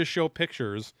always just show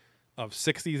pictures of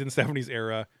 60s and 70s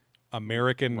era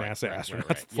American NASA astronauts.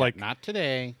 Right. It's like not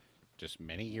today, just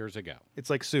many years ago. It's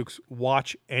like, Sooks,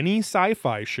 watch any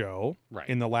sci-fi show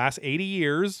in the last 80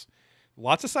 years.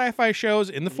 Lots of sci-fi shows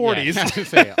in the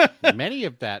 40s. Yeah, many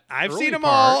of that. I've seen them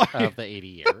all of the 80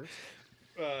 years.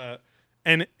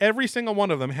 And every single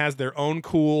one of them has their own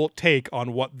cool take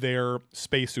on what their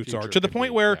spacesuits are, to the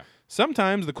point where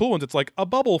Sometimes the cool ones, it's like a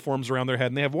bubble forms around their head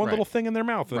and they have one Right. little thing in their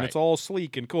mouth and Right. it's all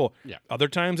sleek and cool. Yeah. Other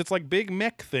times it's like big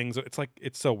mech things. It's like,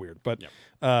 it's so weird. But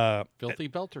Yep. Filthy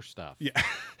belter stuff. yeah,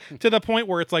 to the point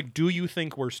where it's like, do you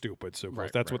think we're stupid, Sucrose?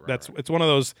 Right, That's right, what right, that's. right. It's one of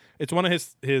those. It's one of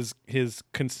his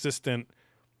consistent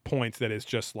points that is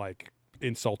just like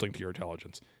insulting to your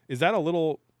intelligence. Is that a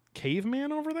little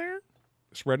caveman over there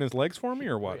spreading his legs for me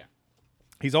or what? yeah.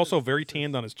 He's also very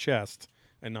tanned on his chest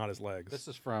and not his legs. This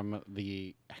is from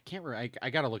the I can't remember. I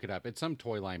got to look it up. It's some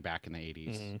toy line back in the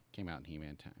 80s. Mm-hmm. Came out in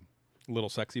He-Man time. Little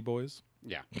sexy boys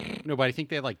Yeah. No, but I think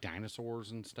they had like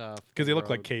dinosaurs and stuff. because they look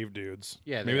like rode. cave dudes.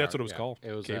 Yeah, maybe they that's are, what it was yeah. called.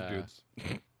 It was, cave dudes.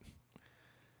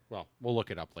 Well, we'll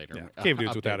look it up later. Yeah, cave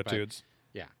dudes with Update, but attitudes.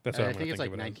 Yeah. That's And what I I'm think gonna it's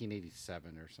like think of it as.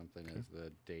 1987 or something is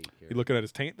the date here. You looking at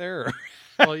his taint there? Or?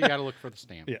 Well, you got to look for the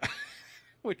stamp. Yeah,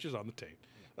 which is on the taint.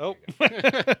 Oh, He's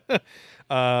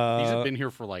been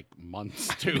here for like months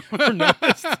too.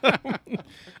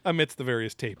 amidst the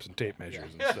various tapes and tape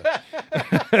measures and stuff.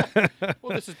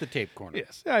 Well, this is the tape corner.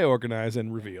 Yes, I organize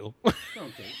and reveal.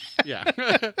 Okay. Yeah.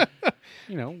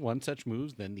 One such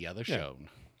moves, then the other shown.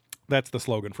 That's the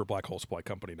slogan for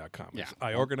blackholesupplycompany.com. Yeah.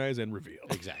 I organize and reveal.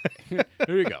 Exactly.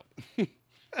 There you go.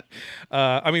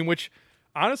 Which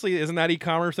honestly, isn't that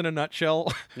e-commerce in a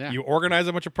nutshell? Yeah. You organize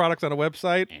a bunch of products on a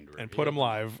website And and put reveal them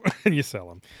live and you sell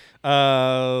them.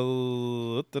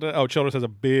 Childress has a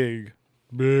big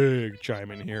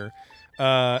chime in here.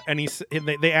 And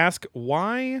they ask,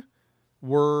 why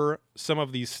were some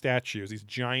of these statues, these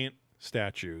giant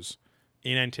statues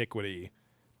in antiquity,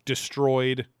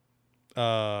 destroyed,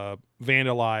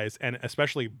 vandalized, and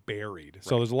especially buried?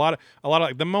 So there's a lot of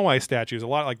like the Moai statues, a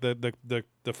lot like the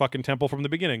fucking temple from the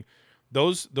beginning.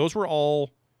 Those were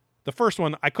all, the first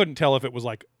one I couldn't tell if it was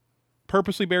like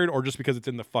purposely buried or just because it's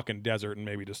in the fucking desert and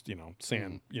maybe just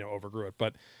sand overgrew it.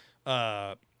 But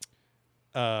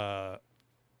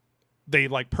they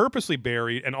like purposely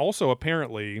buried, and also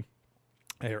apparently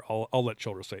here I'll let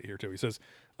Childress say it here too. He says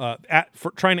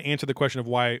for trying to answer the question of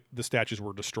why the statues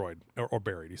were destroyed or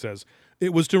buried. He says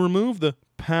it was to remove the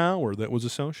power that was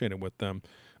associated with them.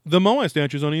 The Moai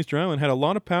statues on Easter Island had a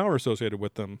lot of power associated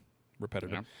with them.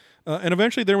 Repetitive. Yeah. And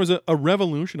eventually there was a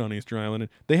revolution on Easter Island, and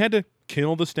they had to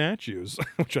kill the statues,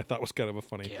 which I thought was kind of a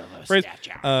funny phrase.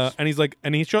 And he's like,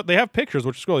 they have pictures,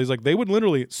 which is cool. He's like, they would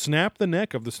literally snap the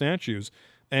neck of the statues.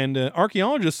 And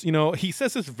archaeologists, he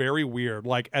says this very weird,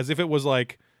 like as if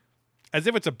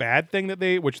it's a bad thing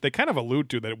which they kind of allude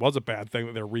to that it was a bad thing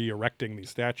that they're re-erecting these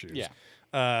statues.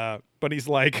 Yeah. But he's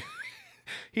like,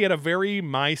 he had a very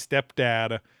my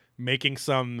stepdad making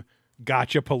some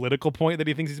gotcha political point that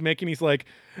he thinks he's making. He's like,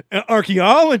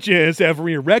 archaeologists have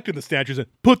re-erected the statues and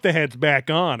put the heads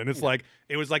back on. And it's like,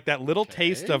 it was like that little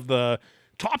taste of the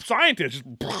top scientists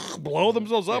just blow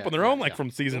themselves up on their own, like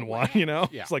from season 1, Yeah.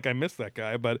 It's like, I missed that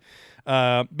guy. But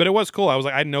it was cool. I was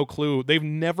like, I had no clue. They've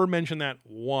never mentioned that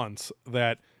once,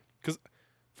 because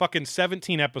fucking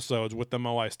 17 episodes with the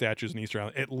Moai statues in Easter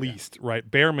Island, at least, right?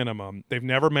 Bare minimum. They've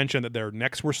never mentioned that their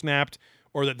necks were snapped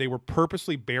or that they were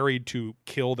purposely buried to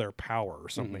kill their power or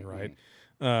something, right?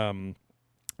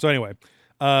 So anyway,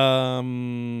 I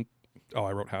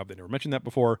wrote how they never mentioned that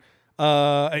before.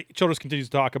 Childress continues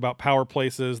to talk about power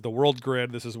places, the world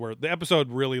grid. This is where the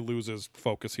episode really loses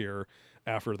focus here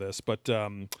after this, but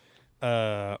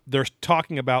they're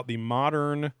talking about the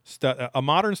modern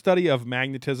study of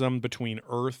magnetism between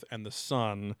Earth and the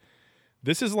sun.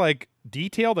 This is like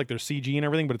detailed, like there's CG and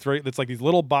everything, but it's like these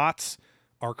little bots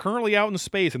are currently out in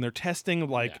space and they're testing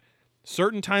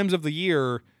certain times of the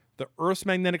year the Earth's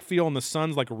magnetic field and the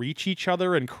sun's like reach each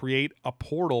other and create a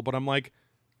portal. But I'm like,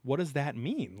 what does that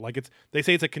mean? Like they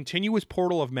say it's a continuous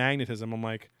portal of magnetism. I'm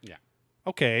like, Yeah.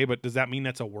 Okay, but does that mean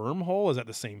that's a wormhole? Is that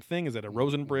the same thing? Is that a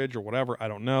Rosen bridge or whatever? I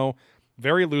don't know.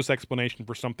 Very loose explanation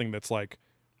for something that's like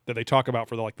that they talk about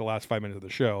for the last 5 minutes of the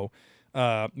show.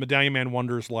 Medallion Man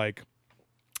wonders like,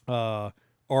 are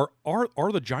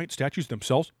the giant statues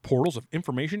themselves portals of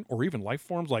information or even life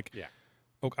forms? Like, Yeah.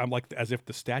 I'm like as if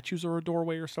the statues are a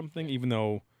doorway or something. Even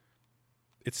though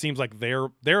it seems like they're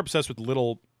obsessed with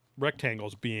little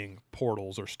rectangles being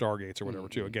portals or stargates or whatever.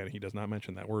 Too. Again, he does not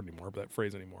mention that word anymore, but that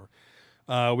phrase anymore.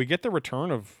 We get the return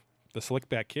of the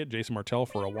slickback kid, Jason Martell,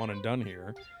 for a one and done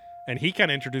here, and he kind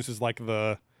of introduces like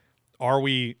are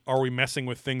we messing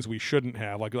with things we shouldn't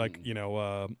have? Like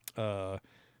I'm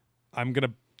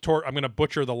gonna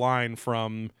butcher the line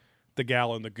from the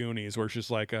gal in the Goonies where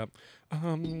she's like,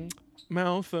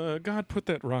 mouth, God put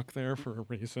that rock there for a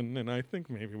reason, and I think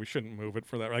maybe we shouldn't move it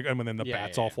for that. Like, and then the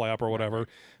bats all fly up or whatever.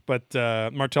 But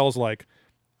Martell's like,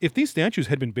 if these statues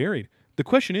had been buried, the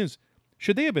question is,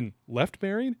 should they have been left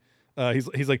buried?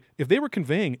 He's like, if they were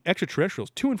conveying extraterrestrials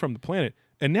to and from the planet,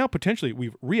 and now potentially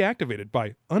we've reactivated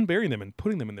by unburying them and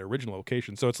putting them in their original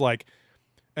location. So it's like,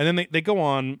 and then they go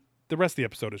on. The rest of the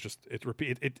episode is just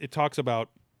it talks about,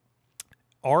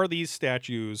 are these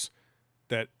statues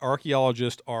that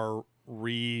archaeologists are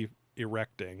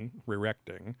re-erecting,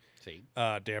 See,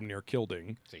 damn near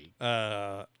kilding. see.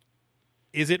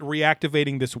 Is it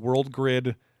reactivating this world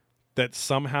grid that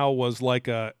somehow was like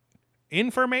a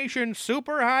information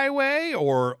superhighway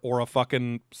or a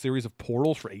fucking series of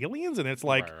portals for aliens? And it's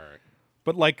like, Right.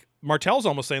 but like Martell's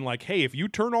almost saying like, hey, if you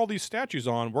turn all these statues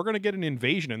on, we're gonna get an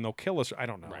invasion and they'll kill us. I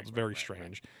don't know. It's very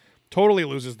strange. Totally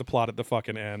loses the plot at the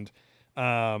fucking end.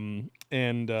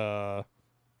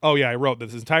 Oh yeah, I wrote that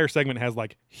this entire segment has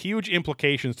like huge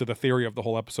implications to the theory of the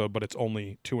whole episode, but it's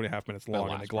only 2.5 minutes long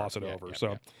and they gloss it over.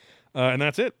 And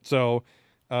that's it. So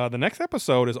the next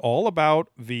episode is all about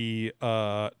the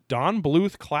Don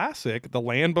Bluth classic, The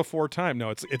Land Before Time.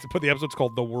 No, it's the episode's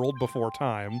called The World Before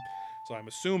Time. So I'm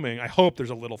assuming, I hope there's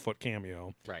a Littlefoot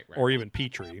cameo, Right. or even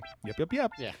Petrie.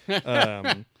 Yep.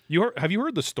 Yeah. Have you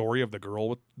heard the story of the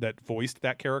girl that voiced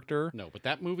that character? No, but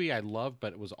that movie I loved,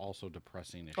 but it was also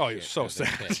depressing. As Oh, shit you're so as a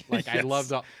sad. kid. Like I Yes.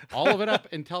 loved all of it up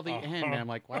until the end. And I'm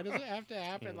like, why does it have to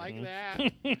happen like that?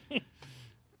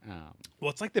 Well,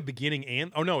 it's like the beginning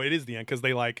and it is the end because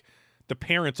they like the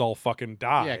parents all fucking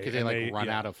die. Yeah, because they and like run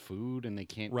yeah. out of food and they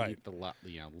can't Right. eat the leaves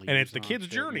And it's the on kid's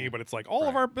shit, journey, yeah. but it's like all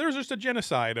of Right. there's just a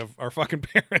genocide of our fucking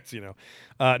parents,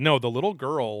 No, the little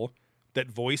girl that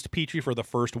voiced Peachy for the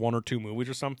first 1 or 2 movies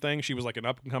or something, she was like an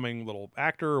up and coming little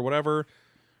actor or whatever.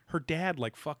 Her dad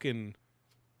like fucking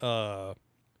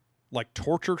like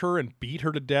tortured her and beat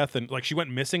her to death, and like she went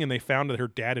missing and they found that her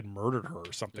dad had murdered her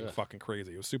or something fucking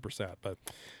crazy. It was super sad, but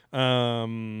a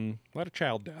lot of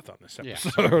child death on this Yeah.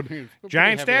 episode. Pretty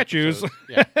Giant heavy statues.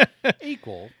 episode. Yeah.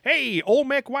 Equal. Hey,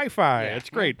 Olmec Wi-Fi. Yeah. It's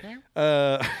great. Okay.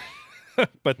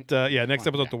 But next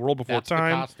episode, The World Before That's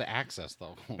Time. the cost to access,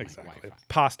 though. Exactly. Wi-Fi.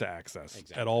 Pasta access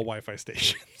Exactly. at all Wi-Fi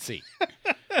stations. See.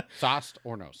 Sauced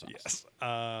or no sauce? Yes.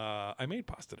 I made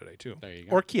pasta today too. There you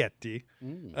go. Orchietti.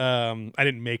 I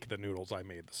didn't make the noodles. I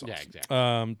made the sauce. Yeah,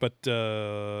 exactly. But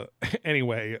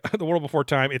anyway, The World Before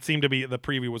Time. It seemed to be the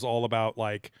preview was all about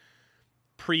like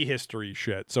prehistory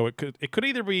shit. So it could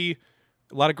either be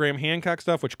a lot of Graham Hancock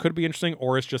stuff, which could be interesting,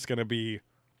 or it's just going to be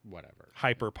Whatever.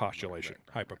 hyperpostulation.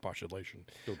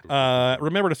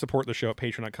 Remember to support the show at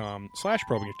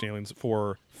patreon.com/probingancientaliens.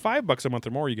 For $5 a month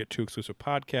or more, you get 2 exclusive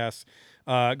podcasts.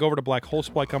 Go over to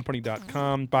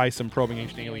blackholesupplycompany.com, buy some Probing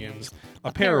Ancient Aliens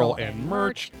apparel and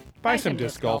merch, buy some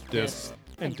disc golf discs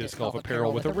and disc golf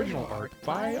apparel with original art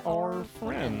by our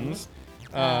friends.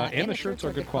 And the shirts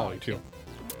are good quality too.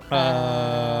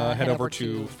 Head over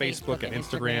to Facebook and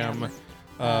Instagram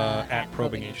at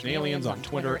Probing Ancient Aliens, on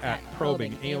Twitter at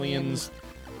Probing Aliens.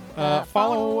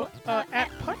 Follow at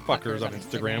Puttfuckers on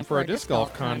Instagram for our disc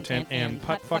golf content, and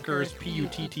Puttfuckers,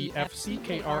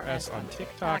 PUTTFCKRS on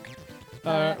TikTok,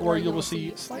 where you will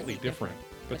see slightly different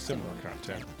but similar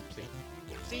content.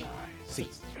 See.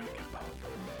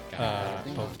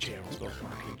 Both channels, both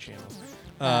marketing channels.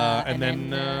 And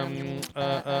then,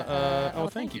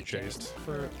 thank you, Chase,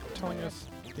 for telling us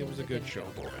it was a good show,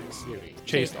 boys.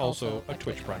 Chase, also a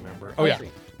Twitch Prime member. Oh, yeah.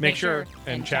 Make sure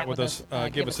and chat with us.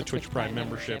 Give us a Twitch Prime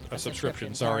membership, a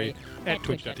subscription, at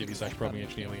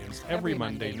twitch.tv/ProbingAncientAliens every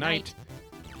Monday night.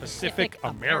 Pacific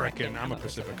American. I'm a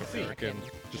Pacific American,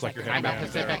 just like your I'm a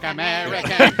headband. Pacific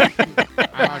American.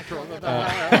 I'm a troll of the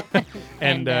world.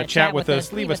 And chat with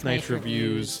us, leave us nice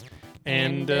reviews,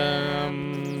 and,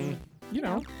 Do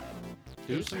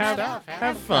some have stuff.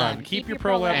 have fun. Keep your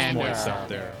prolapse And, moist out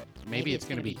there. Maybe it's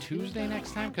going to be Tuesday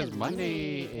next time because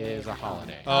Monday is a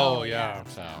holiday. Oh, yeah.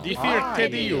 So, Die 4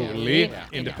 di Juli. Yeah.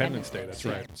 Independence Day, that's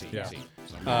right. Yeah. So maybe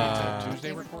it's a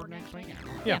Tuesday record next week. I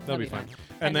don't know. Yeah, that'll be fun.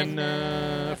 And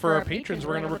then for our patrons,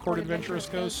 we're going to record Adventurous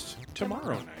Ghost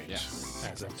tomorrow night. Yes.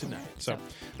 As of tonight. So,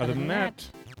 other than that,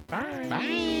 bye.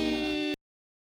 Bye.